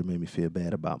this story, made me feel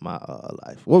bad about my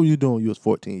life. What were you doing when you was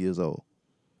 14 years old?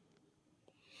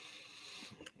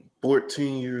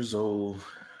 14 years old,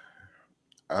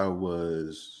 I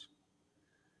was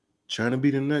trying to be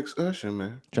the next Usher,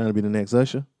 man. Trying to be the next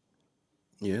Usher?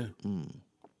 Yeah.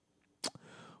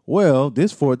 Well,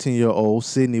 this 14-year-old,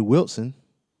 Sydney Wilson,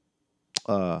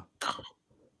 Damn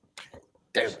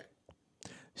it.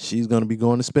 she's going to be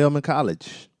going to Spelman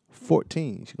College.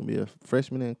 14. She's going to be a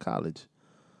freshman in college.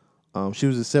 She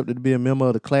was accepted to be a member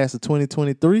of the class of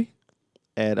 2023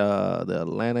 at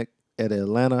the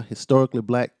Atlanta Historically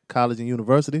Black College and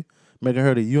University, making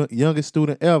her the youngest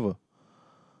student ever.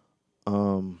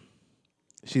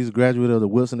 She's a graduate of the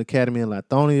Wilson Academy in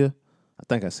Lithonia. I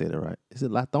think I said it right. Is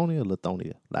it Lithonia or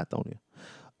Lithonia? Lithonia.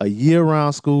 A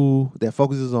year-round school that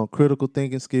focuses on critical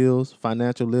thinking skills,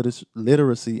 financial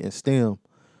literacy, and STEM.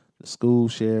 The school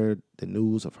shared the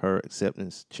news of her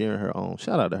acceptance, cheering her on.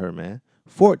 Shout out to her, man.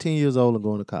 14 years old and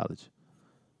going to college.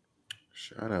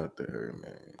 Shout out to her,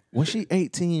 man. When she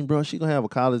 18, bro, she gonna have a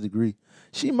college degree.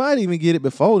 She might even get it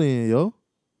before then, yo.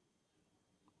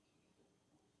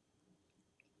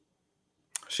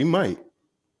 She might.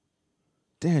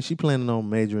 Damn, she planning on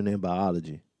majoring in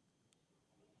biology.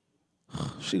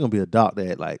 She gonna be a doctor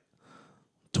at like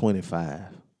 25.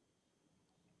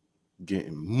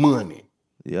 Getting money.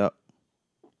 Yep.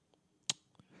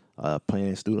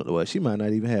 Paying student. Well, she might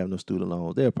not even have no student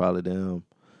loans. They'll probably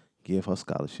give her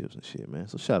scholarships and shit, man.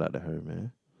 So shout out to her,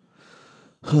 man.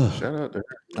 Shout out to her.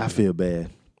 I feel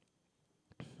bad.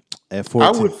 At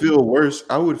 14, I would feel worse.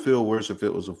 I would feel worse if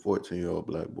it was a 14-year-old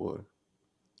black boy.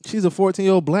 she's a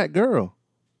 14-year-old black girl.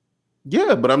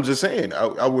 Yeah, but I'm just saying,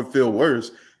 I would feel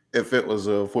worse if it was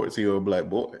a 14-year-old black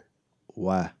boy.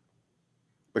 Why?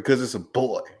 Because it's a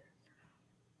boy.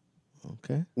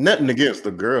 Okay. Nothing against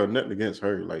the girl, nothing against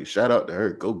her. Like, shout out to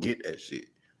her. Go get that shit.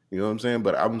 You know what I'm saying?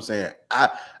 But I'm saying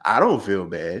I don't feel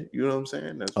bad. You know what I'm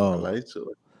saying? That's my life. So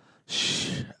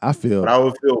I feel. But I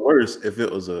would feel worse if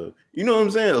it was a, you know what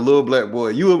I'm saying? A little black boy.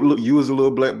 You was a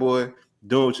little black boy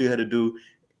doing what you had to do,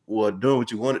 or doing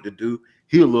what you wanted to do.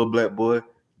 He a little black boy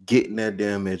getting that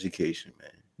damn education,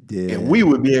 man. Yeah. And we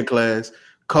would be in class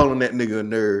calling that nigga a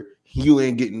nerd. You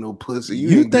ain't getting no pussy.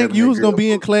 You think you was gonna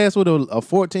be in class with a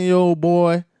 14-year-old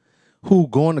boy who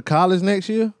going to college next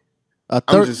year?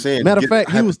 I'm just saying. Matter of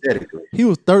fact, he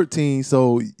was 13,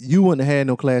 so you wouldn't have had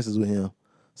no classes with him.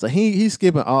 So he's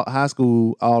skipping high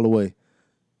school all the way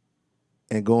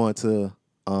and going to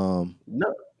No,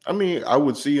 I mean I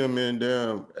would see him in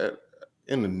the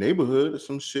neighborhood or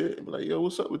some shit. Be like, yo,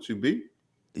 what's up with you, B?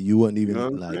 You wouldn't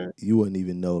even you wouldn't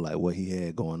even know like what he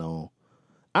had going on.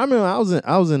 I remember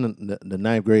I was in the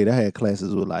ninth grade. I had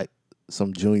classes with like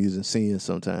some juniors and seniors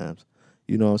sometimes.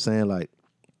 You know what I'm saying? Like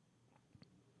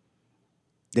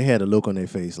they had a look on their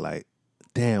face like,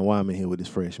 damn, why I'm in here with this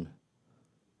freshman?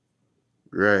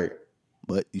 Right.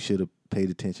 But you should have paid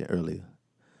attention earlier.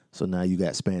 So now you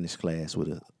got Spanish class with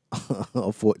a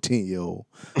 14-year-old.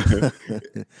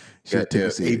 Got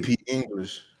AP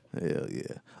English. Hell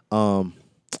yeah.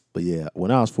 But yeah,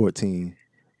 when I was 14,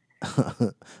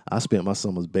 I spent my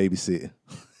summers babysitting.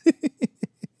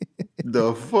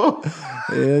 The fuck?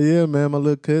 Hell yeah, man. My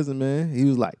little cousin, man. He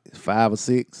was like 5 or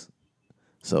 6.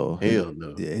 So hell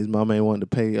no. Yeah, his mom ain't wanted to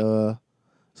pay.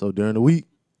 So during the week,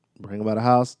 bring him by the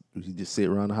house. We could just sit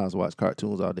around the house, watch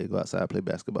cartoons all day, go outside, play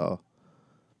basketball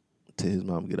till his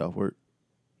mom get off work.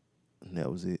 And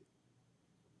that was it.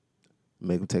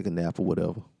 Make him take a nap or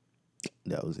whatever.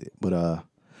 That was it. But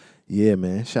yeah,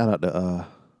 man. Shout out to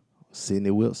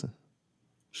Sydney Wilson.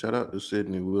 Shout out to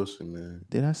Sydney Wilson, man.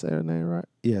 Did I say her name right?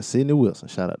 Yeah, Sydney Wilson.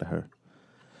 Shout out to her.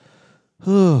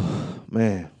 Oh,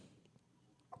 man.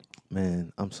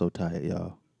 Man, I'm so tired,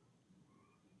 y'all.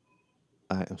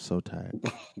 I am so tired.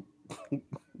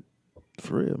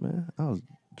 For real, man. I was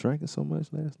drinking so much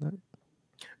last night.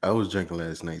 I was drinking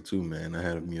last night too, man. I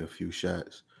had me a few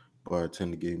shots.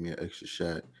 Bartender gave me an extra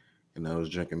shot, and I was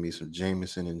drinking me some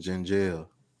Jameson and ginger ale.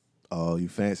 Oh, you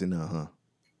fancy now, huh?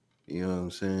 You know what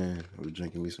I'm saying? I was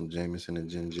drinking me some Jameson and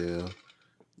ginger ale.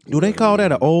 You Do know they what I call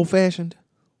that an mean? old fashioned?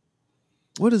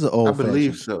 What is an I old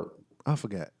believe fashioned? so. I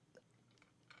forgot.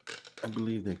 I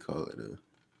believe they call it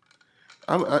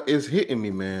a. It's hitting me,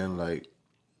 man. Like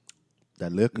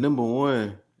That liquor? number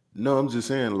one, no, I'm just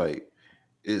saying, like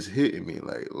it's hitting me.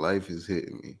 Like life is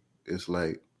hitting me. It's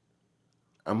like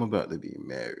I'm about to be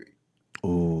married,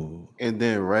 Oh, and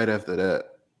then right after that,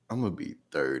 I'm gonna be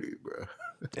 30, bro.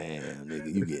 damn,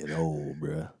 nigga, you getting old,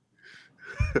 bruh.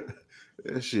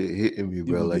 That shit hitting me, You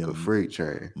bro, gonna be like a freight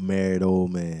train. married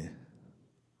old man.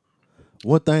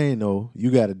 One thing though,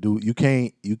 you gotta do. You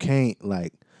can't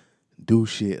like do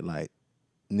shit like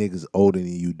niggas older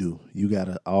than you do. You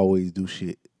gotta always do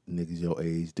shit niggas your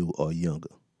age do or younger.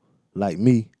 Like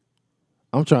me,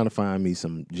 I'm trying to find me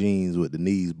some jeans with the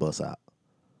knees bust out.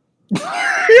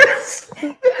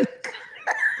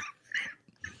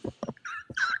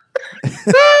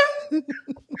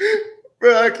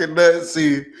 Bro, I cannot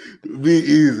see Be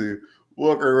Easy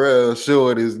walking around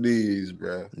showing his knees,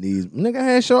 bro. Knees, nigga I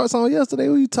had shorts on yesterday.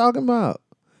 What you talking about?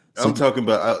 I'm talking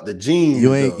about out the jeans.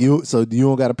 You ain't though. you. So you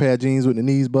don't got a pair of jeans with the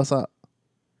knees bust out.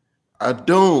 I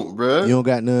don't, bro. You don't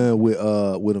got none with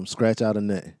them scratch out or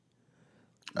nothing.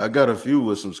 I got a few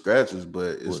with some scratches,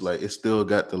 but it's like it still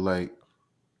got I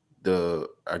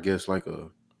guess like a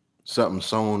something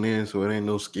sewn in, so it ain't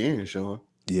no skin showing.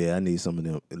 Yeah, I need some of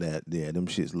them. Them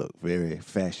shits look very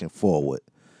fashion forward.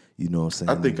 You know what I'm saying?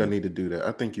 I think I need to do that.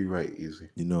 I think you're right, Easy.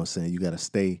 You know what I'm saying? You got to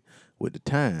stay with the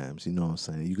times. You know what I'm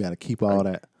saying? You got to keep all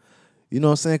that. You know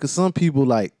what I'm saying? Because some people,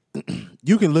 like,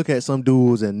 you can look at some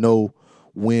dudes and know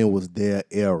when was their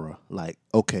era. Like,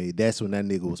 okay, that's when that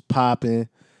nigga was popping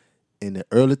in the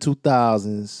early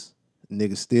 2000s.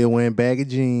 Niggas still wearing baggy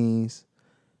jeans,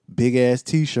 big ass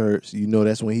t-shirts. You know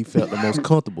that's when he felt the most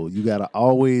comfortable. You got to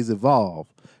always evolve.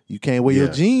 You can't wear your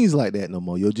jeans like that no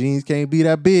more. Your jeans can't be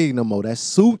that big no more. That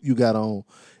suit you got on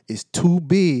is too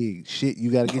big. Shit, you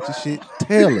got to get your shit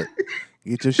tailored.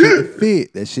 Get your shit to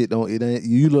fit. That shit don't. It ain't.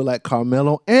 You look like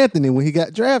Carmelo Anthony when he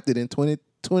got drafted in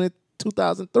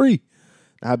 2003.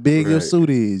 How big your suit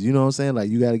is. You know what I'm saying? Like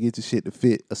you got to get your shit to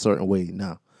fit a certain way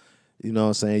now. You know what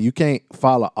I'm saying? You can't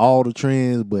follow all the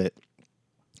trends, but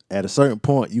at a certain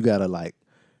point, you gotta like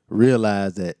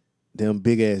realize that them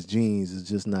big ass jeans is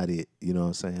just not it. You know what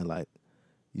I'm saying? Like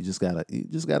you just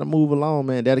gotta move along,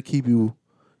 man. That'll keep you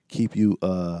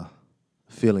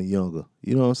feeling younger.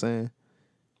 You know what I'm saying?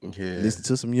 Yeah. Listen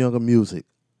to some younger music.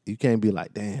 You can't be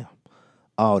like, damn,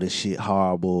 all this shit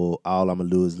horrible. All I'm gonna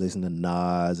do is listen to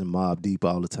Nas and Mobb Deep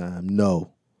all the time.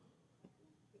 No.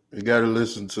 You gotta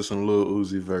listen to some Lil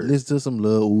Uzi Vert. Listen to some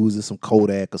Lil Uzi, some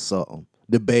Kodak or something.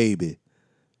 The Baby.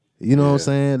 You know what I'm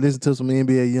saying? Listen to some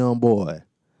NBA Youngboy.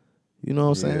 You know what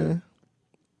I'm saying?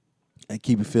 And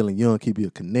keep you feeling young, keep you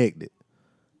connected.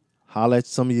 Holler at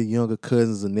some of your younger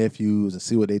cousins and nephews and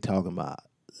see what they talking about.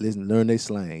 Listen, learn their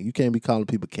slang. You can't be calling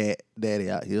people cat daddy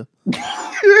out here.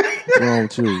 What's wrong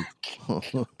with you?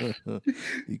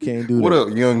 You can't do what that.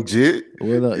 What up, young Jit?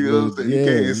 What up, you know what I'm saying? yeah. You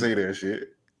can't even say that shit.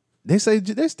 They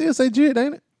still say Jit,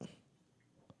 ain't it?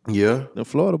 Yeah. The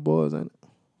Florida boys, ain't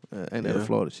it? Ain't that the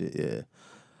Florida shit? Yeah.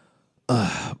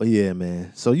 But yeah,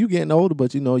 man. So you getting older,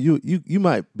 but you know, you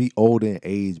might be older in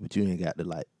age, but you ain't got to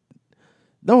like.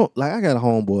 Don't like. I got a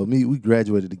homeboy. We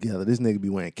graduated together. This nigga be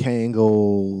wearing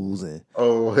Kangos and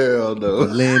hell no,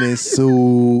 linen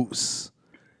suits,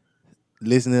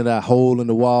 listening to that Hole in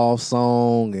the Wall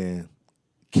song and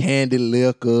Candy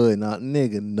Liquor and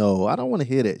nigga. No, I don't want to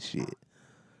hear that shit.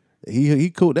 He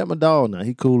cool. That my dog now.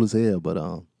 He cool as hell.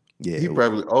 But yeah. He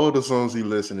probably all the songs he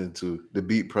listening to, the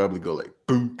beat probably go like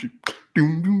boom,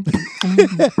 boom, boom,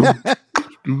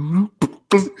 boom,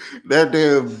 that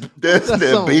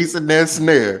bass and that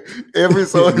snare. Every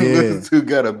song you listen to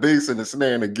got a bass and a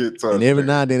snare and a guitar. And every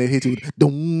now and then it hit you with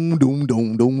doom, doom,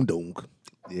 doom, doom, doom.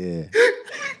 Yeah.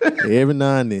 Every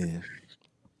now and then.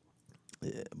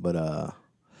 Yeah. But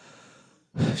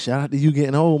shout out to you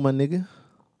getting old, my nigga.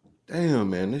 Damn,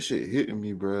 man, this shit hitting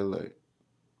me, bro. Like,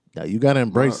 now you gotta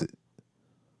embrace it.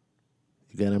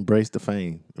 You gotta embrace the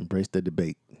fame, embrace the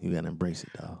debate. You gotta embrace it,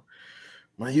 dog.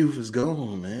 My youth is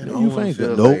gone, man. Your youth ain't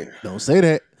good. Nope, don't say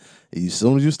that. As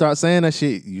soon as you start saying that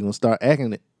shit, you gonna start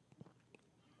acting it.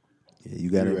 Yeah, you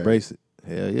gotta embrace it.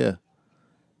 Hell yeah.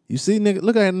 You see, nigga,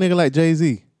 look at a nigga like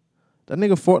Jay-Z. That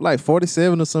nigga like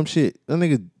 47 or some shit. That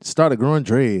nigga started growing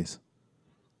dreads.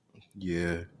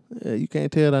 Yeah. Yeah, you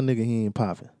can't tell that nigga he ain't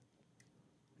popping.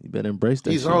 You better embrace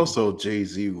that shit. He's also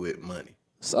Jay-Z with money.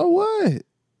 So what?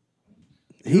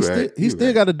 he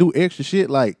still got to do extra shit.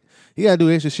 Like he got to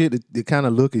do extra shit to kind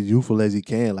of look as youthful as he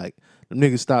can. Like them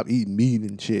niggas stop eating meat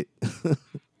and shit.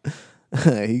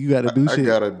 You got to do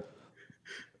shit.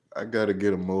 I gotta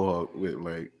get a mohawk with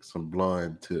like some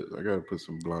blonde tips. I gotta put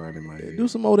some blonde in my hair. Do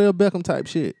some Odell Beckham type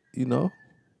shit, you know.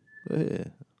 Go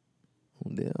ahead.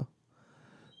 Odell.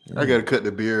 Yeah. I gotta cut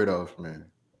the beard off, man.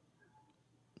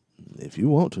 If you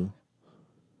want to,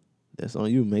 that's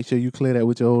on you. Make sure you clear that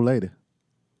with your old lady.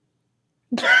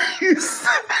 Man,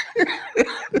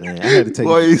 I had to take.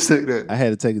 Why you say that? I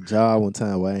had to take a job one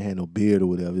time where I ain't had no beard or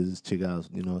whatever. This chick I was,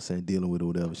 you know what I'm saying, dealing with or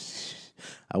whatever.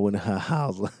 I went in her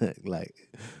house like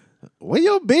where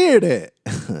your beard at?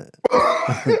 I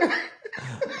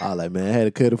was like, man, I had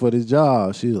to cut it for this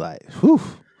job. She was like, whew,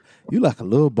 you like a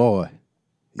little boy.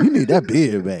 You need that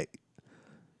beard back.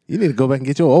 You need to go back and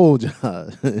get your old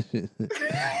job. Yeah,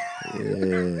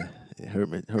 it hurt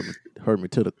me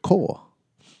to the core.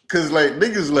 Cause like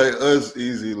niggas like us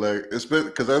easy, like especially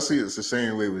because I see it's the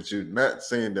same way with you. Not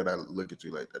saying that I look at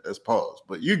you like that. That's pause.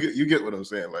 But you get what I'm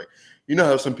saying. Like, you know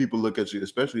how some people look at you,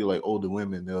 especially like older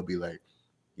women, they'll be like,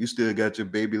 you still got your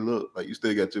baby look, like you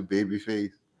still got your baby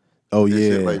face. Oh yeah,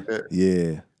 shit like that.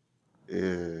 Yeah.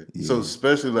 So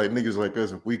especially like niggas like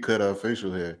us, if we cut our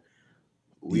facial hair,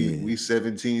 we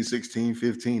 17, 16,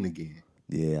 15 again.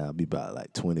 Yeah, I'll be about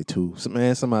like 22. So,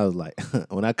 man, somebody was like,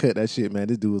 when I cut that shit, man,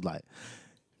 this dude was like,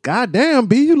 God damn,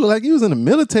 B, you look like you was in the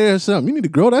military or something. You need to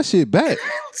grow that shit back.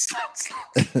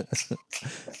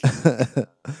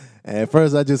 And at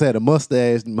first I just had a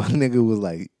mustache. My nigga was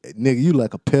like, nigga, you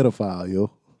like a pedophile,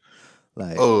 yo.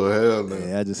 Like, oh hell no.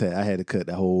 Yeah, I had to cut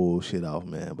that whole shit off,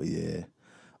 man. But yeah.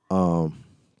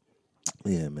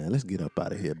 Yeah, man, let's get up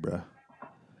out of here, bro.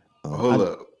 Hold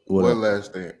up. One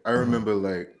last thing. I remember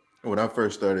like when I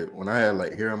first started, when I had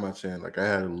like hair on my chin, like I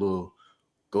had a little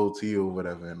goatee or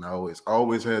whatever, and I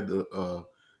always had the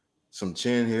some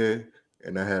chin hair,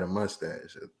 and I had a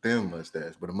mustache, a thin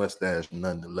mustache, but a mustache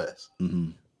nonetheless.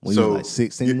 Mm-hmm. When you was like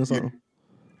 16 or something?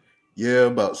 Yeah,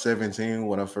 about 17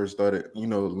 when I first started, you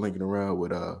know, linking around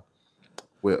with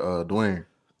Dwayne.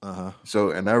 Uh-huh.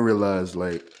 So, and I realized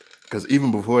like, because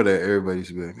even before that, everybody used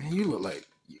to be like, man, you look like,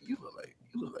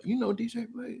 you know DJ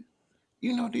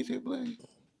Blaze,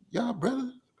 y'all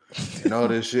brothers, and all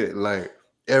this shit. Like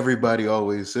everybody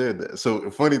always said that. So the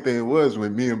funny thing was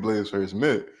when me and Blaze first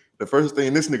met, the first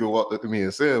thing this nigga walked up to me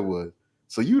and said was,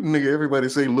 "So you the nigga everybody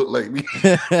say look like me."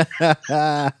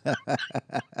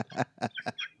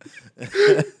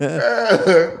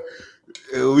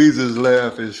 And we just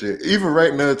laugh and shit. Even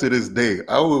right now to this day,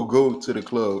 I will go to the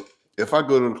club. If I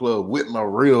go to the club with my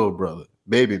real brother,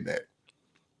 Baby Mac,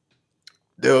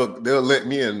 they'll let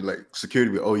me in, like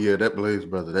security be, oh yeah, that Blaze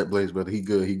brother, he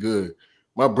good.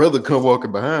 My brother come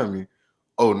walking behind me.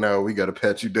 Oh, now we gotta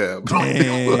pat you down.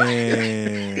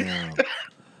 Damn.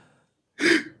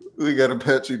 We gotta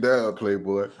pat you down,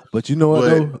 Playboy. But you know what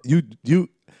though?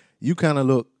 You kind of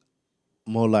look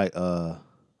more like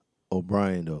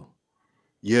O'Brien though.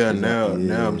 Yeah, now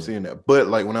I'm seeing that. But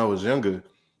like when I was younger,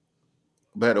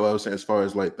 back to what I was saying, as far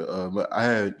as like the I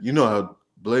had, you know how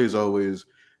Blaze always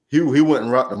he wouldn't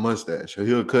rock the mustache.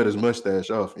 He'll cut his mustache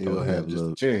off and he'll have just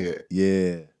a chin hair.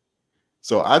 Yeah.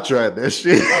 So I tried that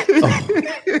shit.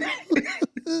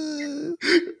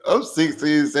 I'm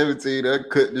 16, 17. I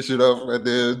cut this shit off my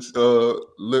damn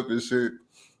lip and shit.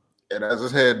 And I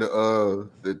just had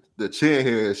the chin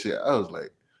hair and shit. I was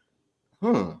like,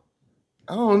 I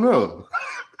don't know.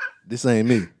 This ain't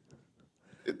me.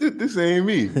 This ain't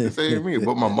me. This ain't me.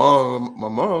 But my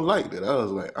mom liked it. I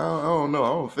was like, I don't know. I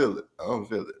don't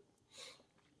feel it.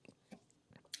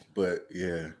 But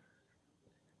yeah.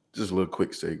 Just a little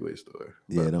quick segue story.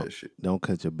 Yeah, don't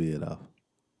cut your beard off.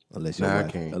 Unless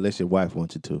your wife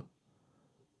wants you to.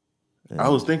 I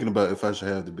was thinking about if I should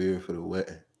have the beard for the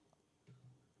wedding.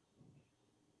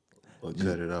 Or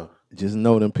cut it off. Just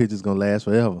know them pictures gonna last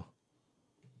forever.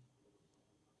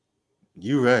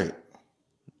 You right.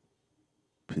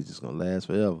 Pictures gonna last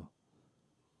forever.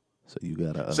 So you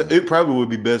gotta. So it probably would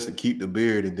be best to keep the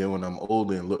beard, and then when I'm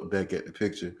older and look back at the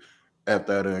picture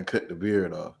after I done cut the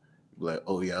beard off, like,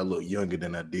 oh yeah, I look younger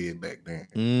than I did back then.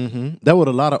 Mm-hmm. That's what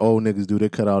a lot of old niggas do. They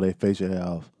cut all their facial hair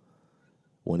off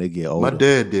when they get older. My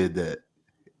dad did that.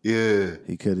 Yeah,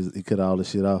 he cut all the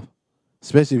shit off,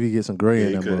 especially if he gets some gray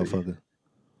in that motherfucker.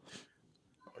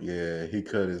 Yeah, he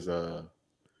cut his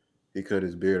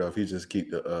beard off. He just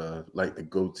keep the like the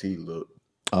goatee look.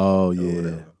 Oh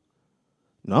yeah.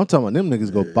 No, I'm talking about them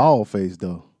niggas go bald face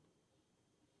though.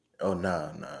 Oh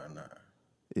nah.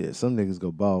 Yeah, some niggas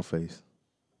go bald face.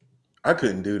 I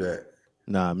couldn't do that.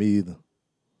 Nah, me either.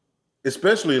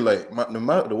 Especially like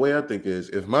the way I think is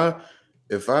if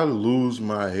if I lose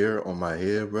my hair on my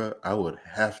head, bro, I would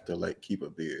have to like keep a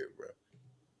beard, bro.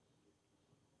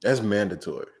 That's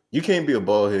mandatory. You can't be a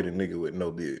bald headed nigga with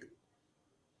no beard.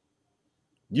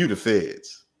 You the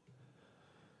feds.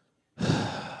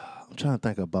 I'm trying to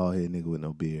think of a bald head nigga with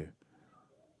no beard.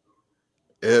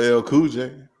 LL Cool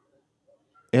J.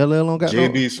 LL don't got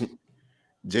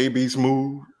JB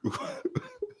Smooth.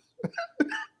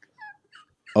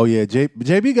 Oh yeah,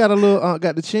 JB got a little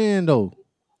got the chin though.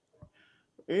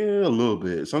 Yeah, a little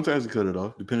bit. Sometimes he cut it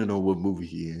off, depending on what movie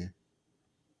he in.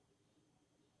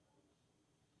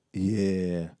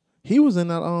 Yeah, he was in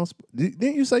that.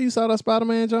 Didn't you say you saw that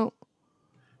Spider-Man jump?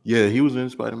 Yeah, he was in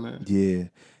Spider-Man. Yeah,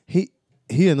 he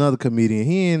another comedian.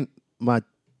 He in my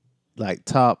like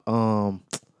top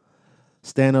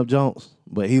stand-up jumps,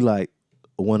 but he like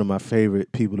one of my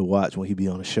favorite people to watch when he be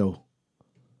on a show.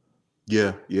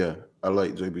 Yeah. I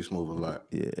like JB Smooth a lot.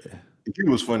 Yeah, He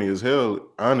was funny as hell,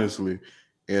 honestly.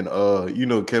 And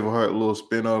Kevin Hart, little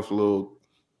spinoff, little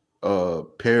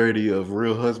parody of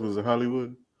Real Husbands of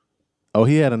Hollywood. Oh,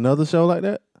 he had another show like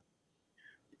that?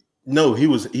 No, he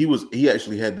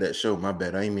actually had that show. My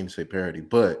bad. I didn't mean to say parody,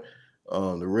 but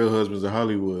the Real Husbands of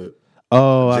Hollywood.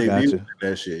 Oh, JB I got was you. in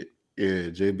that shit. Yeah,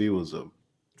 JB was a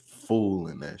fool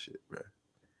in that shit, bro.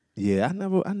 Yeah,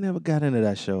 I never got into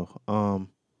that show.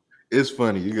 It's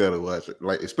funny. You gotta watch it.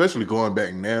 Like, especially going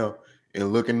back now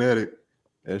and looking at it,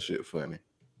 that shit funny.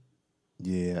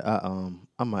 Yeah,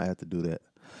 I might have to do that.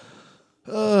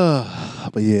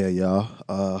 But yeah,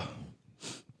 y'all.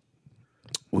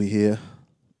 We here.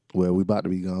 Well, we about to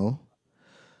be gone.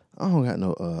 I don't got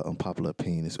no unpopular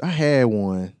opinions. I had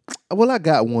one. Well, I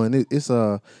got one. It's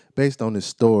based on this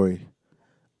story.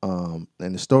 And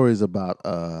the story is about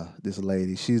this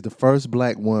lady. She's the first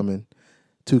black woman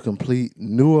to complete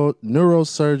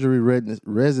neurosurgery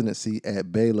residency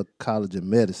at Baylor College of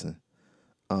Medicine.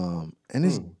 And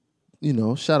it's,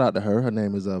 shout out to her. Her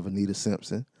name is Vanita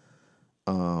Simpson.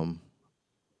 And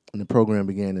the program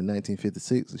began in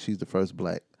 1956. She's the first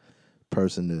black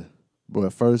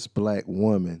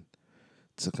woman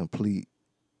to complete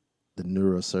the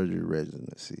neurosurgery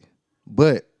residency.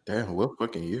 But damn, what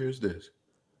fucking year is this?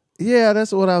 Yeah,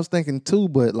 that's what I was thinking too.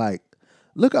 But like,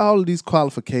 look at all of these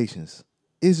qualifications.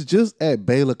 It's just at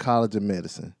Baylor College of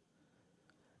Medicine.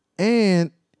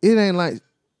 And it ain't like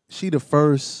she the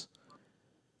first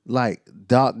like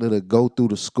doctor to go through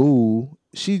the school.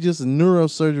 She just a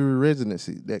neurosurgery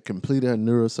residency that completed her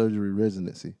neurosurgery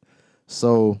residency.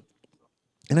 So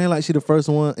it ain't like she the first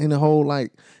one in the whole,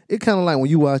 like, it kind of like when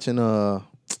you watching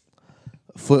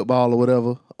football or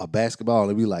whatever, or basketball,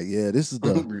 and be like, yeah, this is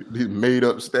the These made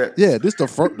up stats. yeah, this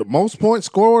the most points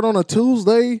scored on a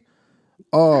Tuesday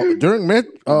during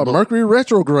Mercury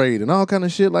retrograde and all kind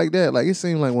of shit like that. Like, it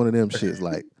seemed like one of them shits.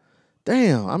 Like,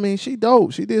 damn, I mean, she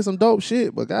dope. She did some dope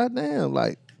shit, but goddamn,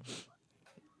 like,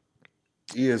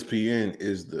 ESPN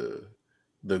is the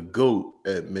GOAT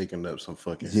at making up some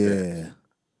fucking stats. yeah.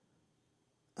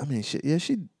 I mean, shit, yeah,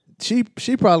 she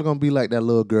probably gonna be like that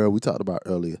little girl we talked about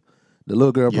earlier. The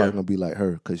little girl probably gonna be like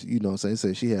her, because you know what I'm saying?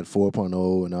 Said she had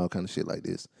 4.0 and all kind of shit like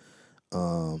this.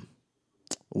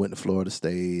 Went to Florida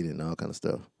State and all kind of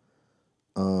stuff.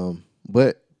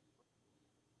 But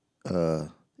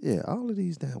yeah, all of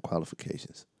these damn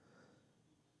qualifications.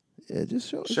 Yeah, just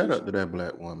shout out to that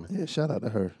black woman. Yeah, shout out to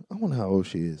her. I wonder how old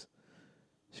she is.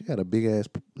 She got a big ass,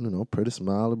 pretty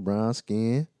smiley, brown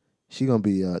skin. She gonna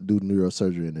be do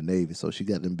neurosurgery in the Navy, so she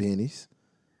got them bennies.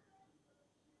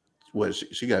 What,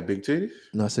 she got big titties?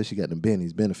 No, I said she got them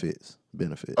bennies, benefits.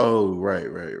 Oh, right.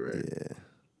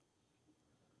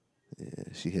 Yeah,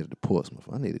 she headed to Portsmouth.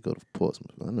 I need to go to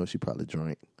Portsmouth. I know she probably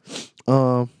drank.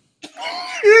 Trying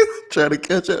to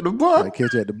catch at the bar.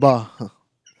 Catch at the bar.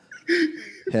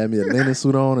 Had me a linen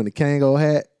suit on and a Kango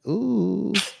hat.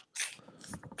 Ooh.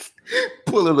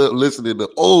 Pulling up, listening to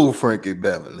old Frankie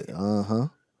Beverly. I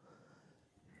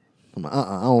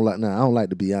don't like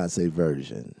the Beyonce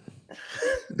version.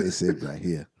 They said right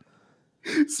here.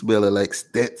 Smelling like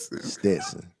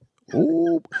Stetson.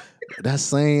 Ooh, that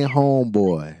same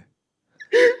homeboy.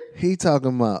 He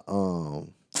talking about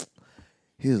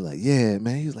he was like, yeah,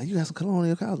 man. He was like, you got some cologne in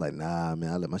your car? I was like, nah,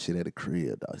 man, I left my shit at the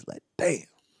crib, dog. He's like, damn.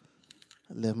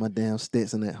 I left my damn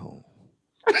Stetson at home.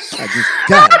 I just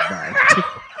got it, dog.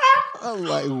 I was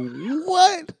like,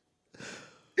 what?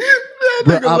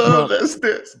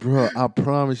 Bro, I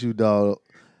promise you, dog.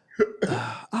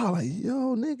 I was like,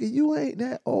 yo, nigga, you ain't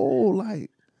that old.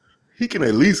 Like, he can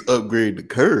at least upgrade the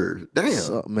curve. Damn. What's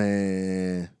up,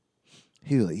 man?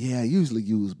 He was like, yeah, I usually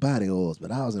use body oils,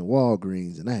 but I was in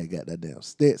Walgreens and I had got that damn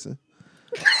Stetson.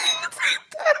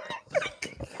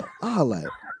 I was like,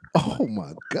 oh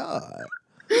my God.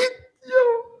 Yo,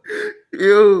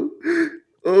 Yo.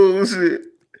 Oh shit.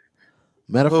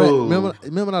 Matter of fact, Oh.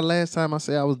 remember the last time I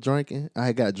said I was drinking? I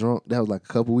had got drunk. That was like a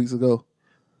couple weeks ago.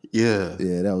 Yeah.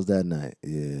 Yeah, that was that night.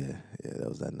 Yeah, that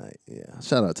was that night. Yeah.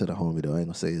 Shout out to the homie though. I ain't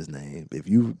gonna say his name. If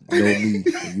you know me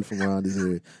and you from around this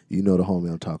area, you know the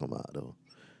homie I'm talking about though.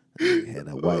 He had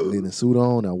that white linen suit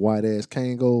on, that white ass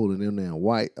Kangol, and them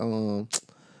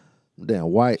damn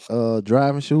white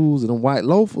driving shoes and them white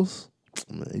loafers.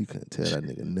 Man, you couldn't tell that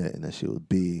nigga nothing. That shit was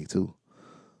big too.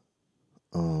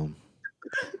 I don't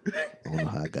know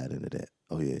how I got into that.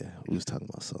 Oh yeah, we was talking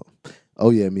about something. Oh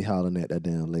yeah, me hollering at that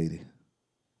damn lady.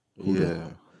 Who the Yeah.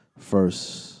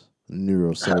 first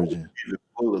neurosurgeon. How could you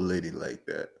pull a lady like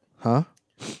that? Huh?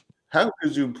 How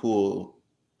could you pull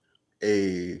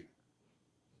a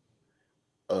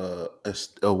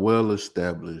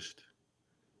well-established,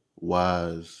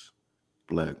 wise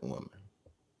black woman?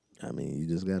 I mean, you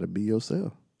just gotta be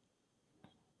yourself.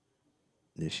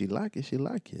 If she like it, she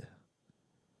like it.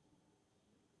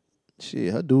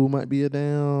 Shit, her dude might be a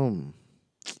damn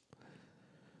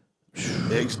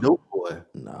Ex-dope boy.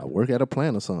 work at a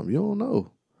plant or something. You don't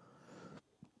know.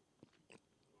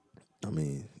 I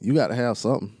mean, you gotta have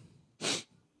something.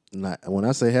 Like when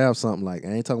I say have something, like I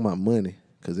ain't talking about money,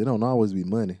 because it don't always be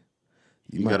money.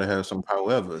 You gotta have some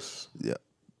however's. Yeah.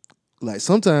 Like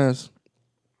sometimes,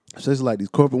 especially like these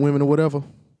corporate women or whatever,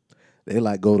 they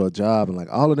like go to a job and like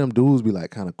all of them dudes be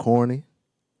like kind of corny.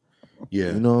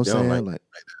 Yeah. You know what they I'm don't saying? Like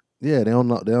yeah, they don't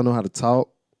know how to talk.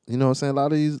 You know what I'm saying? A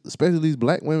lot of these, especially these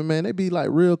black women, man, they be like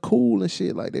real cool and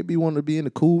shit. Like they be wanting to be in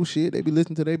the cool shit. They be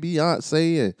listening to their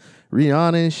Beyonce and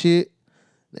Rihanna and shit.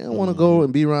 They don't want to go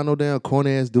and be around no damn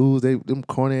corny ass dudes. Them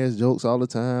corny ass jokes all the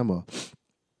time, or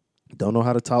don't know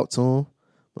how to talk to them.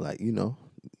 But like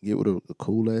get with a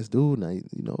cool ass dude. Now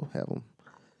have them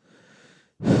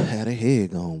have their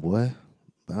head gone, boy.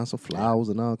 Buying some flowers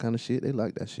and all kind of shit. They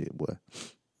like that shit, boy.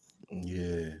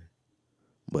 Yeah.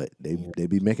 But they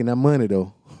be making that money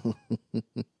though. Ain't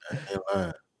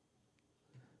lying.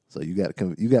 So you got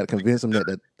to convince them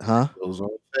that huh? Clothes on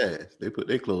fast. They put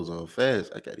their clothes on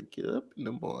fast. I gotta get up in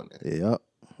the morning. Yep.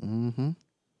 Mm-hmm.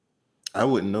 I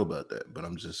wouldn't know about that, but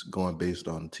I'm just going based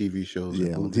on TV shows.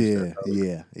 Yeah, and movies.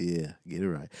 yeah. Get it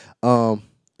right.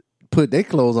 Put their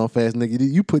clothes on fast, nigga.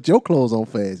 You put your clothes on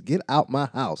fast. Get out my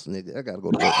house, nigga. I gotta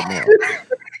go to work tomorrow.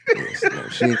 Yes, no,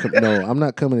 she ain't no, I'm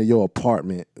not coming to your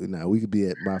apartment. Now we could be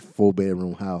at my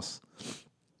 4-bedroom house.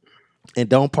 And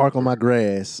don't park on my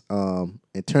grass. And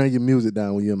turn your music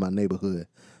down when you're in my neighborhood.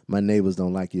 My neighbors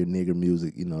don't like your nigger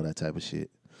music, that type of shit.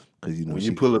 Because when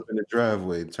you pull up in the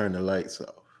driveway, turn the lights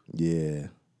off. Yeah.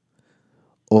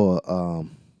 Or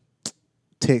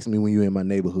text me when you're in my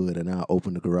neighborhood, and I'll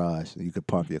open the garage, and you can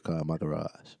park your car in my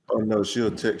garage. Oh no, she'll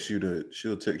text you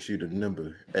the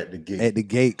number at the gate. At the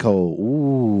gate code.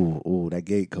 Ooh, that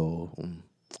gate code.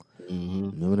 Mm-hmm.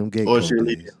 Remember them gate codes? Or she'll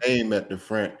leave your name at the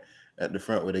front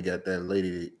where they got that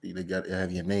lady. They got to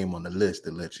have your name on the list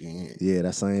to let you in. Yeah,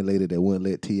 that same lady that wouldn't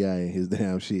let T.I. in his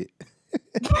damn shit.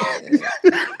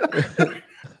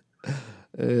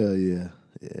 Hell yeah.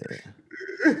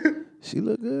 She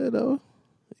look good though.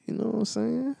 You know what I'm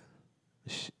saying?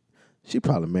 She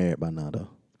probably married by now though.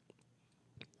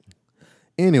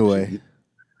 Anyway,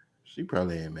 she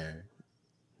probably ain't married.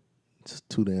 Just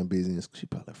too damn busy. She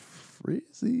probably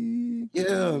frizzy.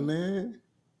 Yeah, man.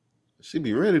 She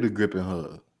be ready to grip and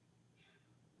hug.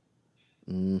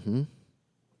 Mm-hmm.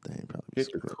 They ain't probably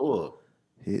hit the core.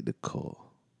 Hit the core.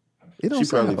 It don't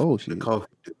sound how old she is. Coffee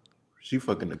dude. She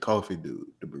fucking the coffee dude,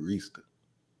 the barista.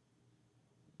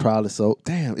 Probably so.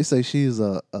 Damn, it say she's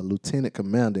a lieutenant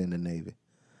commander in the Navy.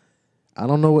 I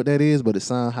don't know what that is, but it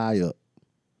sounds high up.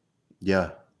 Yeah.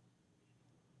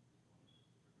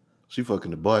 She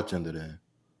fucking the bartender then.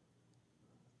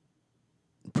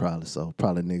 Probably so.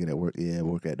 Probably a nigga that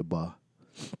work at the bar.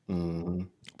 Mm-hmm.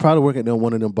 Probably work at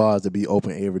one of them bars that be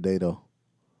open every day though.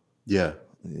 Yeah.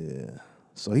 Yeah.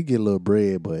 So he get a little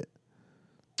bread, but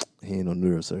he ain't no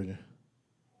neurosurgeon.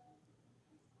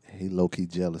 He low key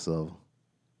jealous of her.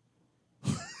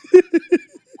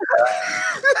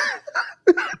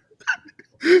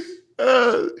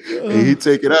 And he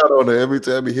take it out on her every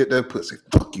time he hit that pussy.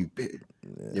 Fuck you, bitch.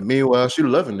 Yeah. And meanwhile, she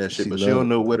loving that shit, but she don't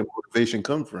know where the motivation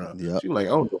come from. Yep. She like, I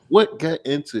don't know what got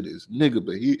into this nigga,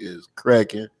 but he is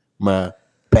cracking my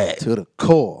back to the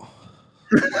core.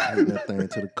 That thing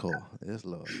to the core. Yes,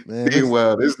 Lord. Man,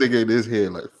 meanwhile, this nigga in his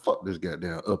head like, fuck this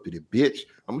goddamn uppity bitch.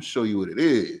 I'm gonna show you what it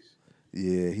is.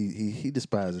 Yeah, he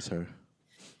despises her.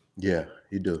 Yeah,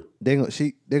 he do. They're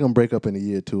gonna break up in a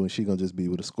year or two, and she gonna just be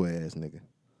with a square ass nigga.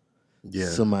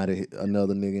 Yeah,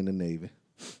 another nigga in the Navy.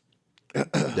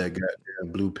 That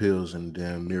goddamn blue pills and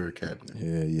damn mirror cabinet.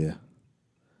 Yeah.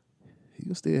 You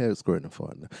can still have it squirting the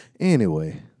fart now.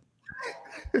 Anyway,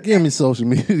 give me social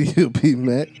media, P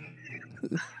Mac.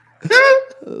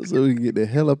 So we can get the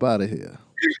hell up out of here.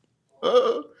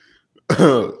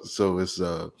 So it's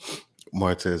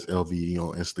Martez LVE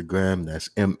on Instagram. That's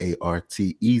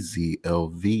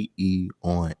MartezLVE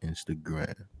on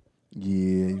Instagram.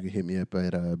 Yeah, you can hit me up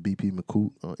at BP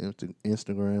McCoot on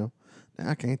Instagram. Now,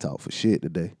 I can't talk for shit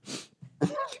today.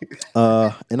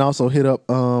 And also hit up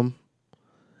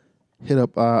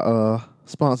our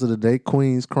sponsor today,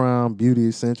 Queen's Crown Beauty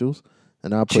Essentials,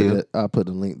 and I'll put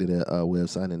a link to that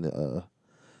website in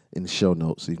the show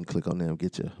notes, so you can click on them,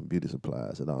 get your beauty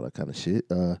supplies and all that kind of shit.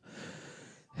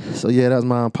 So yeah, that's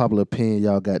my unpopular opinion.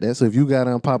 Y'all got that. So if you got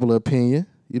an unpopular opinion,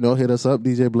 hit us up,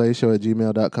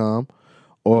 djblazeshow@gmail.com,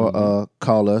 or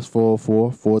call us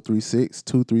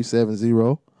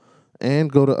 404-436-2370, and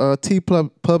go to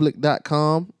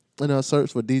tpublic.com and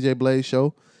search for DJ Blaze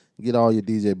Show. Get all your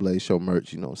DJ Blaze Show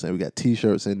merch. You know what I'm saying? We got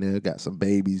T-shirts in there. Got some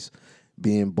babies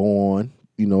being born,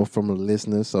 from the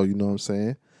listeners. So you know what I'm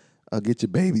saying? Get your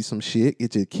baby some shit.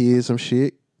 Get your kids some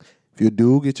shit. If you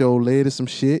do, get your old lady some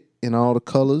shit in all the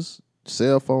colors,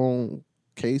 cell phone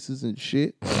cases and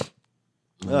shit.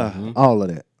 All of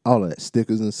that,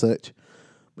 stickers and such.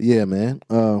 But yeah, man.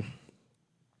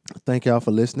 Thank y'all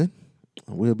for listening.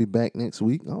 We'll be back next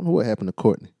week. I don't know what happened to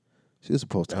Courtney. She was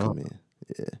supposed to come in.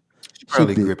 Yeah, she's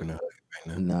probably gripping her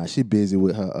right now. Nah, she busy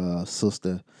with her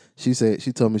sister. She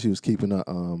told me she was keeping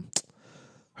her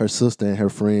sister and her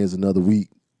friends another week.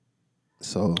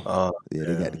 So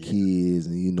they got the kids,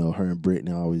 and her and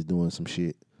Brittany always doing some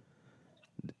shit.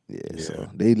 Yeah, so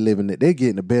they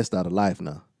getting the best out of life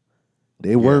now.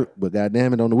 They work, but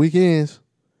goddamn it, on the weekends,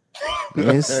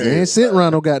 they ain't sitting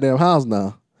around no goddamn house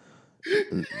now.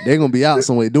 They gonna be out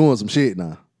somewhere doing some shit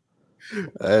now.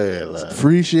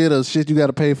 Free shit or shit you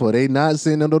gotta pay for. They not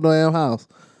sitting in no damn house.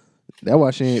 That's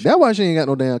why she ain't got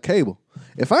no damn cable.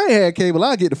 If I ain't had cable,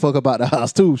 I'd get the fuck up out the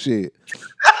house too. Shit.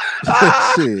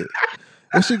 Shit.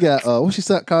 What she got? What she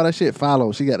call that shit?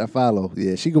 Follow. She got that follow.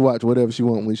 Yeah, she can watch whatever she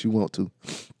want when she want to.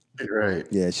 Right.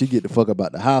 Yeah, she get the fuck up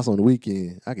out the house on the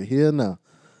weekend. I can hear her now.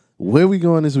 Where we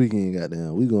going this weekend?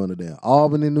 Goddamn, we going to damn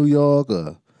Albany, New York,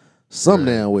 or some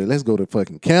damn way. Let's go to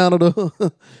fucking Canada.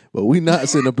 But we not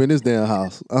sitting up in this damn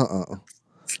house.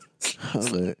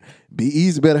 Be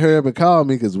easy, better hurry up and call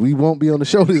me, because we won't be on the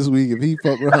show this week if he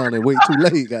fuck around and wait too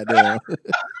late. Goddamn.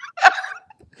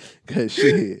 Cause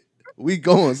shit. We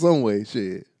going some way,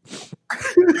 shit.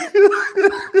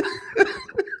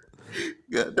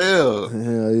 Goddamn.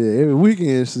 Hell yeah. Every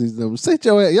weekend, sit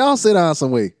your ass. Y'all sit down some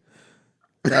way.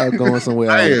 Y'all going somewhere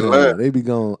all the time. They be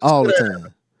going all the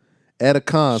time. At a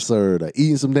concert or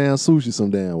eating some damn sushi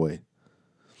some damn way.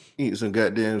 Eating some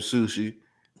goddamn sushi.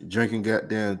 Drinking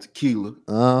goddamn tequila.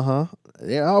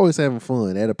 They're always having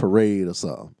fun at a parade or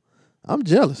something. I'm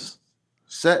jealous.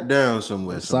 Sat down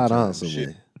somewhere. Sat down somewhere.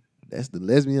 Shit. That's the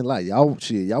lesbian life. Y'all want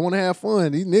to have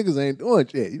fun. These niggas ain't doing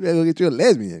shit. You better go get you a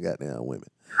lesbian, goddamn women.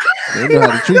 They know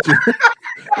how to treat you. They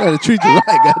know how to treat you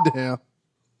right, goddamn.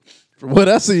 From what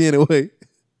I see anyway.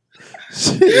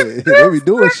 Shit. They be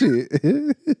doing shit.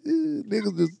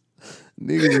 Niggas just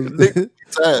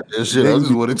tired that shit. I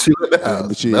just want to chill at the house.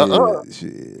 But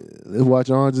shit. Let's watch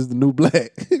Orange is the New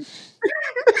Black.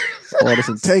 Order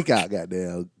some takeout,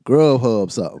 goddamn.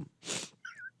 Grubhub something.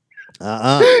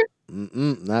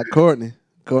 Not Courtney.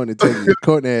 Courtney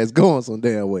ass going some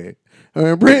damn way.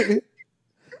 Her and Brittany.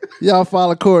 Y'all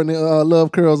follow Courtney,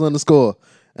 Love Curls _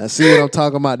 I see what I'm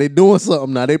talking about. They doing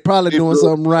something now. They probably doing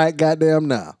something right goddamn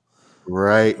now.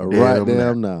 Right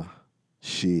damn now.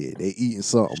 Shit, they eating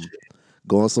something.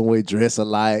 Going somewhere dressed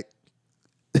alike.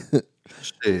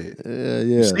 Shit.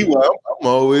 Yeah. See why I'm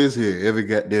always here every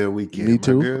goddamn weekend. Me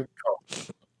too.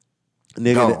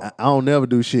 Nigga, I don't never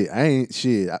do shit. I ain't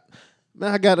shit.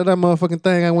 Man, I got to that motherfucking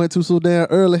thing I went to so damn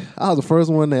early. I was the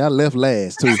first one there. I left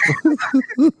last too.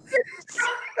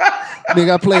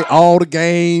 Nigga, I played all the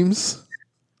games.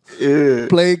 Yeah.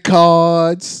 Played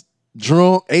cards.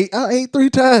 Drunk. I ate 3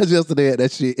 times yesterday at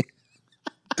that shit.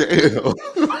 Damn. Hell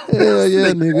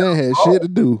yeah, nigga. I had shit to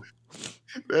do.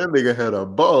 That nigga had a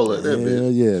ball at that bitch.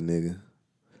 Hell yeah, nigga.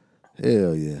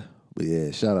 Hell yeah. But yeah,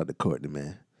 shout out to Courtney,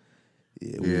 man.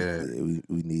 Yeah,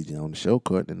 we need you on the show,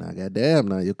 Courtney. Now, goddamn,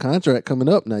 now your contract coming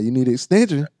up. Now you need an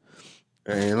extension.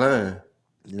 I ain't lying.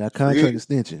 You need a contract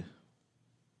extension.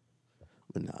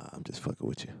 But nah, I'm just fucking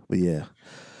with you. But yeah,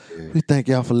 we thank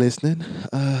y'all for listening.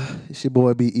 It's your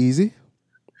boy Be Easy.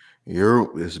 Yo,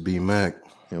 it's B Mac.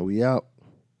 And we out.